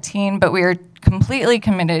year 14, but we are completely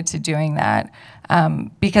committed to doing that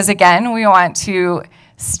because, again, we want to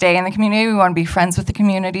stay in the community. We want to be friends with the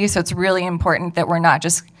community, so it's really important that we're not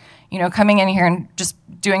just, coming in here and just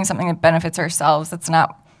doing something that benefits ourselves. That's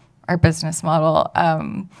not our business model.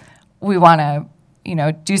 We want to,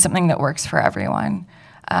 do something that works for everyone.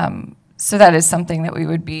 So that is something that we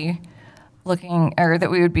would be that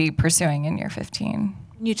we would be pursuing in year 15.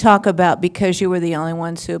 You talk about because you were the only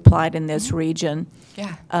ones who applied in this region.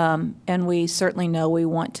 Yeah. And we certainly know we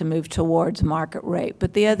want to move towards market rate.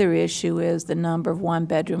 But the other issue is the number of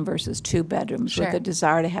one-bedroom versus two-bedrooms, Sure. with the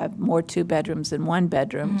desire to have more two-bedrooms than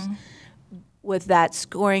one-bedrooms. With that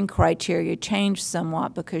scoring criteria changed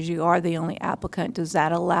somewhat because you are the only applicant, does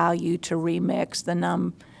that allow you to remix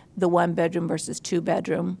the one-bedroom versus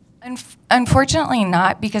two-bedroom? Unfortunately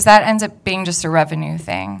not, because that ends up being just a revenue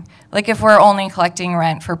thing. Like if we're only collecting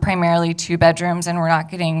rent for primarily two bedrooms and we're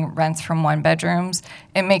not getting rents from one bedrooms,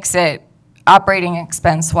 it makes it, operating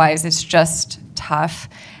expense-wise, it's just tough.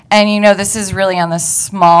 And this is really on the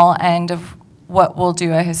small end of what we'll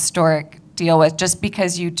do a historic deal with, just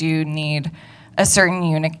because you do need a certain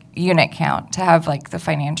unit count to have like the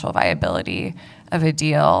financial viability of a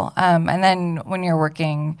deal. And then when you're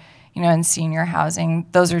working in senior housing,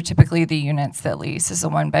 those are typically the units that lease is the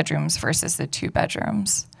 1 bedrooms versus the 2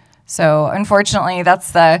 bedrooms. So unfortunately,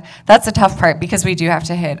 that's the tough part because we do have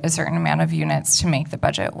to hit a certain amount of units to make the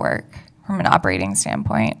budget work from an operating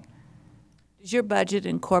standpoint. Does your budget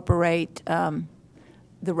incorporate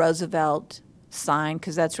the Roosevelt sign?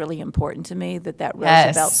 Because that's really important to me, that Yes.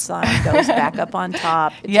 Roosevelt sign goes back up on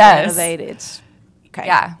top. It's Yes. renovated. It's, okay,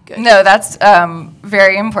 Yeah. good. No, that's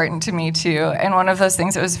very important to me too. And one of those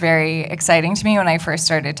things that was very exciting to me when I first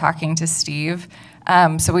started talking to Steve.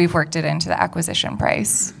 So we've worked it into the acquisition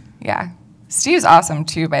price. Yeah. Steve's awesome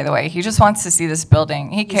too, by the way. He just wants to see this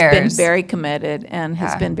building. He cares. He's been very committed and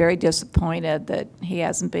has Yeah. been very disappointed that he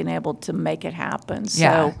hasn't been able to make it happen.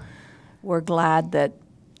 Yeah. So we're glad that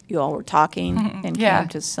you all were talking and Yeah. came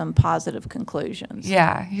to some positive conclusions.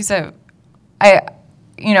 Yeah, it's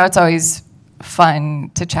always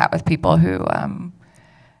fun to chat with people who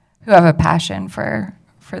have a passion for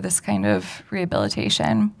this kind of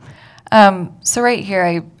rehabilitation. So right here,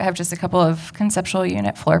 I have just a couple of conceptual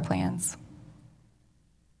unit floor plans.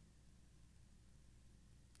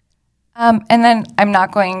 And then I'm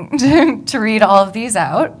not going to read all of these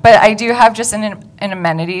out, but I do have just an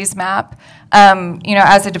amenities map.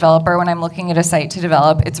 As a developer, when I'm looking at a site to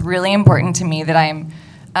develop, it's really important to me that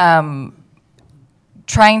I'm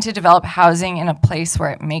trying to develop housing in a place where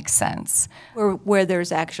it makes sense. Where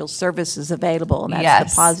there's actual services available, and that's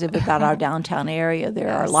Yes. the positive about our downtown area.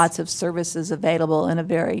 There are Yes. lots of services available in a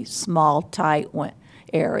very small, tight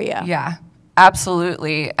area. Yeah,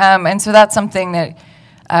 absolutely. And so that's something that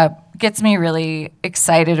gets me really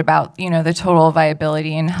excited about, the total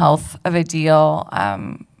viability and health of a deal.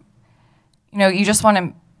 You just want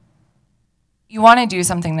to do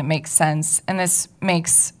something that makes sense, and this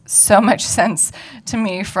makes so much sense to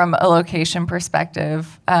me from a location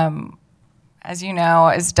perspective. As you know,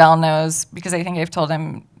 as Del knows, because I think I've told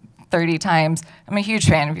him 30 times, I'm a huge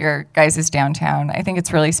fan of your guys' downtown. I think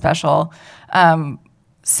it's really special.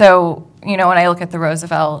 So, when I look at the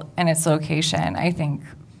Roosevelt and its location, I think,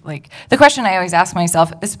 the question I always ask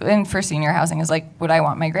myself, and for senior housing, is would I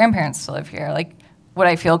want my grandparents to live here? Would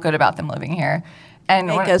I feel good about them living here? And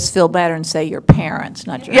Make us feel better and say your parents,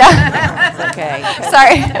 not your Yeah. parents. Okay.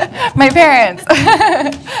 Sorry, my parents.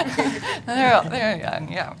 they're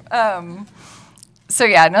young, yeah. So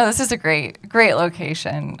yeah, no, this is a great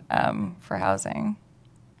location for housing.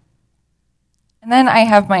 And then I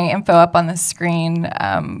have my info up on the screen.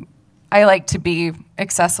 I like to be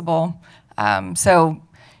accessible, so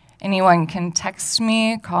anyone can text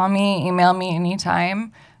me, call me, email me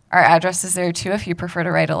anytime. Our address is there too if you prefer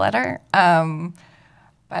to write a letter.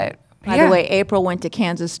 But By yeah. the way, April went to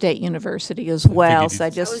Kansas State University as well, so I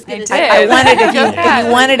just, I did. I wanted, if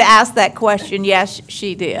you wanted to ask that question, yes,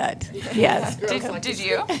 she did. Yes. Did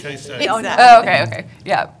you? Oh, no. Oh, okay.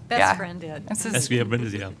 Yeah. Best friend did. This is,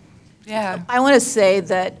 Yeah. yeah. I want to say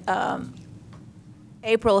that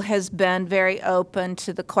April has been very open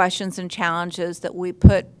to the questions and challenges that we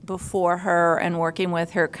put before her and working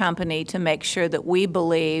with her company to make sure that we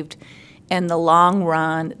believed in the long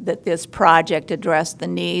run that this project addressed the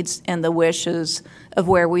needs and the wishes of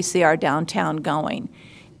where we see our downtown going.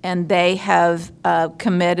 And they have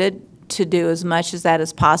committed to do as much as that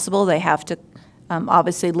is possible. They have to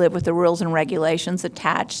obviously live with the rules and regulations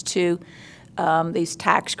attached to these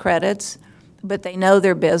tax credits, but they know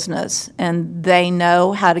their business and they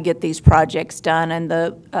know how to get these projects done. And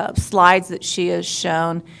the slides that she has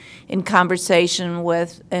shown in conversation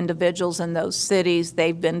with individuals in those cities,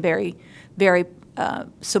 they've been very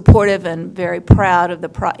supportive and very proud of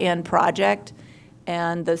the end project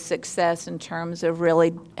and the success in terms of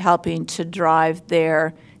really helping to drive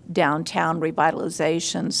their downtown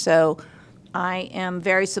revitalization. So I am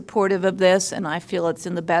very supportive of this, and I feel it's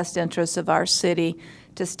in the best interest of our city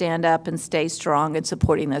to stand up and stay strong in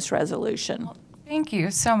supporting this resolution. Thank you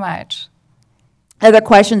so much. Other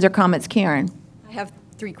questions or comments, Karen? I have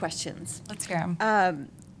 3 questions. Let's hear them.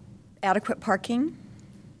 Adequate parking?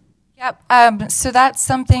 Yep. So that's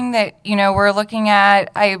something that, we're looking at.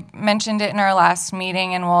 I mentioned it in our last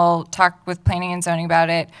meeting, and we'll talk with planning and zoning about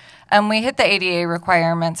it. We hit the ADA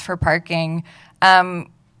requirements for parking.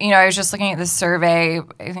 I was just looking at this survey,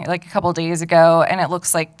 I think a couple days ago, and it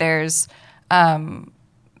looks like there's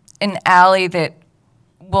an alley that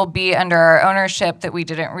will be under our ownership that we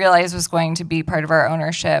didn't realize was going to be part of our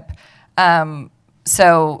ownership.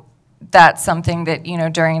 So that's something that,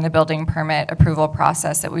 during the building permit approval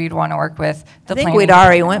process that we'd want to work with the I think planning we'd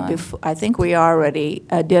already department went on. before, I think we already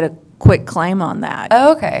did a quick claim on that.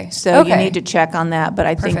 Oh, okay. So you Okay. need to check on that, but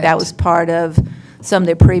I think that Perfect. was part of some of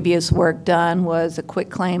the previous work done was a quick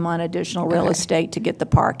claim on additional real Okay. estate to get the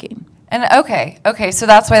parking. And okay, so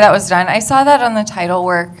that's why that was done. I saw that on the title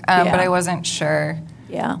work, but Yeah. I wasn't sure.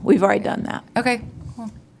 Yeah, we've already done that. Okay,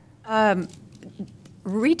 cool.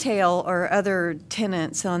 Retail or other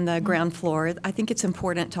tenants on the ground floor, I think it's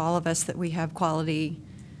important to all of us that we have quality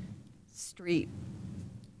street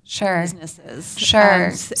Sure. businesses. Sure.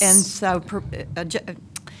 And so,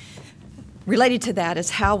 related to that is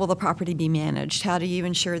how will the property be managed? How do you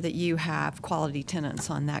ensure that you have quality tenants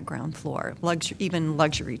on that ground floor, even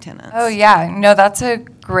luxury tenants? Oh, yeah. No, that's a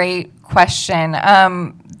great question.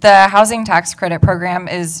 The housing tax credit program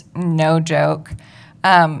is no joke.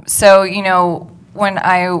 So, when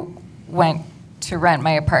I went to rent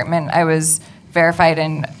my apartment, I was verified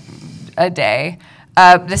in a day.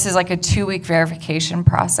 This is like a 2-week verification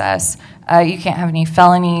process. You can't have any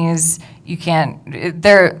felonies. You can't.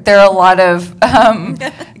 There are a lot of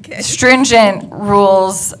stringent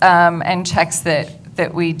rules and checks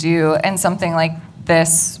that we do. And something like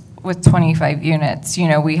this with 25 units,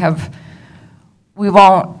 we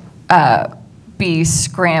won't be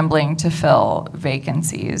scrambling to fill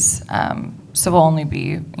vacancies. So we'll only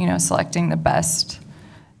be, selecting the best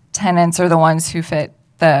tenants or the ones who fit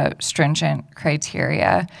the stringent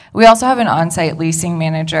criteria. We also have an on-site leasing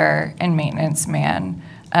manager and maintenance man.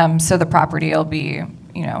 So the property will be,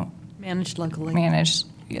 Managed locally. managed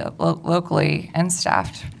locally and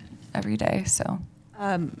staffed every day, so.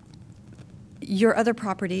 Your other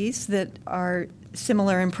properties that are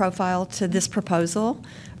similar in profile to this proposal,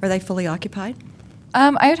 are they fully occupied?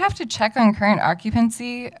 I would have to check on current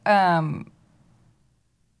occupancy,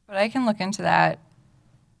 but I can look into that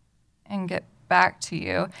and get back to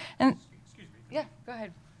you. And, yeah, go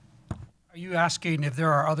ahead. Are you asking if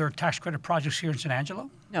there are other tax credit projects here in San Angelo?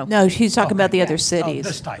 No. No, she's talking about the Okay. other Oh, cities.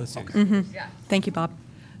 this type, okay. Mm-hmm. Thank you, Bob.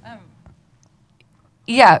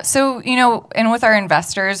 Yeah, so, and with our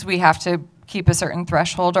investors, we have to keep a certain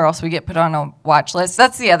threshold or else we get put on a watch list.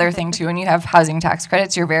 That's the other thing, too. When you have housing tax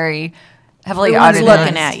credits, you're very heavily Everyone's audited.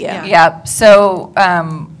 looking at you. Yeah, so,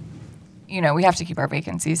 we have to keep our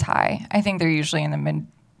vacancies high. I think they're usually in the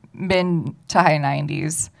mid to high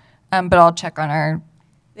 90s, but I'll check on our.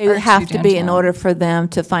 They would our have to be in Angelo. order for them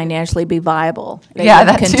to financially be viable. They Yeah,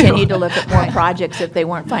 wouldn't that too. continue to look at more projects if they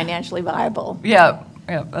weren't financially viable. Yeah,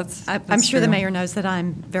 that's. I'm that's sure the true. mayor knows that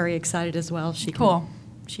I'm very excited as well. Cool.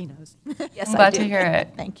 She knows. Yes, I'm I glad do. to hear it.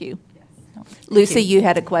 Thank you. Lucy, you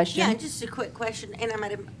had a question? Yeah, just a quick question, and I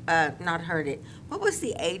might have not heard it. What was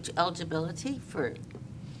the age eligibility for?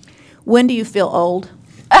 When do you feel old?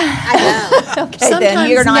 I know. Okay, then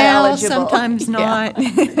you're not eligible. Sometimes Yeah. not. I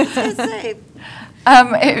was gonna say,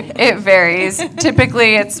 It varies.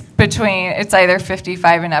 Typically, it's either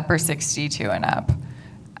 55 and up or 62 and up.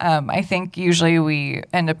 I think usually we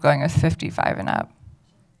end up going with 55 and up.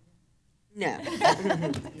 no.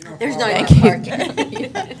 There's no parking.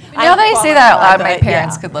 Now that I say that out loud, my But,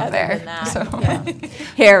 parents yeah, could live other there. than that, So. yeah.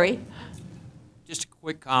 Harry? Just a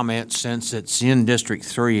quick comment, since it's in District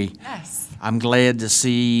 3. Yes. I'm glad to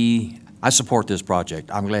see, I support this project.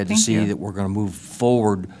 I'm glad to Thank see you. that we're going to move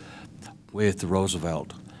forward with the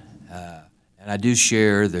Roosevelt. And I do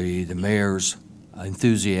share the mayor's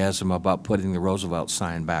enthusiasm about putting the Roosevelt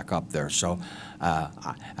sign back up there. So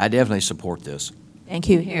I definitely support this. Thank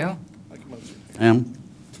you. Thank you. Em?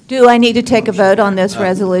 Do I need to take a vote on this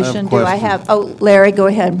resolution? Do I question. have, oh, Larry, go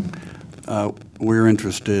ahead. We're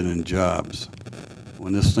interested in jobs.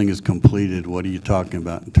 When this thing is completed, what are you talking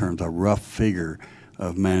about in terms of rough figure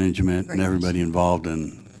of management and everybody involved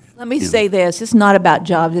in? Let me say this, it's not about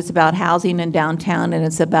jobs, it's about housing in downtown, and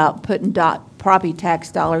it's about putting property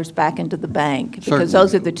tax dollars back into the bank. Because Certainly.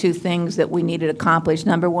 those are the two things that we need to accomplish.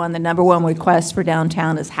 Number one, the number one request for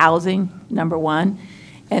downtown is housing, number one.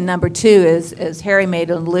 And number two is, as Harry made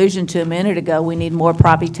an allusion to a minute ago, we need more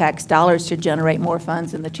property tax dollars to generate more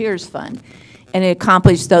funds in the Tiers Fund. And it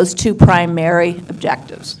accomplished those two primary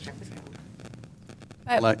objectives.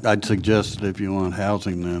 Like, I'd suggest that if you want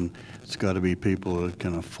housing, then it's got to be people that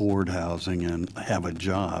can afford housing and have a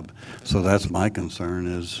job. So that's my concern,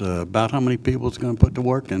 is about how many people it's going to put to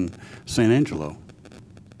work in San Angelo.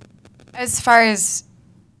 As far as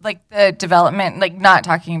like the development, like not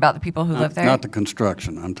talking about the people who live there. Not the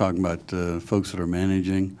construction. I'm talking about folks that are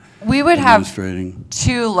managing, We would have administrating.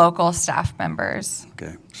 2 local staff members.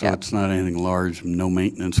 Okay, so Yeah. it's not anything large, no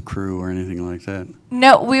maintenance crew or anything like that?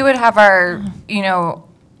 No, we would have our,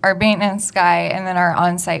 our maintenance guy and then our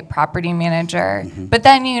on-site property manager. But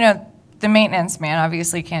then, the maintenance man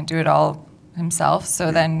obviously can't do it all himself.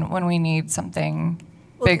 So then when we need something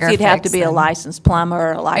bigger He'd have to fixed, be a then- licensed plumber,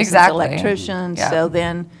 or a licensed Exactly. electrician. Yeah. So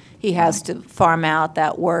then he has to farm out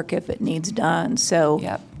that work if it needs done. So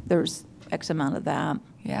Yep. there's X amount of that.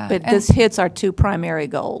 Yeah, But and- this hits our 2 primary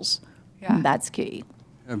goals. Yeah. That's key.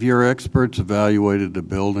 Have your experts evaluated the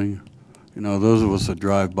building? You know, those of us that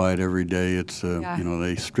drive by it every day, it's, Yeah. you know,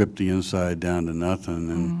 they strip the inside down to nothing,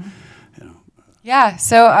 and, you know. Yeah,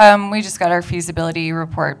 so we just got our feasibility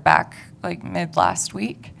report back like mid last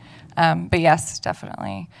week. But yes,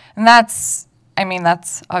 definitely. And that's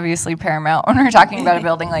obviously paramount when we're talking about a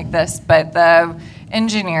building like this, but the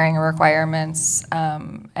engineering requirements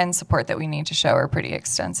and support that we need to show are pretty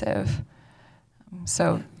extensive.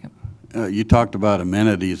 So. You talked about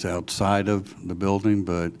amenities outside of the building,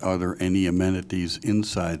 but are there any amenities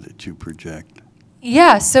inside that you project?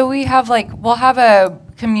 Yeah, so we'll have a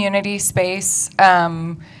community space,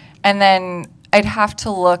 and then I'd have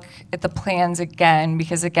to look at the plans again,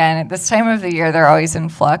 because again, at this time of the year, they're always in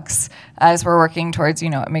flux as we're working towards,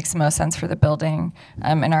 it makes the most sense for the building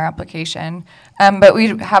in our application. But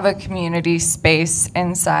we have a community space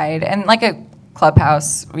inside, and like a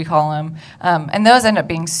clubhouse, we call them. And those end up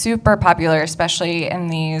being super popular, especially in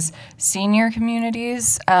these senior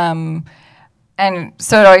communities. And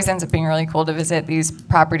so it always ends up being really cool to visit these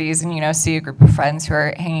properties and, see a group of friends who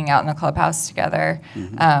are hanging out in the clubhouse together.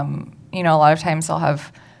 A lot of times they'll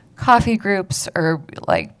have coffee groups or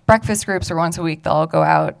like breakfast groups, or once a week they'll go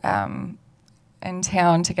out in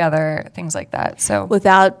town together, things like that. So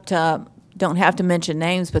Without, don't have to mention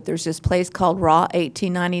names, but there's this place called Raw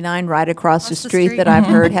 1899 right across the street that I've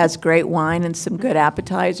heard has great wine and some good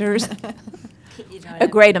appetizers. A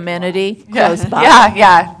great amenity close by.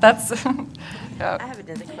 Yeah, that's. I have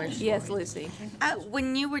another question. Yes, Lucy.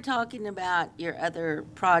 When you were talking about your other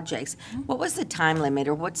projects, what was the time limit,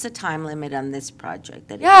 or what's the time limit on this project?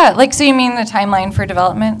 So you mean the timeline for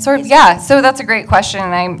development? Sort of, yeah, so that's a great question,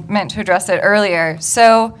 and I meant to address it earlier.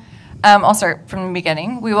 So I'll start from the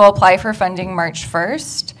beginning. We will apply for funding March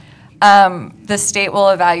 1st. The state will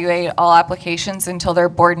evaluate all applications until their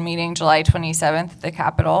board meeting July 27th at the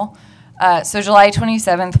Capitol. So July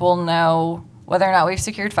 27th, we'll know whether or not we've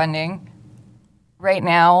secured funding. Right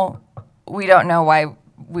now, we don't know why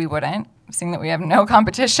we wouldn't, seeing that we have no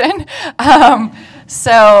competition. And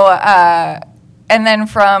then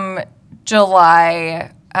from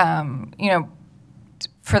July,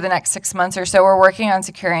 for the next 6 months or so, we're working on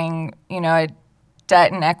securing, a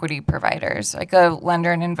debt and equity providers, like a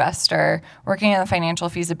lender and investor, working on the financial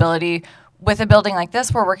feasibility. With a building like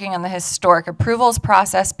this, we're working on the historic approvals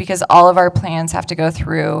process because all of our plans have to go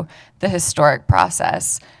through the historic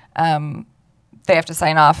process. They have to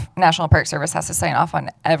sign off, National Park Service has to sign off on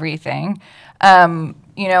everything. And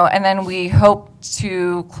then we hope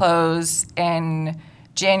to close in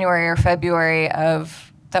January or February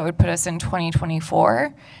that would put us in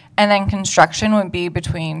 2024. And then construction would be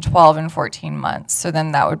between 12 and 14 months. So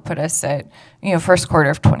then that would put us at, first quarter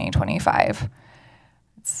of 2025.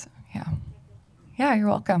 Yeah, you're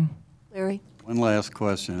welcome. Larry? One last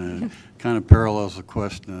question, and it kind of parallels the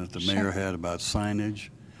question that the mayor had about signage.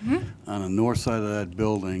 On the north side of that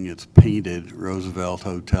building, it's painted Roosevelt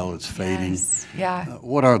Hotel, it's fading. Yes, yeah.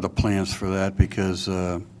 What are the plans for that? Because,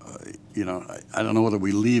 I don't know whether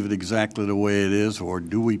we leave it exactly the way it is, or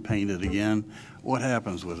do we paint it again? What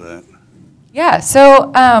happens with that? Yeah,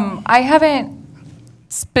 so I haven't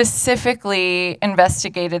specifically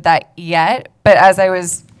investigated that yet, but as I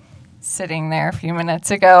was sitting there a few minutes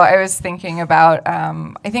ago, I was thinking about,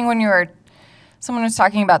 I think when someone was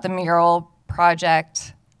talking about the mural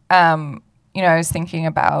project, I was thinking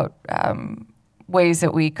about ways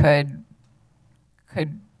that we could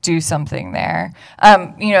do something there.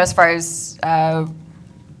 As far as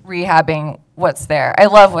rehabbing what's there. I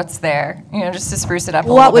love what's there, just to spruce it up a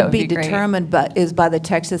little What bit would be great. determined is by the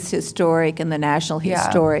Texas Historic and the National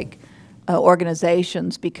Historic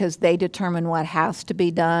organizations, because they determine what has to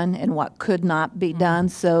be done and what could not be done.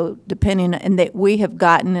 So depending, and that we have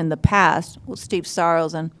gotten in the past, Steve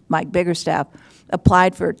Sarles and Mike Biggerstaff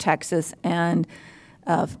applied for Texas and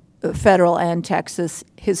federal and Texas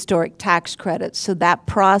historic tax credits. So that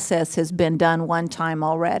process has been done one time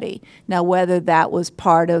already. Now, whether that was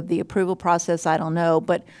part of the approval process, I don't know,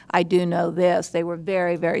 but I do know this. They were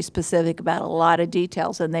very, very specific about a lot of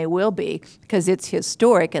details, and they will be, because it's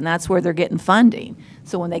historic, and that's where they're getting funding.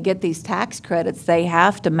 So when they get these tax credits, they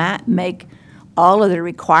have to make all of the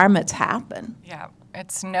requirements happen. Yeah,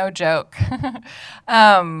 it's no joke.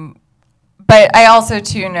 But I also,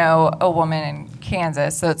 too, know a woman in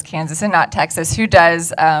Kansas, so it's Kansas and not Texas, who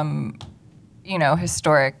does,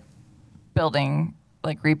 historic building,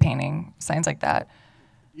 like repainting, signs like that.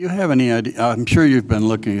 You have any idea, I'm sure you've been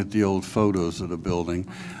looking at the old photos of the building.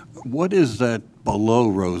 What is that below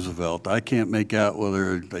Roosevelt? I can't make out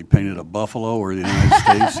whether they painted a buffalo or the United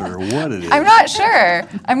States or what it is. I'm not sure.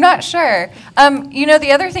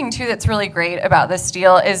 The other thing too that's really great about this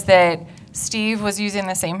deal is that Steve was using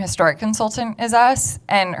the same historic consultant as us,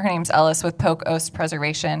 and her name's Ellis with Polk Oast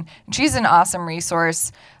Preservation. And she's an awesome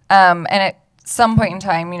resource. And at some point in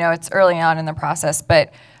time, it's early on in the process,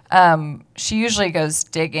 but she usually goes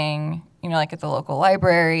digging, like at the local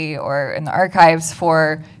library or in the archives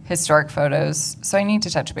for historic photos. So I need to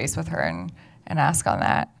touch base with her and ask on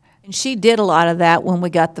that. And she did a lot of that when we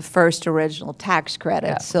got the first original tax credits.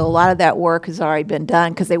 Yeah. So a lot of that work has already been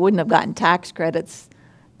done because they wouldn't have gotten tax credits.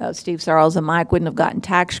 Steve Sarles and Mike wouldn't have gotten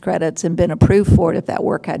tax credits and been approved for it if that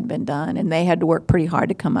work hadn't been done. And they had to work pretty hard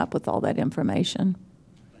to come up with all that information.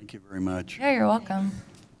 Thank you very much. Yeah, you're welcome.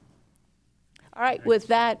 All right, with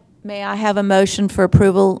that, may I have a motion for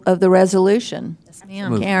approval of the resolution? Yes,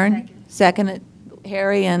 ma'am. Karen, seconded.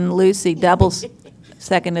 Harry and Lucy doubles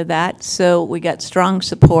seconded that. So we got strong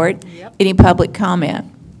support. Yep. Any public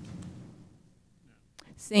comment?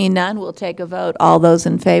 Seeing none, we'll take a vote. All those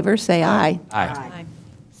in favor, say aye. Aye.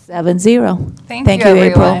 7-0. Thank you,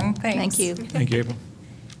 April. everyone. Thanks. Thank you. Thank you, April.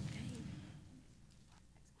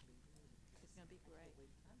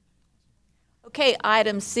 Okay,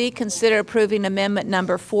 item C, consider approving amendment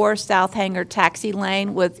number 4, South Hangar Taxi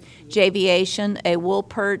Lane with Javiation, a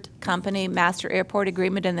Woolpert Company Master Airport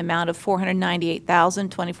Agreement in the amount of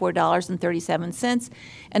 $498,024.37,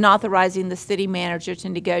 and authorizing the city manager to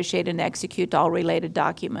negotiate and execute all related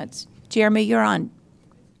documents. Jeremy, you're on.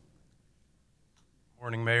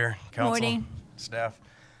 Morning, Mayor, Council, Morning. staff.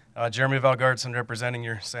 Jeremy Valgartson representing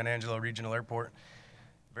your San Angelo Regional Airport.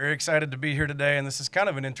 Very excited to be here today, and this is kind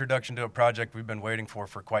of an introduction to a project we've been waiting for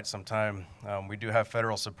quite some time. We do have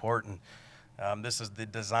federal support, and this is the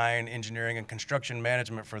design, engineering, and construction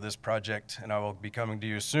management for this project, and I will be coming to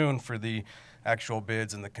you soon for the actual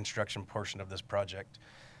bids and the construction portion of this project.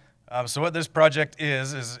 So what this project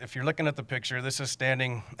is if you're looking at the picture, this is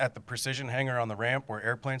standing at the precision hangar on the ramp where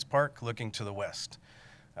airplanes park, looking to the west.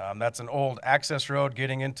 That's an old access road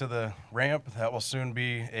getting into the ramp. That will soon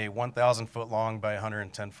be a 1,000-foot long by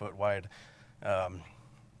 110-foot wide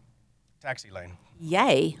taxi lane.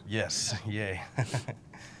 Yay. Yes, yay.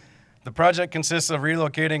 The project consists of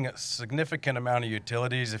relocating a significant amount of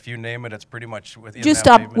utilities. If you name it, it's pretty much within Just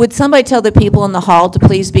that stop. pavement. Would somebody tell the people in the hall to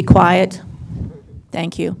please be quiet?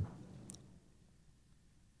 Thank you.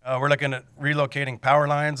 We're looking at relocating power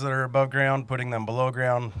lines that are above ground, putting them below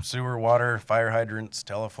ground, sewer, water, fire hydrants,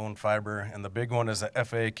 telephone, fiber, and the big one is the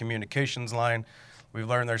FAA communications line. We've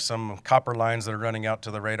learned there's some copper lines that are running out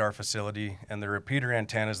to the radar facility and the repeater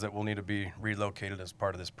antennas that will need to be relocated as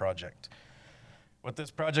part of this project. What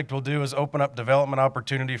this project will do is open up development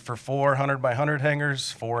opportunity for 4 100 by 100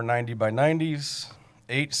 hangars, 4 90 by 90s,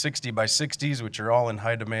 8 60 by 60s, which are all in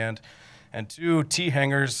high demand, and 2 T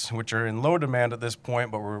hangars, which are in low demand at this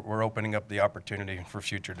point, but we're opening up the opportunity for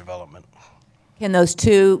future development. Can those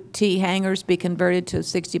 2 T hangars be converted to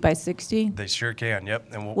 60 by 60? They sure can, yep.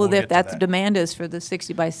 And we'll Well, get if to that's the that. demand is for the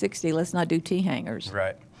 60 by 60, let's not do T hangars.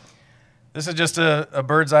 Right. This is just a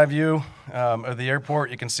bird's eye view of the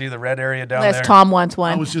airport. You can see the red area down Unless there. Tom wants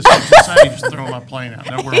one. I was just going to say, just throwing my plane out.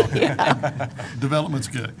 No, we're okay. Development's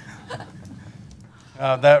good.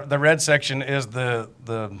 The red section is the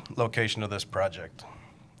location of this project.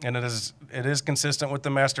 And it is consistent with the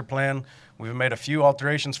master plan. We've made a few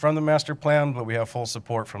alterations from the master plan, but we have full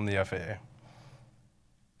support from the FAA.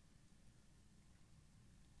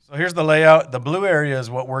 So here's the layout. The blue area is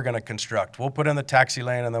what we're going to construct. We'll put in the taxi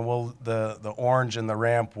lane, and then the orange and the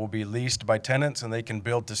ramp will be leased by tenants, and they can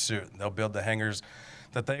build to suit. They'll build the hangars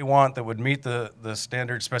that they want that would meet the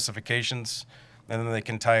standard specifications, and then they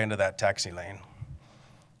can tie into that taxi lane.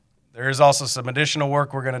 There is also some additional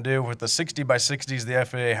work we're going to do with the 60 by 60s. The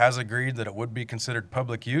FAA has agreed that it would be considered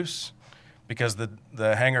public use because the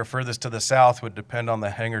hangar furthest to the south would depend on the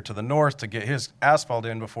hangar to the north to get his asphalt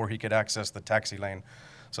in before he could access the taxi lane.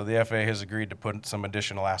 So the FAA has agreed to put some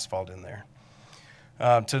additional asphalt in there.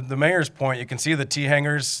 To the mayor's point, you can see the T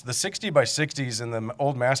hangars. The 60 by 60s in the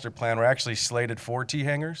old master plan were actually slated for T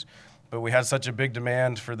hangars, but we had such a big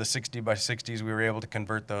demand for the 60 by 60s, we were able to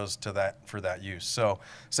convert those to that for that use. So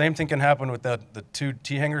same thing can happen with the 2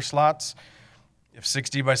 T hanger slots. If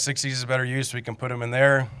 60 by 60s is better use, we can put them in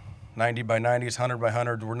there. 90 by 90s, 100 by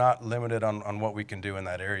 100, we're not limited on what we can do in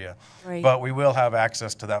that area. Right. But we will have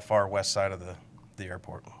access to that far west side of the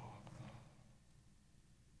airport.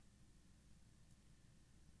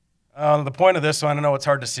 The point of this one, I know it's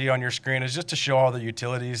hard to see on your screen, is just to show all the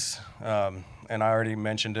utilities. and I already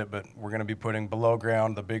mentioned it, but we're going to be putting below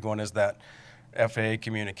ground. The big one is that FAA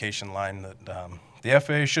communication line that the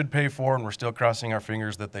FAA should pay for, and we're still crossing our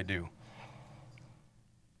fingers that they do.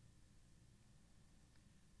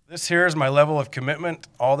 This here is my level of commitment.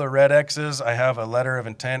 All the red X's, I have a letter of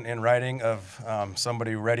intent in writing of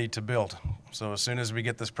somebody ready to build. So as soon as we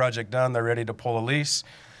get this project done, they're ready to pull a lease.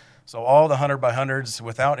 So all the 100 by 100s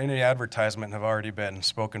without any advertisement have already been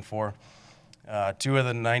spoken for. 2 of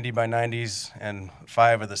the 90 by 90s and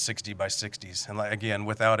 5 of the 60 by 60s. And again,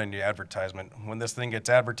 without any advertisement. When this thing gets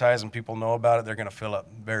advertised and people know about it, they're going to fill up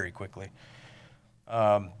very quickly.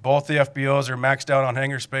 Both the FBOs are maxed out on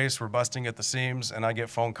hangar space. We're busting at the seams, and I get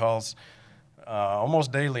phone calls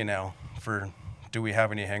almost daily now for, do we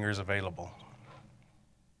have any hangars available?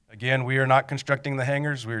 Again, we are not constructing the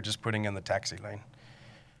hangars. We are just putting in the taxi lane.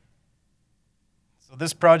 So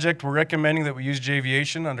this project, we're recommending that we use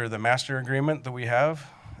Javiation under the master agreement that we have.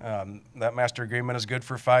 That master agreement is good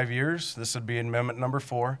for 5 years. This would be amendment number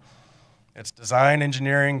 4. It's design,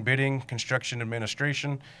 engineering, bidding, construction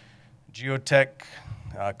administration, geotech,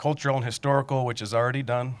 cultural and historical, which is already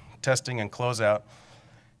done, testing and closeout.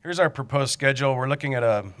 Here's our proposed schedule. We're looking at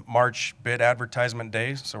a March bid advertisement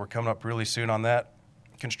day, so we're coming up really soon on that.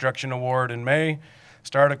 Construction award in May,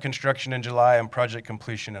 start of construction in July, and project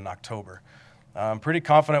completion in October. I'm pretty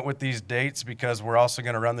confident with these dates because we're also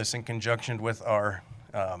going to run this in conjunction with our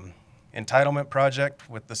entitlement project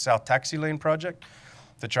with the South Taxi Lane project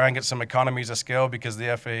to try and get some economies of scale, because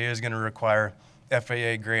the FAA is going to require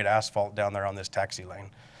FAA grade asphalt down there on this taxi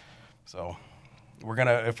lane. So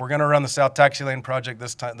if we're gonna run the South Taxi Lane project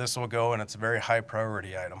this time, this will go, and it's a very high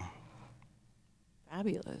priority item.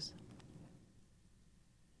 Fabulous.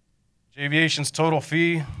 Aviation's total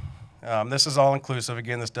fee, this is all inclusive.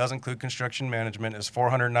 Again, this does include construction management, is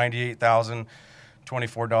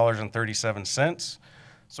 $498,024.37.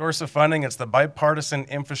 Source of funding, it's the Bipartisan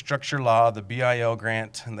Infrastructure Law, the BIL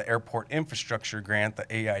grant, and the Airport Infrastructure Grant, the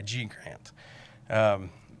AIG grant. I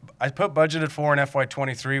put budgeted for in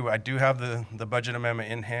FY23. I do have the budget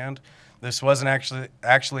amendment in hand. This wasn't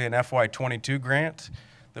actually an FY22 grant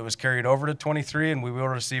that was carried over to 23, and we will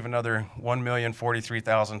receive another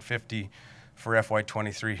 $1,043,050 for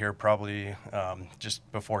FY23 here, probably just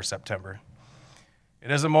before September.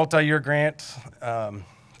 It is a multi-year grant.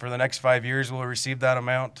 For the next 5 years, we'll receive that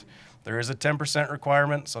amount. There is a 10%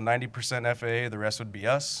 requirement, so 90% FAA, the rest would be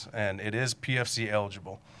us, and it is PFC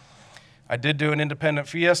eligible. I did do an independent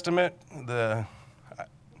fee estimate.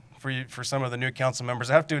 For some of the new council members,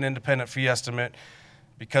 I have to do an independent fee estimate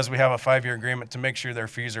because we have a 5-year agreement to make sure their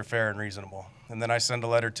fees are fair and reasonable. And then I send a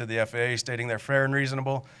letter to the FAA stating they're fair and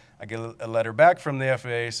reasonable. I get a letter back from the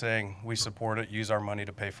FAA saying we support it, use our money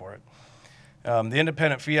to pay for it. The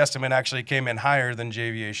independent fee estimate actually came in higher than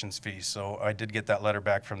Javiation's fees, so I did get that letter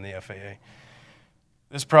back from the FAA.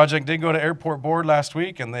 This project did go to Airport Board last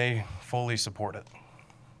week, and they fully support it.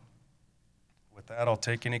 With that, I'll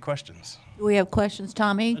take any questions. Do we have questions,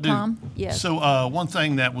 Tommy? Tom? Yes. So one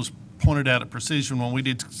thing that was pointed out at Precision when we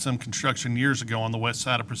did some construction years ago on the west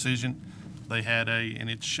side of Precision, they had and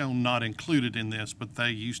it's shown not included in this, but they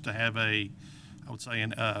used to have I would say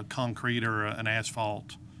a concrete or an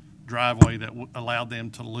asphalt driveway that allowed them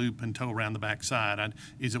to loop and tow around the backside.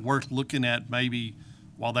 Is it worth looking at maybe,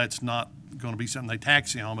 while that's not going to be something they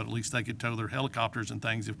taxi on, but at least they could tow their helicopters and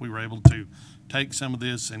things if we were able to take some of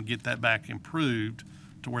this and get that back improved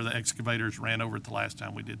to where the excavators ran over it the last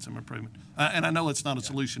time we did some improvement. And I know it's not a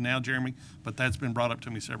solution now, Jeremy, but that's been brought up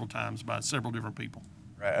to me several times by several different people.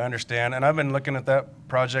 Right, I understand. And I've been looking at that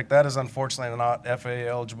project. That is unfortunately not FAA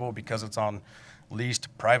eligible because it's on leased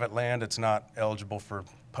private land. It's not eligible for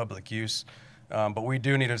public use. But we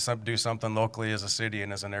do need to do something locally as a city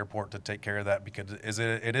and as an airport to take care of that, because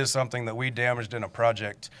it is something that we damaged in a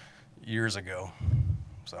project years ago.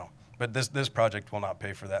 So, but this project will not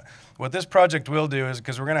pay for that. What this project will do is,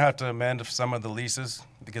 because we're going to have to amend some of the leases,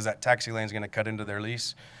 because that taxi lane is going to cut into their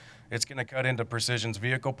lease. It's going to cut into Precision's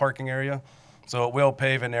vehicle parking area. So it will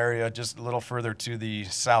pave an area just a little further to the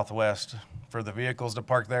southwest for the vehicles to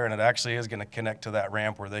park there, and it actually is going to connect to that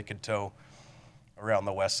ramp where they could tow around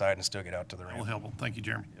the west side and still get out to the ramp. That will help. Thank you,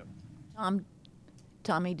 Jeremy. Yep.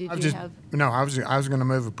 Tommy, did you have? No, I was going to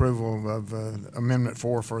move approval of Amendment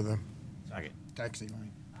 4 for the taxi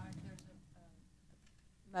lane.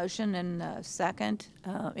 Motion and second.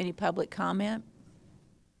 Any public comment?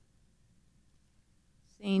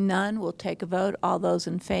 Seeing none, we'll take a vote. All those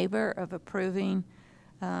in favor of approving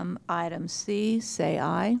item C, say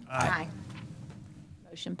aye. Aye.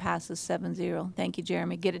 Motion passes 7-0. Thank you,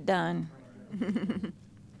 Jeremy. Get it done.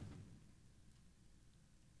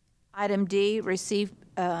 Item D, receive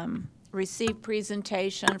receive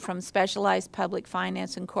presentation from Specialized Public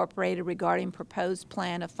Finance Incorporated regarding proposed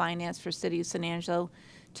plan of finance for City of San Angelo,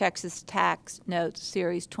 Texas Tax Notes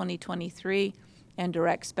Series 2023, and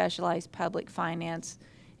direct Specialized Public Finance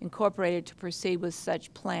Incorporated to proceed with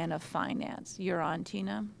such plan of finance. You're on,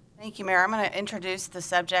 Tina. Thank you, Mayor. I'm going to introduce the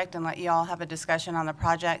subject and let you all have a discussion on the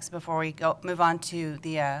projects before we move on to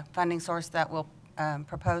the funding source that we'll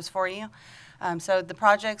propose for you. So the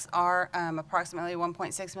projects are approximately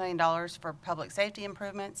 $1.6 million for public safety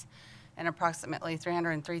improvements and approximately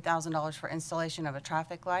 $303,000 for installation of a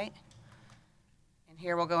traffic light. And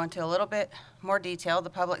here we'll go into a little bit more detail. The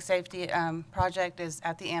public safety project is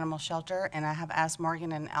at the animal shelter, and I have asked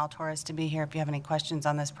Morgan and Al Torres to be here if you have any questions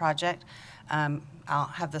on this project. I'll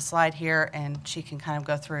have the slide here, and she can kind of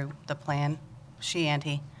go through the plan, she and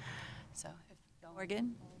he. So,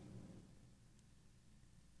 Morgan?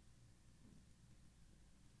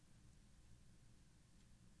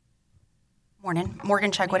 Morning.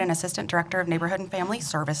 Morgan Chegwin, Assistant Director of Neighborhood and Family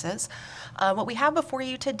Services. What we have before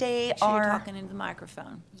you today Sure, are... you're talking into the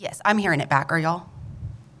microphone. Yes, I'm hearing it back. Are y'all?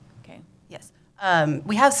 Okay. Yes.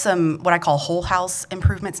 We have some, what I call whole house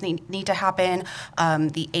improvements need to happen.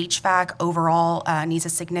 The HVAC overall needs a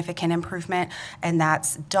significant improvement, and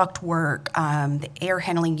that's ductwork, the air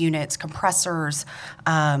handling units, compressors,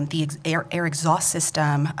 the air exhaust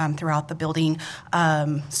system throughout the building.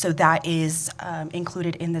 So that is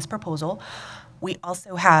included in this proposal. We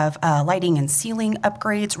also have lighting and ceiling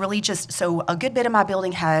upgrades, really just, so a good bit of my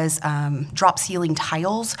building has drop ceiling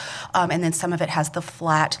tiles, and then some of it has the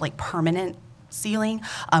flat, like permanent ceiling.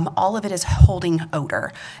 All of it is holding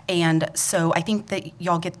odor. And so I think that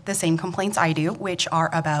y'all get the same complaints I do, which are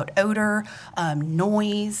about odor,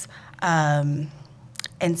 noise,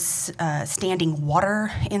 and standing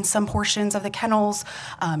water in some portions of the kennels,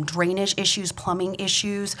 drainage issues, plumbing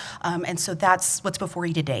issues. And so that's what's before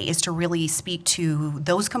you today, is to really speak to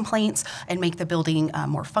those complaints and make the building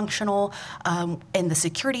more functional. And the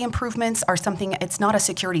security improvements are something, it's not a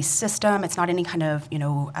security system, it's not any kind of,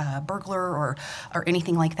 burglar or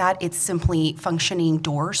anything like that. It's simply functioning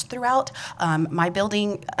doors throughout. My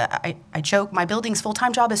building, I joke, my building's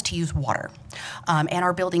full-time job is to use water. And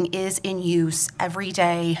our building is in use every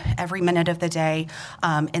day, every minute of the day.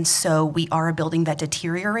 And so we are a building that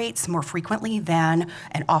deteriorates more frequently than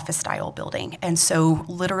an office-style building. And so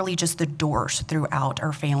literally just the doors throughout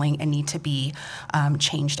are failing and need to be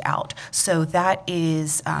changed out. So that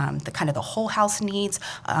is the kind of the whole house needs.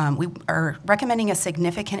 We are recommending a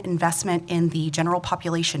significant investment in the general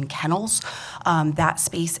population kennels. That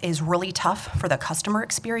space is really tough for the customer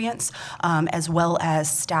experience, as well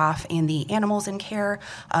as staff and the animals in care.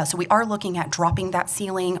 So we are looking at dropping that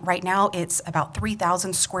ceiling. Right now, it's about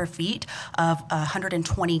 3,000 square feet of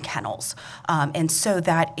 120 kennels. And so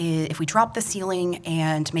that is, if we drop the ceiling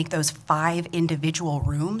and make those 5 individual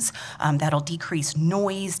rooms, that'll decrease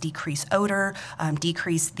noise, decrease odor,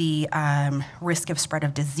 decrease the risk of spread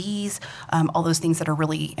of disease, all those things that are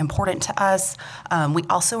really important to us. We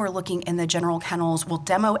also are looking in the general kennels. We'll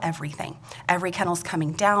demo everything. Every kennel's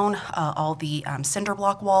coming down, all the cinder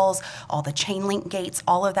block walls, all the chain link gates,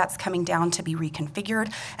 all of that's coming down to be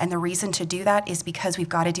reconfigured. And the reason to do that is because we've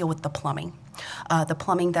got to deal with the plumbing. The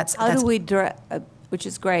plumbing that's... How do we, which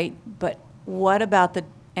is great, but what about the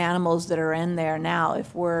animals that are in there now?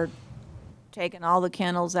 If we're taking all the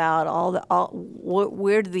kennels out,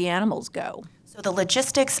 where do the animals go? So the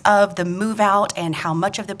logistics of the move out and how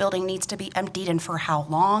much of the building needs to be emptied and for how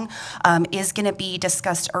long is going to be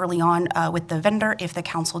discussed early on with the vendor if the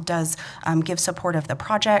council does give support of the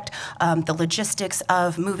project. The logistics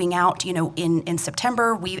of moving out, in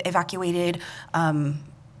September, we evacuated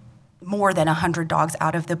more than 100 dogs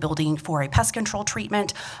out of the building for a pest control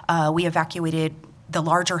treatment. We evacuated the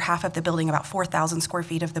larger half of the building, about 4,000 square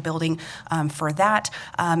feet of the building for that,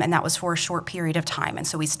 and that was for a short period of time. And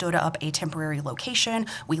so we stood up a temporary location.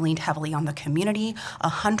 We leaned heavily on the community.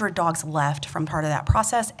 100 dogs left from part of that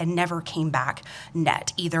process and never came back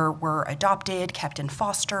net. Either were adopted, kept in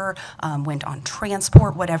foster, went on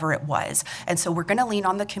transport, whatever it was. And so we're gonna lean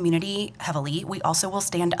on the community heavily. We also will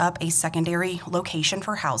stand up a secondary location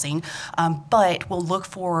for housing, but we'll look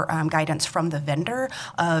for guidance from the vendor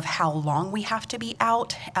of how long we have to be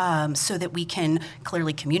out, so that we can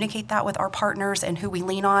clearly communicate that with our partners and who we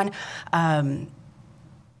lean on,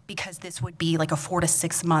 because this would be like a 4 to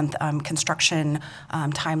 6 month construction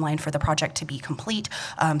timeline for the project to be complete.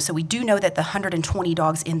 So we do know that the 120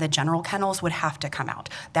 dogs in the general kennels would have to come out.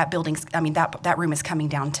 That building's, that room is coming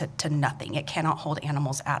down to nothing. It cannot hold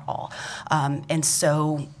animals at all. And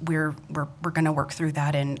so we're going to work through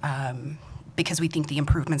that, and because we think the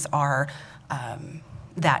improvements are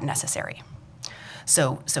that necessary.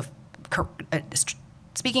 So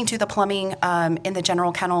Speaking to the plumbing in the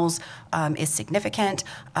general kennels is significant.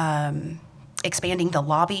 Expanding the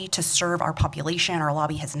lobby to serve our population. Our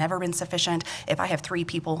lobby has never been sufficient. If I have 3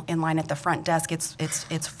 people in line at the front desk,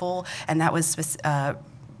 it's full, and that was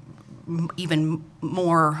even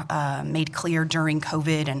more made clear during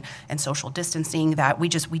COVID and social distancing, that we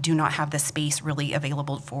do not have the space really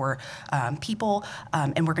available for people,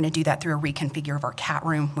 and we're going to do that through a reconfigure of our cat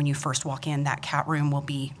room. When you first walk in, that cat room will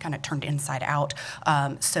be kind of turned inside out,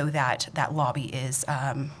 so that that lobby is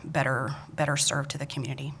better served to the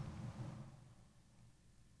community.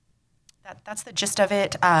 That's the gist of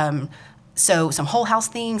it. So some whole house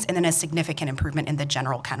things, and then a significant improvement in the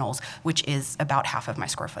general kennels, which is about half of my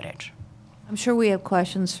square footage. I'm sure we have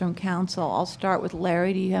questions from council. I'll start with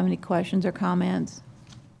Larry. Do you have any questions or comments?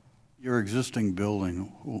 Your existing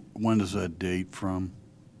building, when does that date from?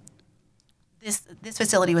 This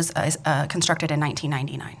facility was constructed in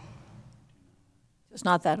 1999. It's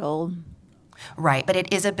not that old. Right, but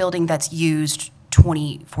it is a building that's used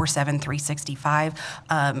 24/7, 365.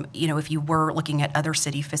 If you were looking at other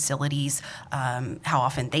city facilities, how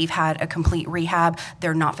often they've had a complete rehab,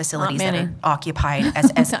 they're not facilities that are occupied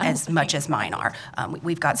as much as mine are.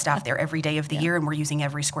 We've got staff there every day of the year, and we're using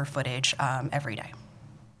every square footage every day.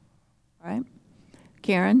 All right.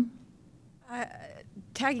 Karen?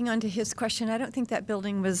 Tagging on to his question, I don't think that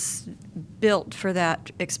building was built for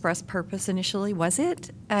that express purpose initially, was it?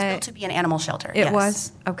 It was built to be an animal shelter, It yes.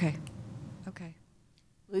 was? Okay. Okay.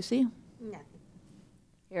 Lucy? Nothing.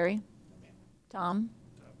 Harry? Tom?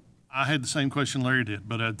 I had the same question Larry did,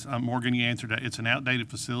 but Morgan, you answered that. It's an outdated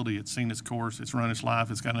facility. It's seen its course. It's run its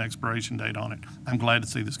life. It's got an expiration date on it. I'm glad to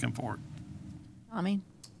see this come forward. Tommy?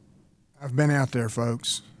 I've been out there,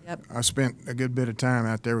 folks. Yep. I spent a good bit of time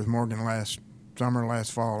out there with Morgan last summer,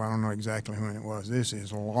 last fall. I don't know exactly when it was. This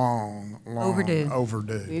is long overdue.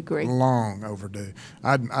 We agree. Long overdue.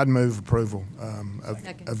 I'd move approval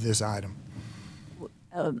of this item.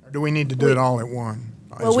 Do we need to do it all at one?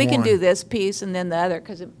 Well, we can do this piece and then the other,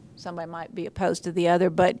 because somebody might be opposed to the other.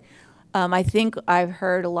 But I think I've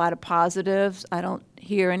heard a lot of positives. I don't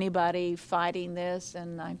hear anybody fighting this,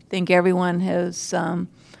 and I think everyone has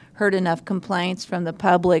heard enough complaints from the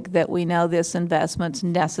public that we know this investment's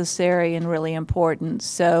necessary and really important.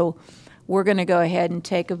 So we're going to go ahead and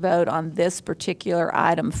take a vote on this particular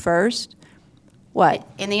item first. What?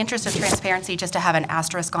 In the interest of transparency, just to have an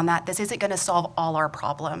asterisk on that, this isn't going to solve all our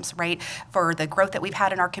problems, right? For the growth that we've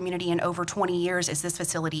had in our community in over 20 years, is this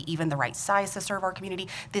facility even the right size to serve our community?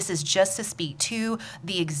 This is just to speak to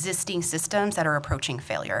the existing systems that are approaching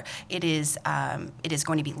failure. It is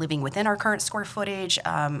going to be living within our current square footage.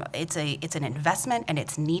 It's an investment and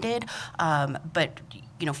it's needed, but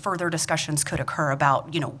further discussions could occur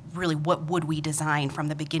about, really what would we design from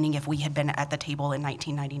the beginning if we had been at the table in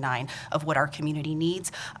 1999 of what our community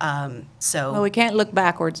needs. Well, we can't look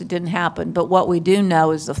backwards. It didn't happen. But what we do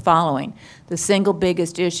know is the following. The single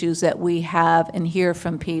biggest issues that we have and hear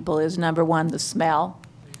from people is, number one, the smell.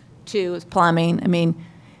 2 is plumbing. I mean,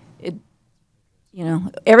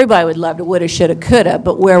 everybody would love to woulda, shoulda, coulda,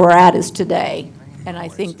 but where we're at is today. And I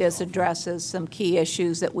think this addresses some key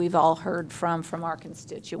issues that we've all heard from our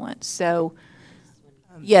constituents. So,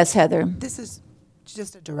 yes, Heather. This is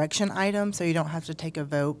just a direction item, so you don't have to take a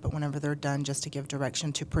vote, but whenever they're done, just to give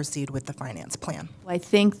direction to proceed with the finance plan. I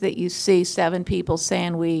think that you see 7 people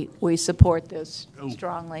saying we support this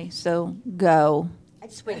strongly, so go. I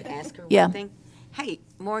just want to ask her Yeah. one thing. Hey,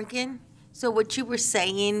 Morgan, so what you were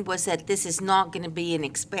saying was that this is not going to be an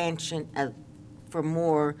expansion for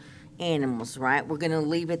more animals, right? We're going to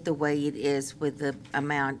leave it the way it is with the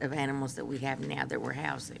amount of animals that we have now that we're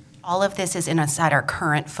housing. All of this is inside our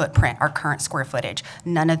current footprint, our current square footage.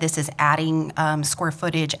 None of this is adding square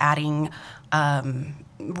footage, adding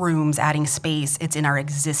rooms, adding space. It's in our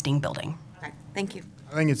existing building. Right. Thank you.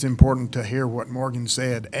 I think it's important to hear what Morgan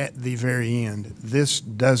said at the very end. This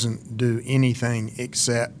doesn't do anything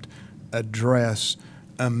except address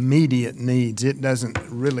immediate needs. It doesn't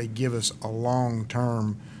really give us a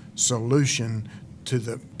long-term solution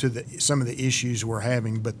to some of the issues we're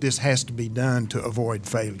having, but this has to be done to avoid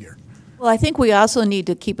failure. Well, I think we also need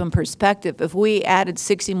to keep in perspective. If we added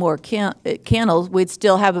 60 more kennels, we'd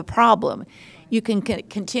still have a problem. You can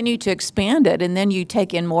continue to expand it, and then you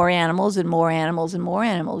take in more animals and more animals and more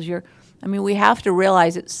animals. We have to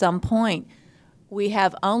realize at some point we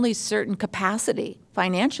have only certain capacity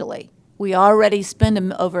financially. We already spend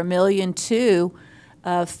over $1.2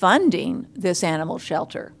 million funding this animal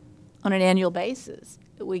shelter on an annual basis.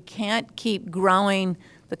 We can't keep growing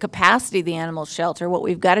the capacity of the animal shelter. What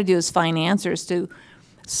we've got to do is find answers to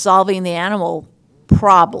solving the animal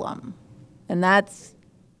problem. And that's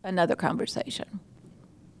another conversation.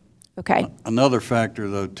 Okay? Another factor,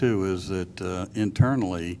 though, too, is that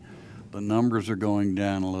internally, the numbers are going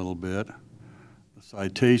down a little bit, the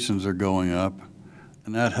citations are going up,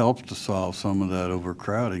 and that helps to solve some of that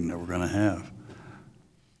overcrowding that we're going to have.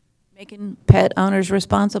 Making pet owners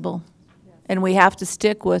responsible. And we have to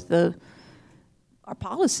stick with our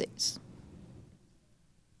policies.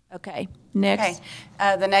 Okay, next.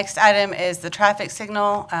 Okay, the next item is the traffic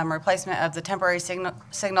signal, replacement of the temporary signal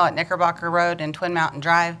at Knickerbocker Road and Twin Mountain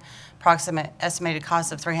Drive, approximate estimated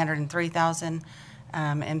cost of $303,000.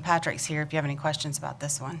 And Patrick's here if you have any questions about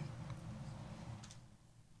this one.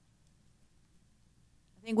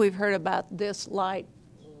 I think we've heard about this light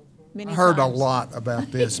many I heard times. a lot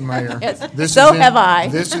about this, Mayor. Yes, This so is in- have I.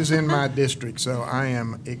 This is in my district, so I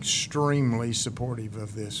am extremely supportive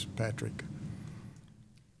of this, Patrick.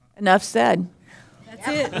 Enough said. That's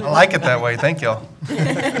it. I like it that way, thank y'all.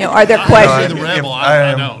 Are there I'm questions? the rebel, I I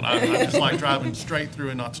am- don't. I just like driving straight through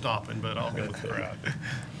and not stopping, but I'll go with the crowd.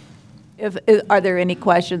 Are there any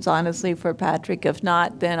questions, honestly, for Patrick? If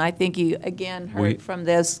not, then I think you, again, heard from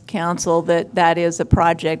this council that that is a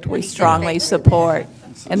project we strongly support,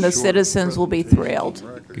 and the citizens will be thrilled.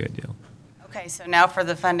 Good deal. Okay, so now for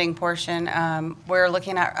the funding portion, we're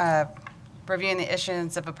looking at reviewing the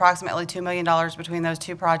issuance of approximately $2 million between those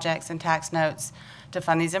two projects and tax notes to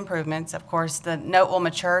fund these improvements. Of course, the note will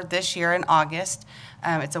mature this year in August.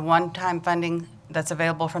 It's a one-time funding that's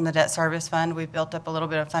available from the debt service fund. We've built up a little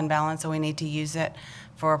bit of fund balance, so we need to use it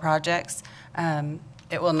for projects.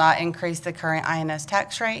 It will not increase the current INS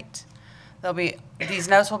tax rate. These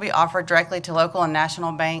notes will be offered directly to local and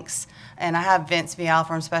national banks. And I have Vince Vial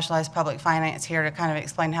from Specialized Public Finance here to kind of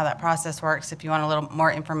explain how that process works if you want a little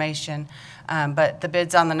more information. But the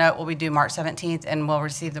bids on the note will be due March 17th, and we'll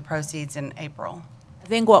receive the proceeds in April. I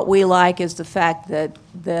think what we like is the fact that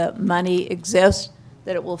the money exists,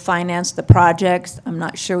 that it will finance the projects. I'm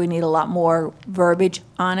not sure we need a lot more verbiage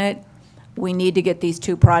on it. We need to get these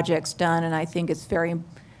two projects done, and I think it's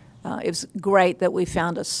it's great that we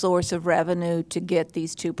found a source of revenue to get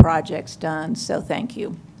these two projects done, so thank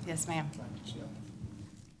you. Yes, ma'am.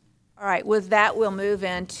 All right, with that, we'll move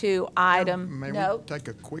into item, May no? we take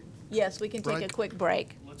a quick Yes, we can take a break? quick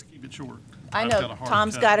break. Let's keep it short. I I've know, got a hard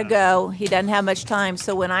Tom's cut got to now. go. He doesn't have much time,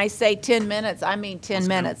 so when I say 10 minutes, I mean 10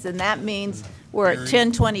 minutes, and that means we're at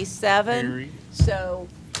 10:27. So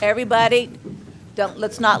everybody,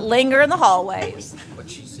 let's not linger in the hallways.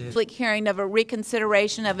 Public hearing of a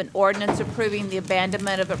reconsideration of an ordinance approving the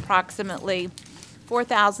abandonment of approximately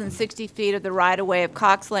 4,060 feet of the right-of-way of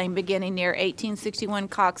Cox Lane beginning near 1861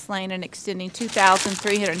 Cox Lane and extending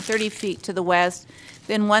 2,330 feet to the west,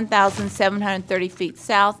 then 1,730 feet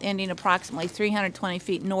south, ending approximately 320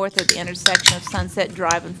 feet north at the intersection of Sunset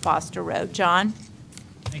Drive and Foster Road. John?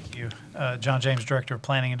 Thank you. John James, Director of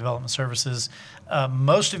Planning and Development Services.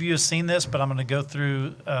 Most of you have seen this, but I'm going to go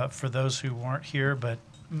through for those who weren't here, but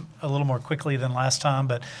a little more quickly than last time.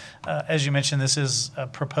 But as you mentioned, this is a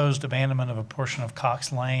proposed abandonment of a portion of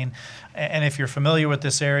Cox Lane. And if you're familiar with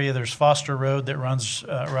this area, there's Foster Road that runs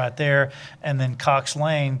right there, and then Cox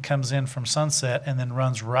Lane comes in from Sunset and then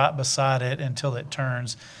runs right beside it until it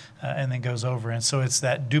turns and then goes over. And so it's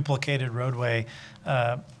that duplicated roadway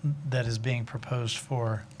that is being proposed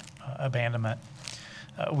for abandonment.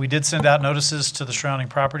 We did send out notices to the surrounding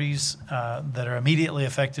properties that are immediately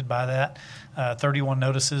affected by that. 31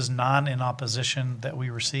 notices, 9 in opposition that we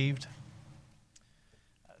received.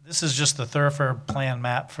 This is just the thoroughfare plan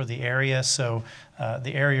map for the area. So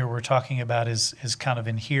the area we're talking about is kind of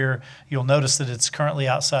in here. You'll notice that it's currently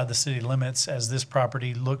outside the city limits. As this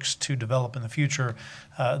property looks to develop in the future,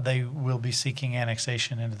 they will be seeking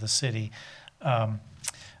annexation into the city.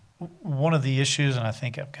 One of the issues, and I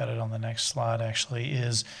think I've got it on the next slide actually,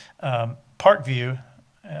 is Parkview.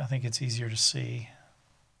 I think it's easier to see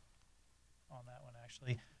on that one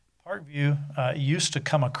actually. Parkview used to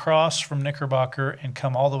come across from Knickerbocker and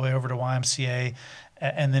come all the way over to YMCA,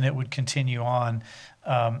 and then it would continue on.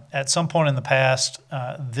 At some point in the past,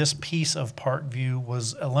 this piece of Parkview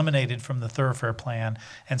was eliminated from the thoroughfare plan,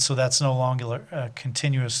 and so that's no longer a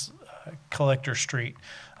continuous collector street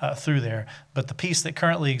through there. But the piece that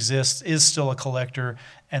currently exists is still a collector,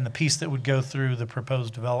 and the piece that would go through the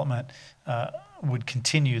proposed development would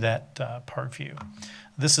continue that Parkview.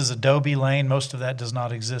 This is Adobe Lane. Most of that does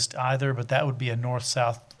not exist either, but that would be a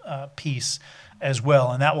north-south piece as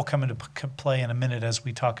well, and that will come into play in a minute as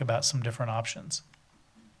we talk about some different options.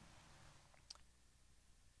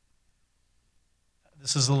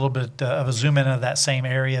 This is a little bit of a zoom in of that same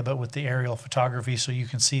area, but with the aerial photography, so you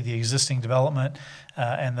can see the existing development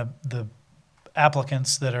and the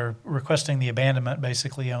applicants that are requesting the abandonment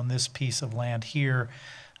basically own this piece of land here.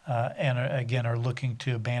 and again, are looking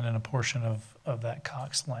to abandon a portion of that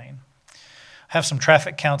Cox Lane. I have some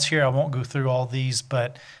traffic counts here. I won't go through all these,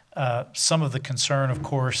 but some of the concern, of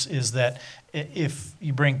course, is that if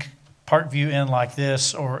you bring Parkview in like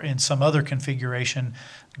this or in some other configuration,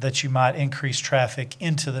 that you might increase traffic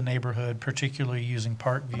into the neighborhood, particularly using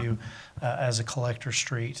Parkview as a collector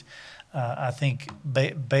street. I think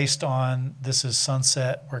based on, this is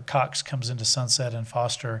Sunset, where Cox comes into Sunset and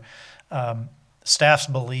Foster, staff's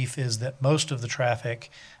belief is that most of the traffic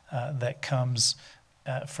that comes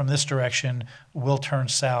from this direction will turn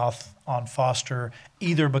south on Foster,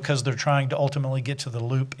 either because they're trying to ultimately get to the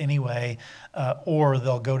loop anyway, or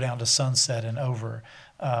they'll go down to Sunset and over.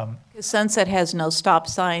 Sunset has no stop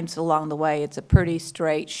signs along the way. It's a pretty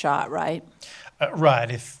straight shot, right? Right.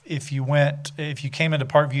 If you came into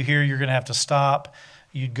Parkview here, you're going to have to stop.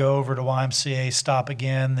 You'd go over to YMCA, stop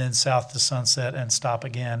again, then south to Sunset and stop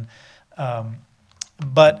again.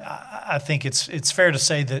 But I think it's fair to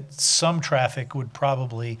say that some traffic would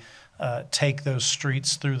probably take those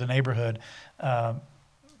streets through the neighborhood,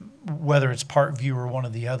 whether it's Parkview or one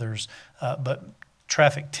of the others. But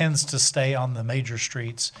traffic tends to stay on the major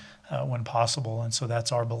streets when possible, and so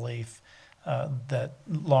that's our belief. That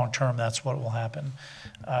long-term, that's what will happen.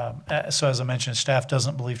 So as I mentioned, staff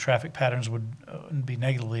doesn't believe traffic patterns would be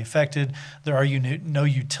negatively affected. There are no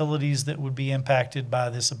utilities that would be impacted by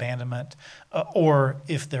this abandonment, or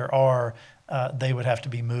if there are, they would have to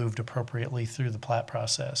be moved appropriately through the plat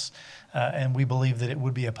process. And we believe that it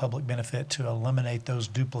would be a public benefit to eliminate those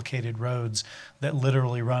duplicated roads that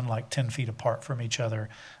literally run like 10 feet apart from each other.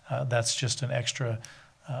 That's just an extra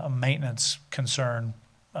maintenance concern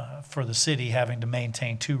for the city, having to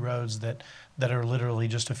maintain two roads that are literally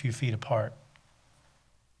just a few feet apart.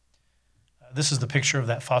 This is the picture of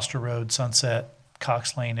that Foster Road, Sunset,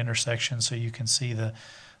 Cox Lane intersection, so you can see the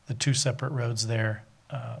two separate roads there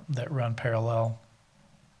that run parallel.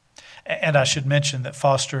 And I should mention that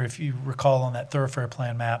Foster, if you recall on that thoroughfare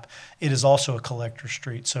plan map, it is also a collector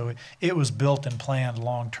street. So it was built and planned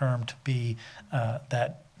long-term to be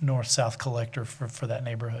that north-south collector for that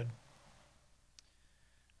neighborhood.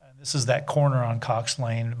 This is that corner on Cox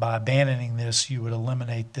Lane. By abandoning this, you would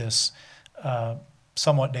eliminate this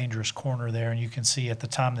somewhat dangerous corner there. And you can see at the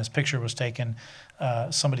time this picture was taken,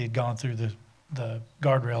 somebody had gone through the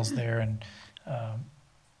guardrails there, and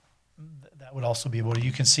that would also be able to.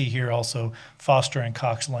 You can see here also Foster and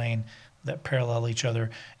Cox Lane that parallel each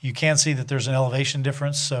other. You can see that there's an elevation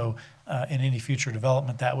difference, so in any future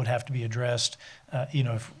development that would have to be addressed.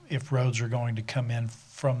 If roads are going to come in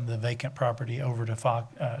from the vacant property over to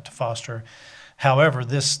Foster. However,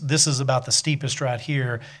 this is about the steepest right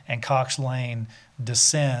here, and Cox Lane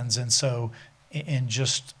descends, and so in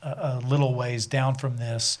just a little ways down from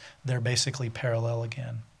this, they're basically parallel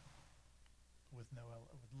again with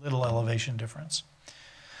little elevation difference.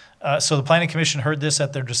 So the Planning Commission heard this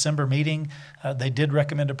at their December meeting. They did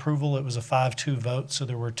recommend approval. It was a 5-2 vote, so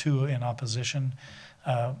there were 2 in opposition.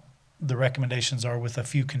 The recommendations are with a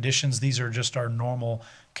few conditions. These are just our normal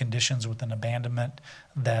conditions with an abandonment,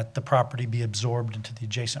 that the property be absorbed into the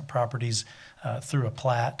adjacent properties through a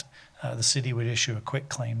plat. The city would issue a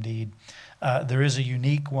quitclaim deed. There is a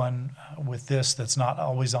unique one with this that's not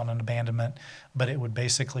always on an abandonment, but it would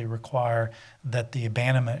basically require that the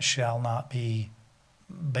abandonment shall not be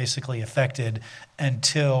basically affected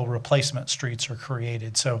until replacement streets are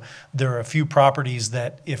created. So there are a few properties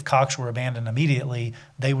that if Cox were abandoned immediately,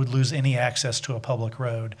 they would lose any access to a public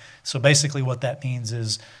road. So basically what that means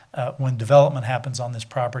is when development happens on this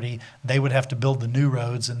property, they would have to build the new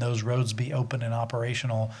roads, and those roads be open and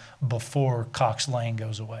operational before Cox Lane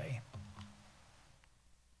goes away.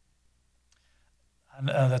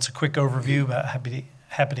 That's a quick overview, but happy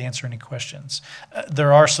to answer any questions.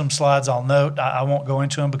 There are some slides I'll note. I won't go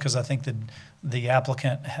into them because I think the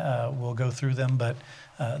applicant will go through them, but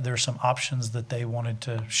there are some options that they wanted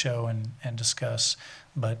to show and discuss,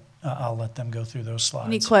 but I'll let them go through those slides.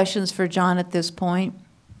 Any questions for John at this point?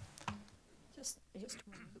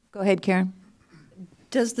 Go ahead, Karen.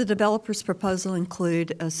 Does the developer's proposal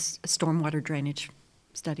include a stormwater drainage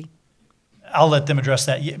study? I'll let them address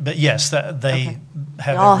that, but yes, they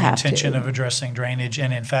have every intention of addressing drainage,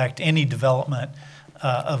 and in fact, any development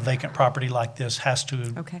of vacant property like this has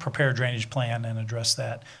to prepare a drainage plan and address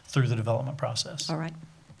that through the development process. All right.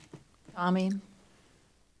 Tommy?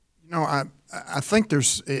 I think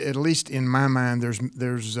there's, at least in my mind,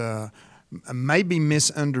 there's maybe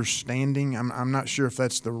misunderstanding. I'm not sure if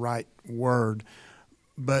that's the right word,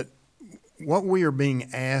 but what we are being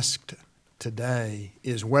asked today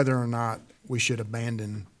is whether or not we should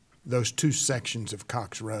abandon those 2 sections of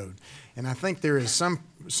Cox Road. And I think there is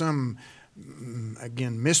some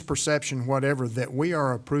again, misperception, whatever, that we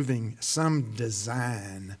are approving some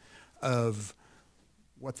design of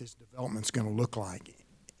what this development's going to look like.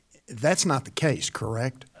 That's not the case,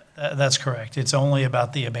 correct? That's correct. It's only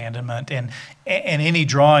about the abandonment, and any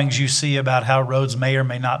drawings you see about how roads may or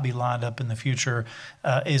may not be lined up in the future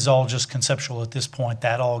is all just conceptual at this point.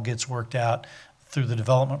 That all gets worked out through the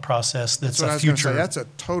development process. That's what I a was gonna say. future. That's a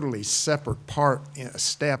totally separate part, a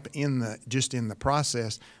step in the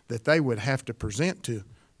process that they would have to present to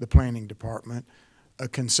the planning department, a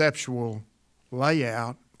conceptual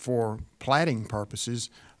layout for platting purposes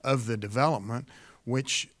of the development,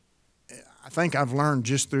 which I think I've learned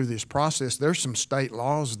just through this process, there's some state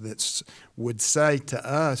laws that would say to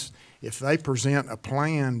us, if they present a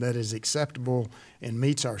plan that is acceptable and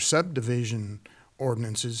meets our subdivision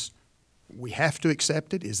ordinances, we have to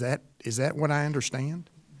accept it. Is that what I understand?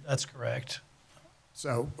 That's correct.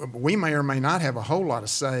 So we may or may not have a whole lot of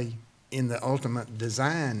say in the ultimate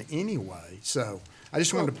design anyway. So I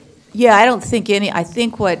just wanted to. Yeah, I don't think I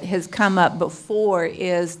think what has come up before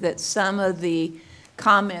is that some of the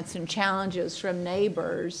comments and challenges from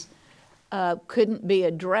neighbors couldn't be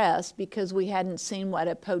addressed because we hadn't seen what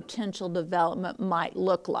a potential development might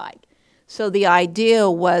look like. So the idea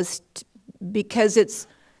was, because it's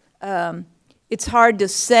hard to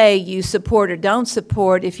say you support or don't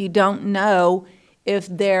support if you don't know if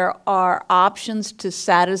there are options to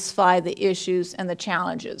satisfy the issues and the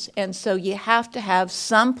challenges. And so you have to have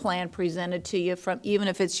some plan presented to you, from even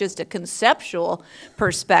if it's just a conceptual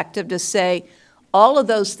perspective, to say all of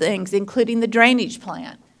those things, including the drainage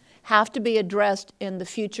plan, have to be addressed in the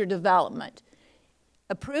future development.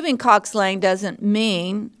 Approving Cox Lane doesn't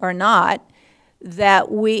mean, or not,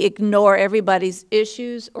 that we ignore everybody's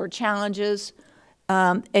issues or challenges,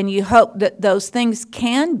 and you hope that those things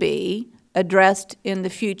can be addressed in the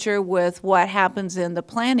future with what happens in the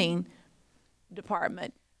planning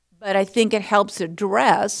department. But I think it helps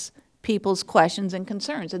address people's questions and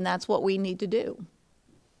concerns, and that's what we need to do.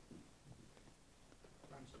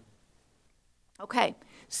 Okay,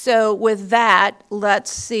 so with that, let's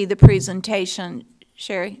see the presentation.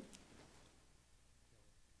 Sherry?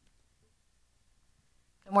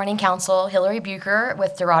 Good morning, Council. Hillary Bucher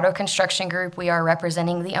with Dorado Construction Group. We are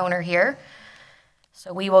representing the owner here.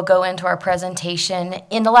 So we will go into our presentation.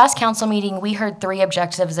 In the last council meeting, we heard 3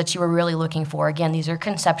 objectives that you were really looking for. Again, these are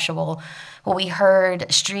conceptual. Well, we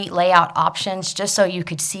heard street layout options, just so you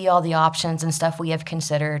could see all the options and stuff we have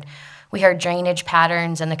considered. We heard drainage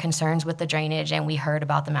patterns and the concerns with the drainage, and we heard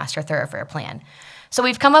about the master thoroughfare plan. So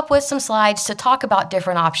we've come up with some slides to talk about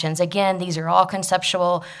different options. Again, these are all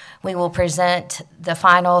conceptual. We will present the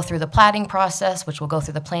final through the platting process, which will go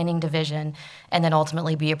through the planning division, and then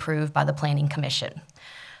ultimately be approved by the planning commission.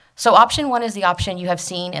 So option 1 is the option you have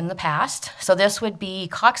seen in the past. So this would be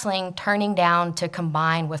Cox Lane turning down to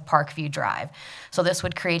combine with Parkview Drive. So this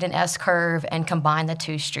would create an S-curve and combine the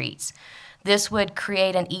 2 streets. This would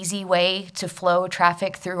create an easy way to flow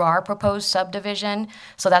traffic through our proposed subdivision.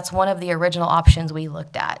 So that's one of the original options we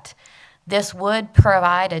looked at. This would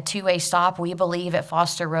provide a 2-way stop. We believe at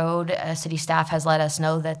Foster Road, city staff has let us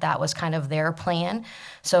know that that was kind of their plan.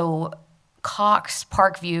 So Cox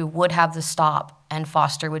Parkview would have the stop and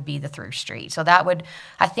Foster would be the through street. So that would,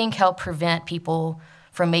 I think, help prevent people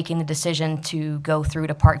from making the decision to go through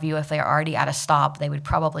to Parkview. If they're already at a stop, they would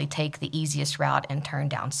probably take the easiest route and turn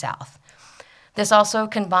down south. This also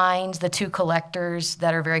combines the 2 collectors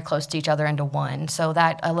that are very close to each other into one. So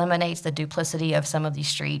that eliminates the duplicity of some of these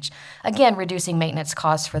streets, again, reducing maintenance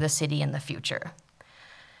costs for the city in the future.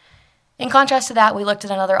 In contrast to that, we looked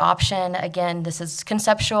at another option. Again, this is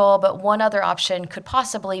conceptual, but one other option could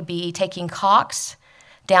possibly be taking Cox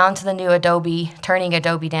down to the new Adobe, turning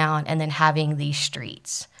Adobe down, and then having these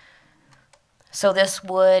streets. So this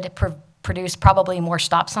would produce probably more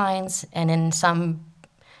stop signs, and in some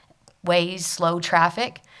ways slow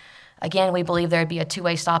traffic. Again, we believe there would be a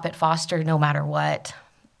 2-way stop at Foster no matter what.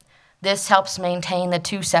 This helps maintain the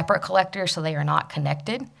 2 separate collectors so they are not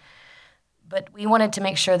connected. But we wanted to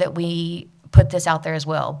make sure that we put this out there as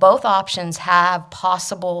well. Both options have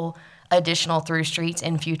possible additional through streets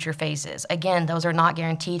in future phases. Again, those are not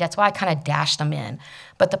guaranteed. That's why I kind of dashed them in.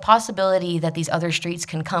 But the possibility that these other streets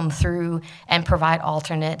can come through and provide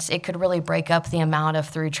alternates, it could really break up the amount of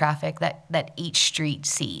through traffic that each street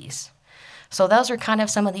sees. So those are kind of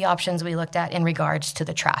some of the options we looked at in regards to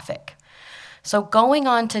the traffic. So going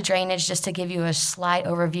on to drainage, just to give you a slight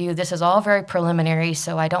overview, this is all very preliminary,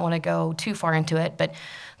 so I don't want to go too far into it, but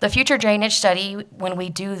the future drainage study, when we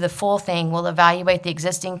do the full thing, will evaluate the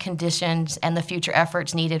existing conditions and the future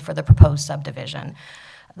efforts needed for the proposed subdivision.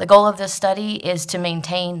 The goal of this study is to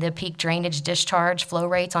maintain the peak drainage discharge flow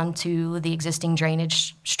rates onto the existing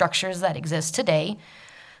drainage structures that exist today.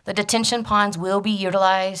 The detention ponds will be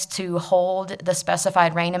utilized to hold the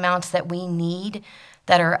specified rain amounts that we need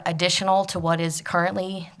that are additional to what is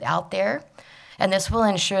currently out there. And this will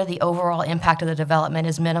ensure the overall impact of the development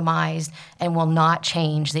is minimized and will not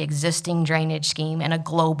change the existing drainage scheme in a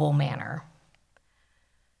global manner.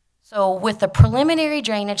 So with the preliminary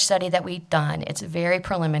drainage study that we've done, it's very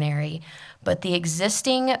preliminary, but the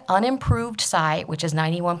existing unimproved site, which is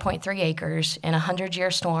 91.3 acres in a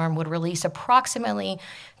 100-year storm, would release approximately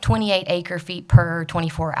 28 acre-feet per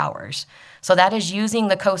 24 hours. So that is using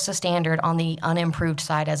the COSA standard on the unimproved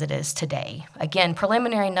site as it is today. Again,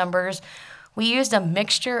 preliminary numbers, we used a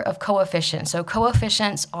mixture of coefficients. So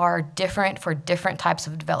coefficients are different for different types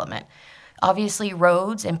of development. Obviously,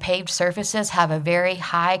 roads and paved surfaces have a very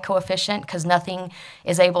high coefficient because nothing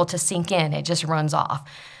is able to sink in. It just runs off.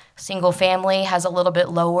 Single family has a little bit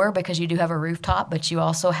lower because you do have a rooftop, but you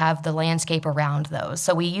also have the landscape around those.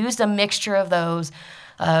 So we used a mixture of those,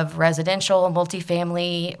 of residential,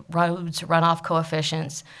 multifamily, roads, runoff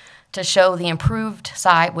coefficients to show the improved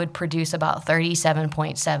site would produce about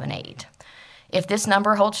 37.78. If this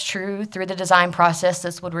number holds true through the design process,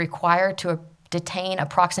 this would require to detain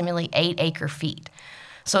approximately 8 acre-feet.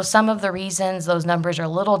 So some of the reasons those numbers are a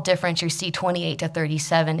little different, you see 28 to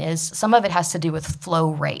 37, is some of it has to do with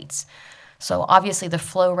flow rates. So obviously the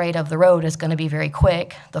flow rate of the road is going to be very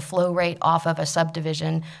quick. The flow rate off of a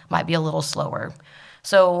subdivision might be a little slower.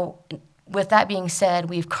 So with that being said,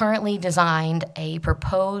 we've currently designed a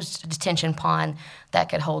proposed detention pond that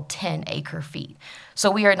could hold 10 acre-feet. So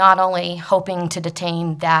we are not only hoping to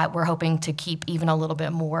detain that, we're hoping to keep even a little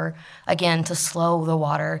bit more, again, to slow the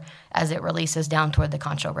water as it releases down toward the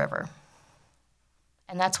Concho River.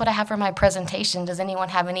 And that's what I have for my presentation. Does anyone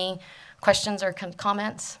have any questions or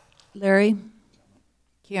comments? Larry?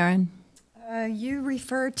 Karen? You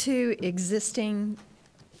refer to existing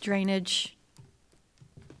drainage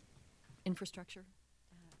infrastructure,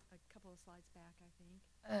 a couple of slides back, I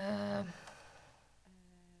think.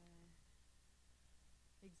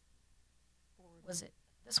 Was it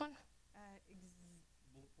this one?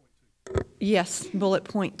 Yes, bullet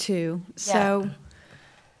point 2. Yeah. So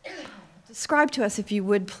describe to us, if you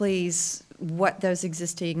would please, what those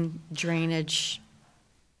existing drainage.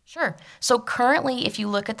 Sure. So currently, if you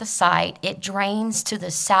look at the site, it drains to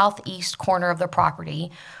the southeast corner of the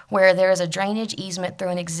property where there is a drainage easement through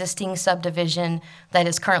an existing subdivision that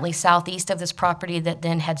is currently southeast of this property that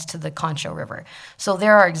then heads to the Concho River. So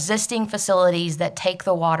there are existing facilities that take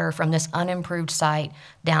the water from this unimproved site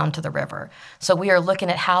down to the river. So we are looking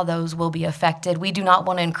at how those will be affected. We do not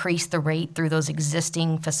want to increase the rate through those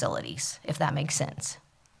existing facilities, if that makes sense.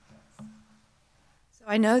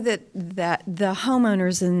 I know that the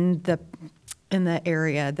homeowners in the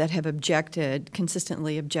area that have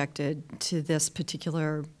consistently objected to this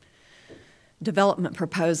particular development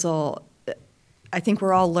proposal, I think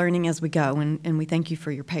we're all learning as we go, and we thank you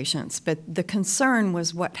for your patience. But the concern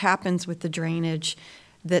was what happens with the drainage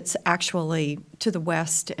that's actually to the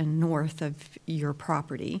west and north of your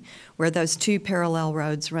property, where those two parallel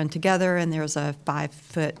roads run together and there's a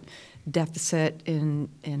 5-foot deficit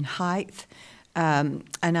in height. And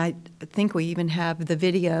I think we even have the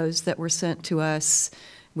videos that were sent to us.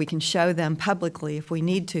 We can show them publicly if we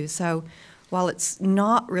need to. So while it's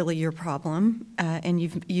not really your problem, and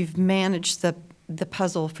you've managed the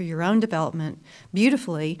puzzle for your own development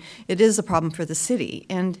beautifully, it is a problem for the city.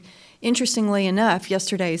 And interestingly enough,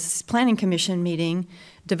 yesterday's Planning Commission meeting,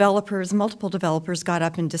 multiple developers got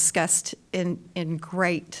up and discussed in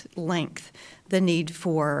great length the need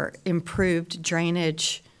for improved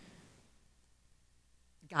drainage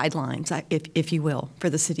guidelines, if you will, for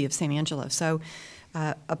the city of San Angelo. So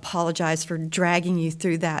apologize for dragging you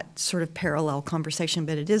through that sort of parallel conversation,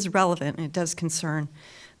 but it is relevant and it does concern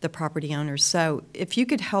the property owners. So if you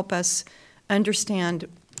could help us understand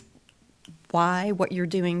why what you're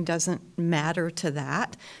doing doesn't matter to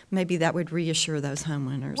that, maybe that would reassure those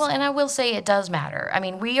homeowners. Well, and I will say it does matter. I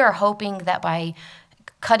mean, we are hoping that by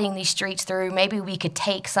cutting these streets through, maybe we could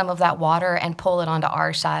take some of that water and pull it onto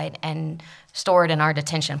our side and store it in our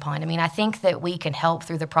detention pond. I mean, I think that we can help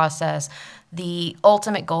through the process. The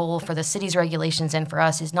ultimate goal for the city's regulations and for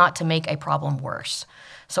us is not to make a problem worse.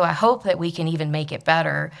 So I hope that we can even make it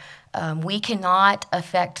better. We cannot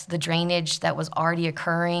affect the drainage that was already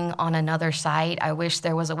occurring on another site. I wish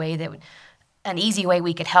there was a way that an easy way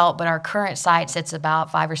we could help, but our current site sits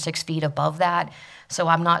about 5 or 6 feet above that. So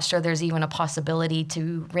I'm not sure there's even a possibility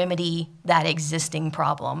to remedy that existing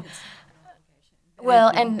problem. Well,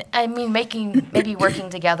 and I mean, maybe working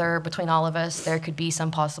together between all of us, there could be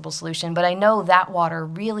some possible solution. But I know that water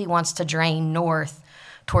really wants to drain north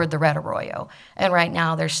toward the Red Arroyo. And right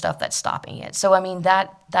now, there's stuff that's stopping it. So, I mean,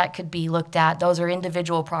 that could be looked at. Those are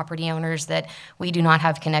individual property owners that we do not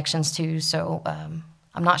have connections to. So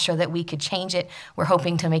I'm not sure that we could change it. We're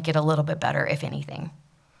hoping to make it a little bit better, if anything.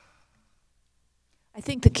 I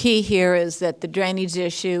think the key here is that the drainage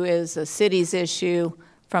issue is a city's issue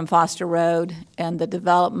from Foster Road, and the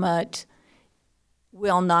development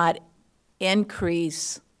will not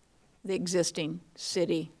increase the existing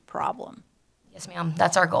city problem. Yes, ma'am.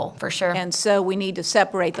 That's our goal, for sure. And so we need to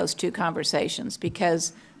separate those two conversations,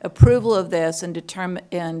 because approval of this and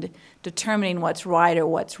determining what's right or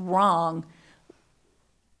what's wrong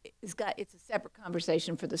it's a separate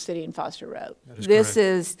conversation for the city and Foster Road. This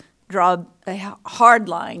is draw a hard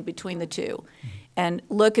line between the two and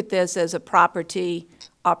look at this as a property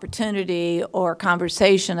opportunity or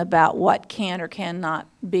conversation about what can or cannot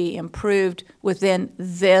be improved within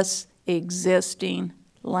this existing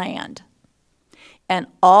land. And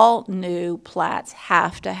all new plats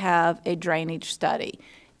have to have a drainage study.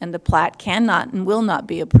 And the plat cannot and will not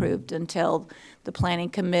be approved until the planning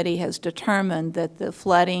committee has determined that the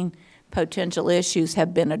flooding potential issues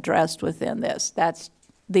have been addressed within this. That's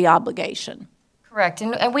the obligation. Correct,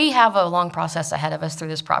 and we have a long process ahead of us through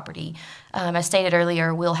this property. As stated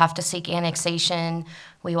earlier, we'll have to seek annexation,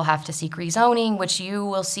 we will have to seek rezoning, which you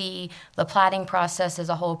will see the platting process is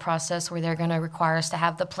a whole process where they're going to require us to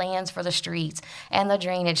have the plans for the streets and the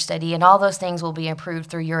drainage study, and all those things will be approved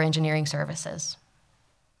through your engineering services.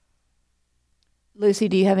 Lucy,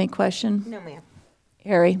 do you have any question? No, ma'am.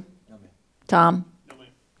 Harry? No, ma'am. Tom? No, ma'am.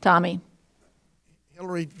 Tommy?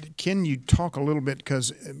 Hillary, can you talk a little bit,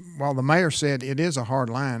 because while the mayor said it is a hard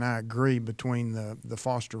line, I agree, between the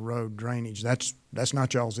Foster Road drainage. That's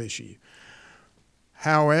not y'all's issue.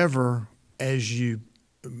 However,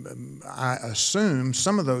 I assume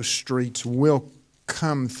some of those streets will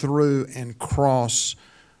come through and cross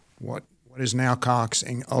what is now Cox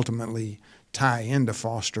and ultimately tie into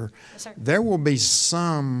Foster. Yes, sir. There will be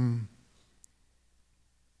some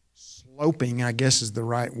sloping, I guess is the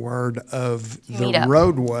right word, of the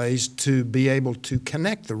roadways to be able to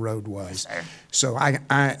connect the roadways. Yes, sir. So I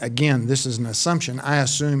again, this is an assumption. I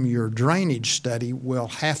assume your drainage study will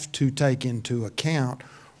have to take into account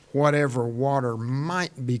whatever water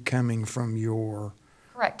might be coming from your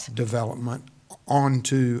Correct. development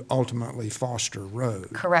onto ultimately Foster Road.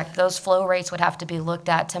 Correct. Those flow rates would have to be looked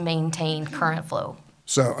at to maintain current flow.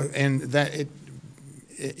 So, and that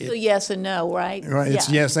So yes and no, right? Right, it's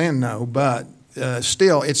Yeah. yes and no, but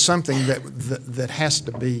still, it's something that has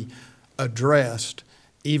to be addressed,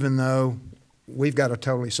 even though we've got a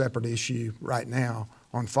totally separate issue right now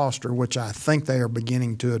on Foster, which I think they are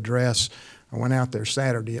beginning to address. I went out there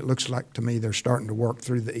Saturday. It looks like to me they're starting to work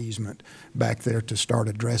through the easement back there to start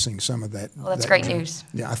addressing some of that. Well, that's that great drain. news.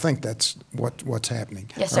 Yeah, I think that's what's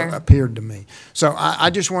happening. Yes, sir. Appeared to me. So I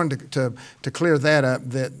just wanted to clear that up,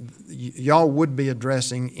 that y'all would be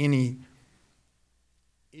addressing any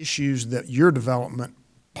issues that your development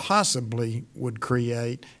possibly would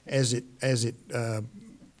create as it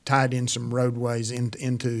tied in some roadways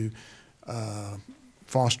into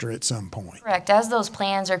Foster at some point. Correct. As those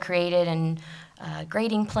plans are created and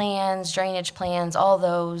grading plans, drainage plans, all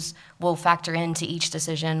those will factor into each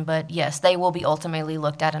decision. But yes, they will be ultimately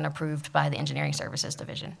looked at and approved by the Engineering Services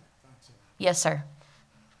Division. Yes, sir.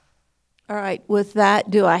 All right, with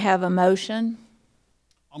that, do I have a motion?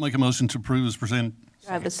 I'll make a motion to approve as presented. Do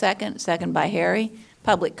I have a second? Second by Harry.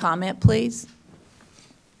 Public comment, please.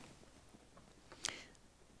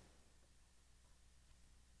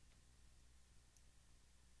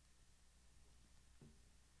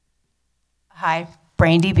 Hi,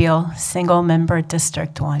 Brandy Beal, single member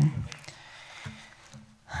District 1.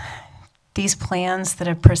 These plans that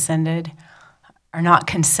are presented are not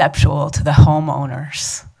conceptual to the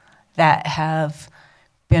homeowners that have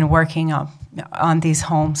been working on these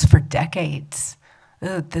homes for decades.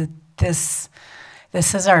 This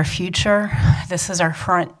is our future. This is our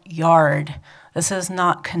front yard. This is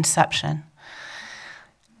not conception.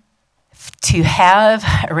 To have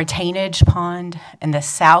a retainage pond in the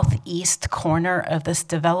southeast corner of this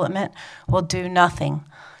development will do nothing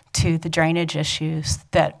to the drainage issues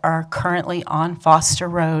that are currently on Foster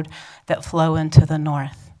Road that flow into the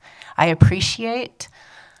north. I appreciate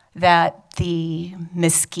that the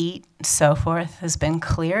mesquite and so forth has been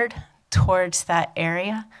cleared towards that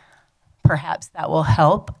area. Perhaps that will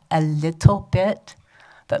help a little bit.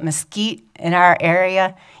 But mesquite in our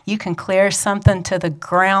area, you can clear something to the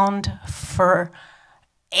ground for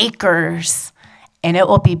acres and it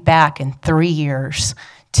will be back in 3 years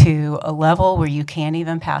to a level where you can't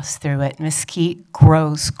even pass through it. Mesquite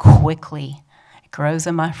grows quickly. It grows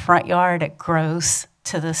in my front yard, it grows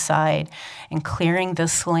to the side, and clearing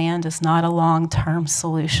this land is not a long-term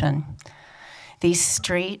solution. These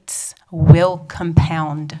streets will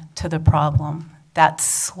compound to the problem. That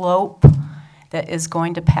slope that is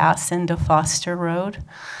going to pass into Foster Road.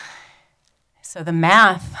 So the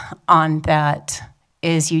math on that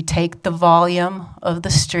is you take the volume of the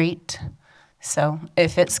street. So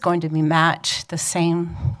if it's going to be matched the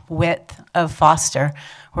same width of Foster,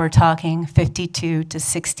 we're talking 52 to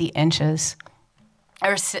 60 inches,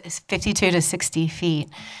 or 52 to 60 feet.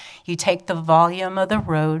 You take the volume of the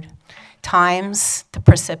road times the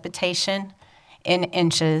precipitation in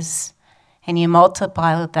inches, and you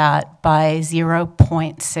multiply that by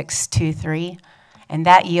 0.623, and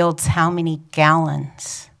that yields how many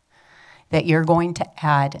gallons that you're going to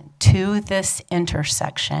add to this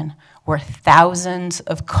intersection where thousands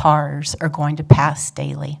of cars are going to pass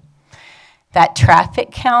daily. That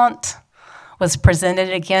traffic count was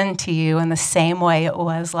presented again to you in the same way it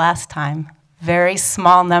was last time. Very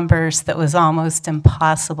small numbers that was almost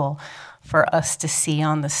impossible for us to see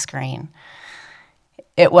on the screen.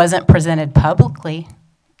 It wasn't presented publicly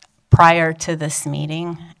prior to this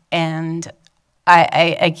meeting, and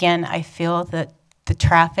I feel that the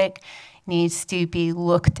traffic needs to be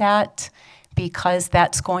looked at because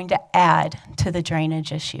that's going to add to the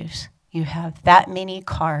drainage issues. You have that many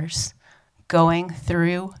cars going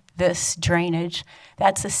through this drainage.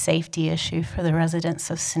 That's a safety issue for the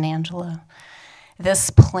residents of San Angelo. This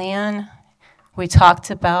plan, we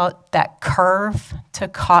talked about that curve to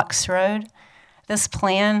Cox Road. This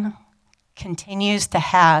plan continues to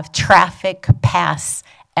have traffic pass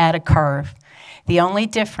at a curve. The only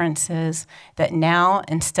difference is that now,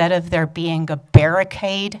 instead of there being a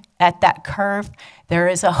barricade at that curve, there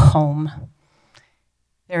is a home.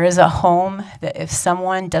 There is a home that if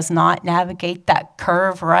someone does not navigate that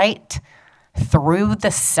curve right through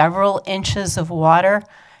the several inches of water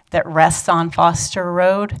that rests on Foster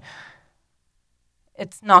Road,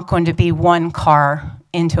 it's not going to be one car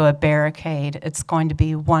into a barricade. It's going to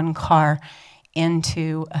be one car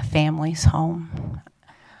into a family's home.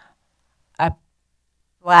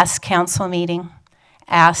 Last council meeting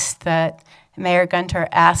Mayor Gunter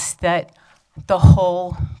asked that the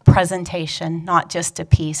whole presentation, not just a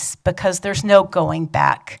piece, because there's no going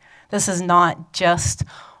back. This is not just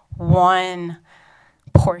one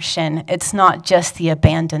portion. It's not just the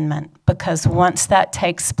abandonment, because once that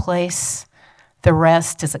takes place, the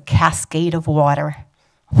rest is a cascade of water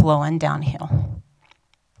flowing downhill.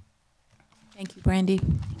 Thank you, Brandy.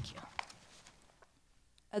 Thank you.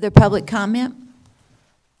 Other public comment?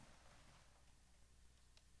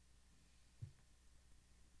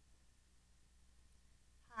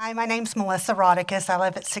 Hi, my name's Melissa Rodicus. I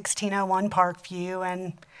live at 1601 Parkview,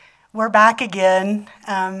 and we're back again.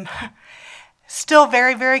 Still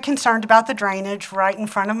very, very concerned about the drainage right in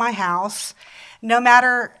front of my house. No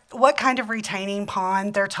matter what kind of retaining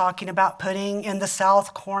pond they're talking about putting in the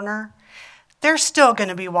south corner, there's still going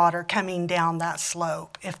to be water coming down that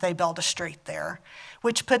slope if they build a street there,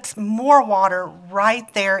 which puts more water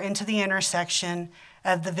right there into the intersection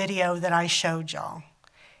of the video that I showed y'all.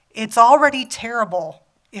 It's already terrible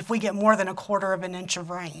if we get more than 1/4 of an inch of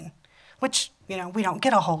rain, which, you know, we don't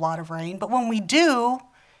get a whole lot of rain, but when we do,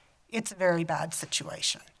 it's a very bad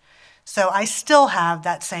situation. So I still have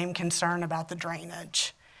that same concern about the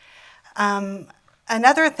drainage.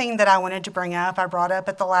 Another thing that I wanted to bring up, I brought up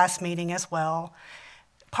at the last meeting as well.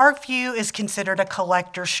 Parkview is considered a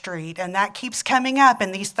collector street, and that keeps coming up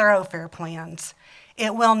in these thoroughfare plans.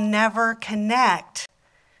 It will never connect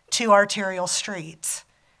to arterial streets.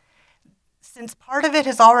 Since part of it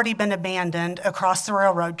has already been abandoned across the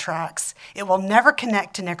railroad tracks, it will never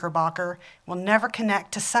connect to Knickerbocker, will never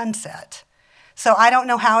connect to Sunset. So I don't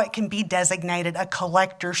know how it can be designated a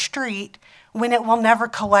collector street when it will never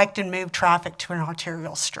collect and move traffic to an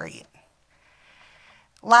arterial street.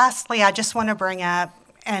 Lastly, I just want to bring up,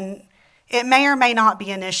 and it may or may not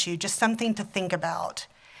be an issue, just something to think about.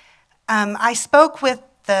 I spoke with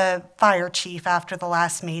the fire chief after the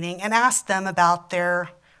last meeting and asked them about their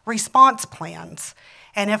response plans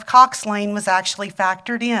and if Cox Lane was actually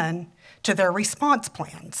factored in to their response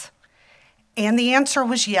plans. And the answer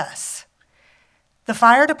was yes. The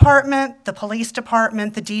fire department, the police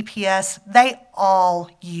department, the DPS, they all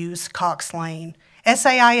use Cox Lane.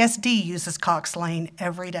 SAISD uses Cox Lane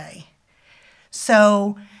every day.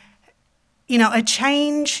 So, you know, a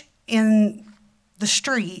change in the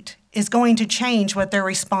street is going to change what their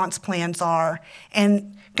response plans are.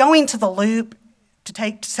 And going to the loop to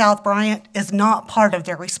take to South Bryant is not part of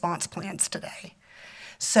their response plans today.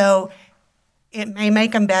 So it may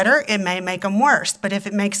make them better, it may make them worse, but if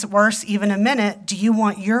it makes it worse even a minute, do you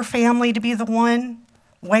want your family to be the one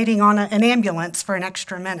waiting on an ambulance for an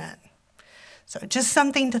extra minute? So just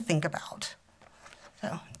something to think about.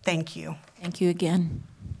 So thank you. Thank you again.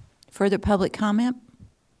 Further public comment?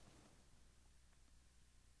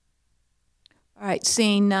 All right,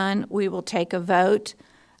 seeing none, we will take a vote.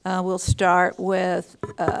 We'll start with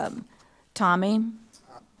Tommy.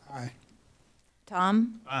 Aye.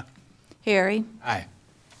 Tom? Aye. Harry? Aye.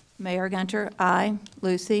 Mayor Gunter? Aye.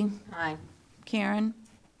 Lucy? Aye. Karen?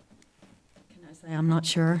 Can I say I'm not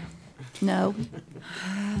sure? No.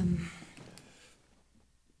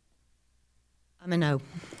 I'm a no.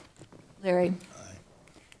 Larry?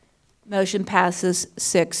 Motion passes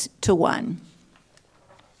 6-1.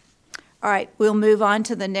 All right, we'll move on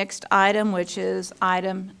to the next item, which is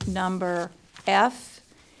item number F.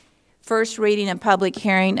 First reading and public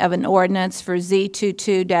hearing of an ordinance for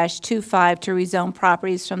Z22-25 to rezone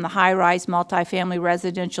properties from the high-rise multifamily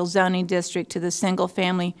residential zoning district to the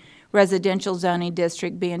single-family residential zoning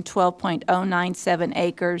district being 12.097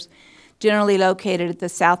 acres, generally located at the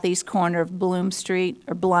southeast corner of Blum Street,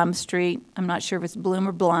 I'm not sure if it's Bloom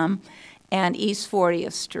or Blum, and East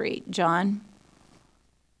 40th Street. John?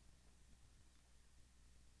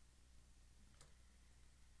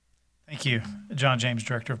 Thank you. John James,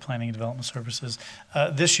 Director of Planning and Development Services.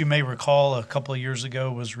 This, you may recall, a couple of years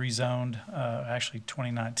ago was rezoned, actually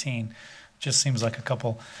 2019. Just seems like a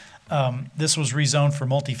couple. This was rezoned for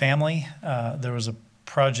multifamily. There was a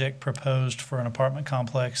project proposed for an apartment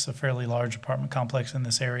complex, a fairly large apartment complex in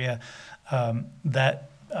this area. That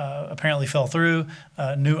apparently fell through.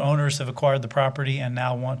 New owners have acquired the property and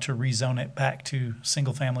now want to rezone it back to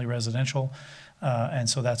single-family residential. And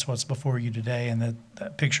so that's what's before you today, and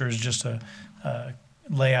that picture is just a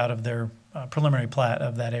layout of their preliminary plat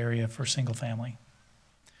of that area for single family.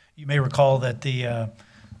 You may recall that the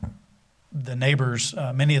neighbors,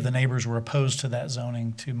 many of the neighbors were opposed to that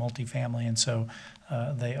zoning to multifamily, and so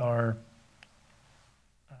they are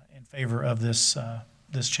in favor of this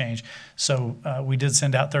change. So we did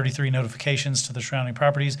send out 33 notifications to the surrounding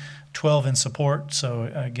properties, 12 in support.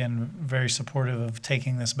 So again, very supportive of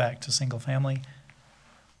taking this back to single family.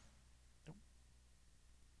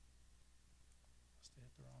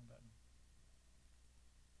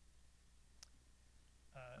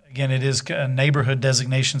 Again, it is a neighborhood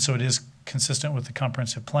designation, so it is consistent with the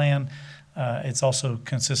comprehensive plan. It's also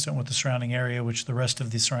consistent with the surrounding area, which the rest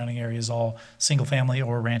of the surrounding area is all single family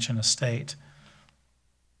or ranch and estate.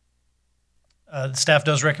 The staff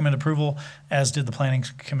does recommend approval, as did the Planning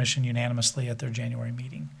Commission unanimously at their January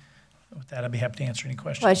meeting. With that, I'd be happy to answer any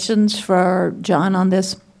questions. Questions for John on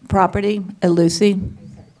this property? Lucy? I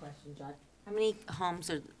just have a question, John. How many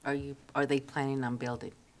homes are they planning on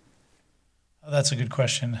building? Oh, that's a good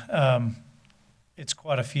question. It's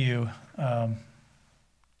quite a few.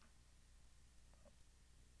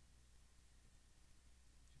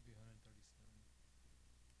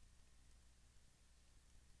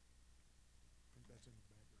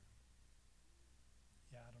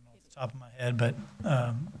 Top of my head, but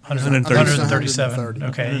 137.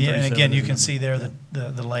 Okay, yeah, and again, you can see there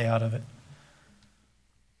the layout of it.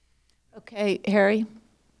 Okay, Harry?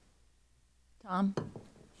 Tom?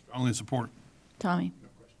 Strongly support. Tommy?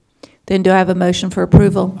 Then do I have a motion for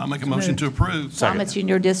approval? I'll make a motion to approve. Tom, it's in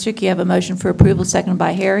your district. You have a motion for approval, seconded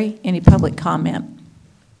by Harry. Any public comment?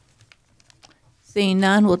 Seeing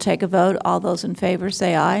none, we'll take a vote. All those in favor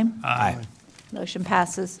say aye. Aye. Motion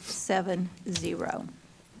passes 7-0.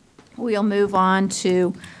 We'll move on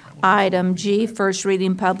to item G, first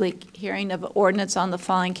reading public hearing of ordinance on the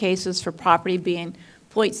following cases for property being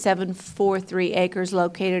 .743 acres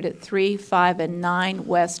located at 3, 5, and 9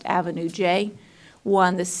 West Avenue J.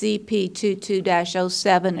 1, the CP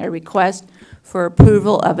 22-07, a request for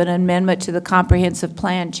approval of an amendment to the comprehensive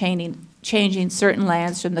plan changing certain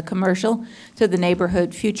lands from the commercial to the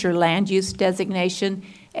neighborhood future land use designation,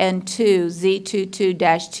 and 2,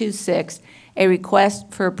 Z22-26, a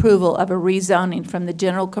request for approval of a rezoning from the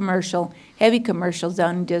general commercial, heavy commercial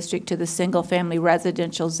zoning district to the single-family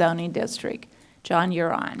residential zoning district. John,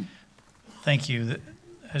 you're on. Thank you.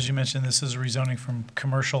 As you mentioned, this is a rezoning from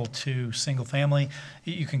commercial to single family.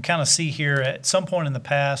 You can kind of see here at some point in the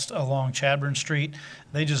past along Chadburn Street,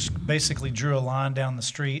 they just basically drew a line down the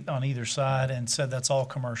street on either side and said that's all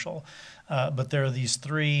commercial. But there are these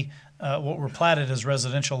three, what were platted as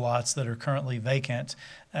residential lots that are currently vacant.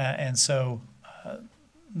 And so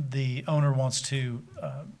the owner wants to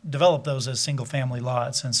develop those as single-family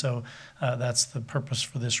lots, and so that's the purpose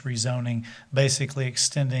for this rezoning, basically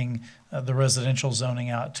extending the residential zoning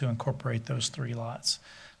out to incorporate those 3 lots.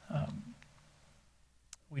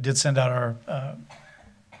 We did send out our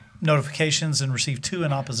notifications and received 2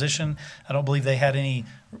 in opposition. I don't believe they had any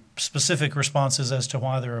specific responses as to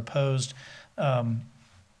why they're opposed, but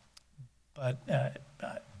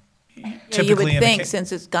Yeah, you would think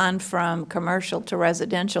since it's gone from commercial to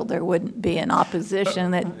residential, there wouldn't be an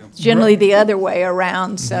opposition. That's generally the other way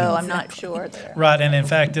around, so I'm not sure there. Right, and in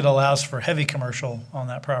fact, it allows for heavy commercial on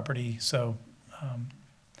that property, so.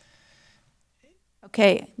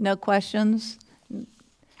 Okay, no questions?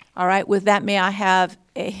 All right, with that, may I have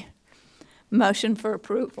a motion for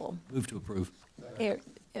approval? Move to approve. Here,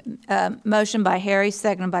 motion by Harry,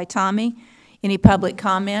 seconded by Tommy. Any public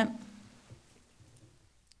comment?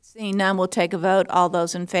 Seeing none, we'll take a vote. All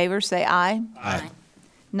those in favor, say aye. Aye.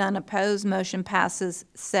 None opposed, motion passes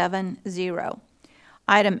 7-0.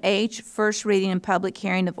 Item H, first reading and public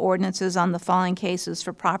hearing of ordinances on the following cases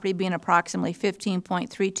for property being approximately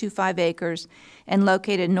 15.325 acres and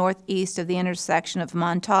located northeast of the intersection of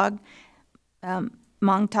Montauk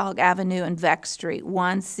Avenue and Vex Street.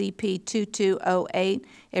 1 CP 2208,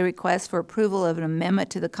 a request for approval of an amendment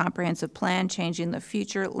to the comprehensive plan changing the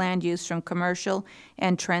future land use from commercial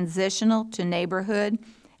and transitional to neighborhood.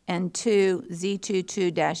 And 2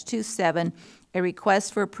 Z22-27, a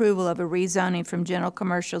request for approval of a rezoning from general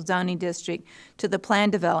commercial zoning district to the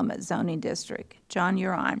planned development zoning district. John,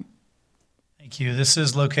 you're on. Thank you. This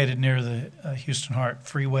is located near the Houston Hart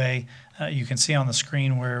Freeway. You can see on the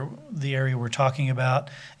screen where the area we're talking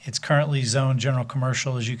about. It's currently zoned general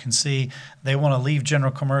commercial, as you can see. They want to leave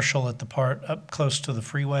general commercial at the part up close to the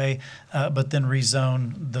freeway, but then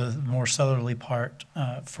rezone the more southerly part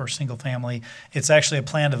for single family. It's actually a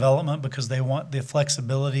planned development because they want the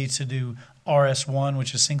flexibility to do RS1,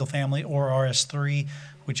 which is single family, or RS3,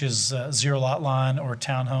 which is zero lot line or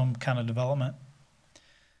townhome kind of development.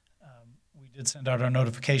 Did send out our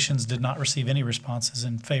notifications, did not receive any responses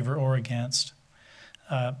in favor or against.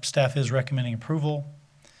 Staff is recommending approval,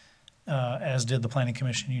 as did the Planning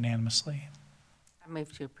Commission unanimously. I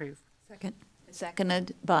move to approve. Second.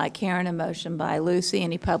 Seconded by Karen, a motion by Lucy.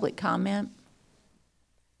 Any public comment?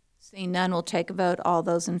 Seeing none, we'll take a vote. All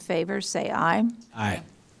those in favor, say aye. Aye.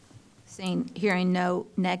 Hearing no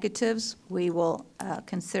negatives, we will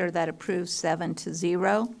consider that approved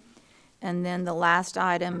 7-0. And then the last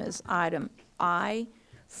item is item I,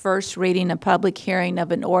 first reading a public hearing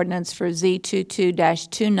of an ordinance for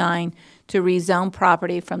Z22-29 to rezone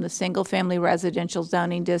property from the single-family residential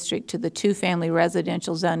zoning district to the two-family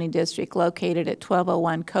residential zoning district located at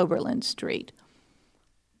 1201 Coberland Street.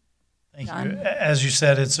 Thank John? you. As you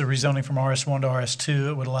said, it's a rezoning from RS1 to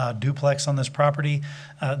RS2. It would allow a duplex on this property.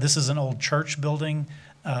 This is an old church building.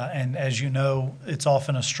 And as you know, it's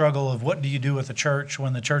often a struggle of what do you do with a church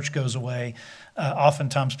when the church goes away.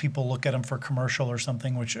 Oftentimes people look at them for commercial or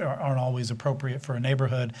something which aren't always appropriate for a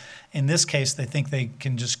neighborhood. In this case, they think they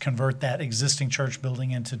can just convert that existing church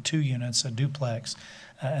building into 2 units, a duplex.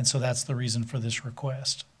 And so that's the reason for this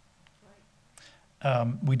request.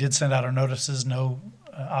 We did send out our notices, no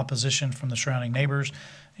opposition from the surrounding neighbors.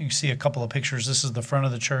 You can see a couple of pictures. This is the front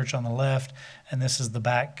of the church on the left, and this is the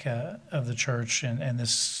back of the church. And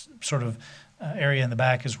this sort of area in the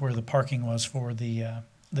back is where the parking was for the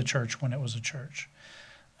church when it was a church.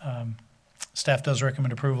 Staff does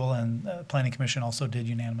recommend approval, and Planning Commission also did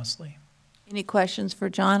unanimously. Any questions for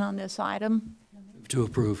John on this item? Move to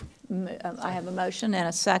approve. I have a motion and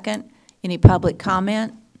a second. Any public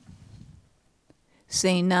comment?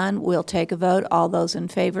 Seeing none, we'll take a vote. All those in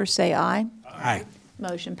favor say aye. Aye.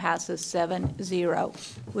 Motion passes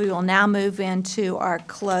 7-0. We will now move into our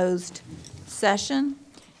closed session.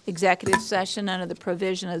 Executive session under the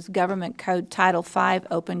provision of Government Code Title V,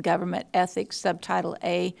 Open Government Ethics, Subtitle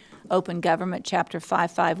A, Open Government, Chapter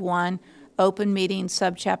 551, Open Meetings,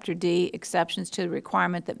 Subchapter D, exceptions to the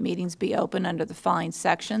requirement that meetings be open under the following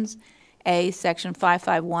sections. A, Section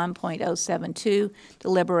 551.072,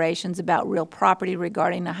 deliberations about real property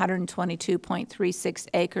regarding 122.36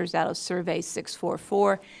 acres out of Survey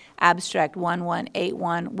 644, Abstract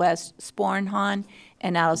 1181 West Spornhahn,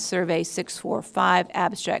 and out of Survey 645,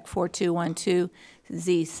 Abstract 4212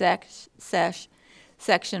 Z Section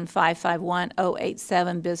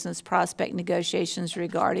 551.087, Business Prospect Negotiations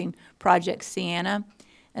regarding Project Sienna,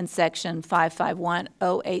 and Section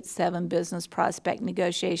 551.087, Business Prospect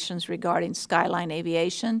Negotiations regarding Skyline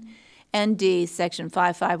Aviation, and D, Section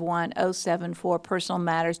 551.074, Personal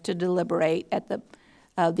Matters to deliberate at the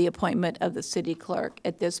appointment of the city clerk.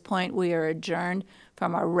 At this point, we are adjourned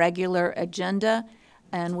from our regular agenda.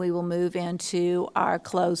 and we will move into our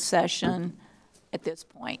closed session at this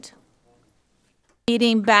point.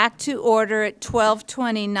 Meeting back to order at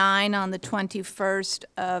 12:29 on the 21st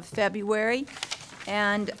of February.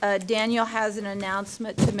 And Daniel has an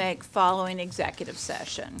announcement to make following executive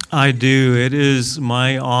session. I do. It is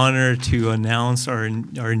my honor to announce our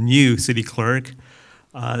new city clerk,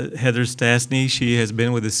 Heather Stasny. She has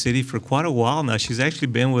been with the city for quite a while now. She's actually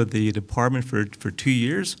been with the department for 2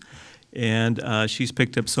 years, and she's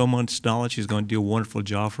picked up so much knowledge. She's going to do a wonderful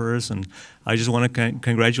job for us, and I just want to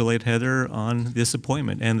congratulate Heather on this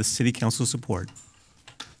appointment and the city council support.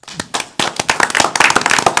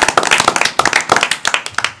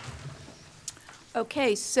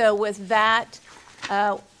 Okay, so with that,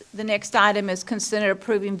 the next item is consider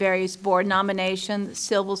approving various board nominations.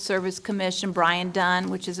 Civil Service Commission, Brian Dunn,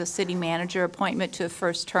 which is a city manager appointment to a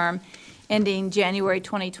first term ending January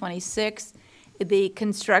 2026. The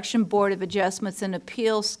Construction Board of Adjustments and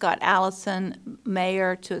Appeals, Scott Allison,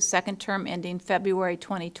 mayor, to a second term ending February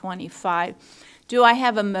 2025. Do I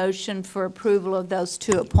have a motion for approval of those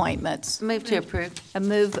two appointments? Move to approve.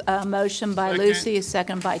 A motion by Lucy, a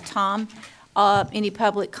second by Tom. Any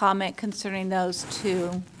public comment concerning those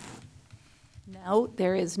two? No,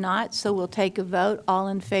 there is not, so we'll take a vote. All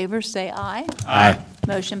in favor, say aye. Aye.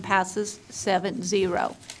 Motion passes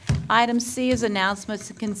 7-0. Item C is announcements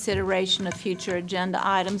and consideration of future agenda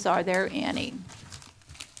items. Are there any?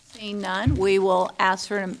 Seeing none, we will ask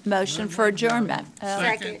for a motion for adjournment.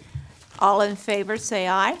 Second. All in favor, say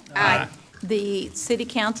aye. Aye. The city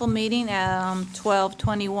council meeting,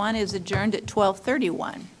 12:21, is adjourned at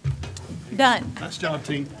 12:31. Done. Nice job,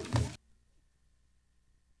 team.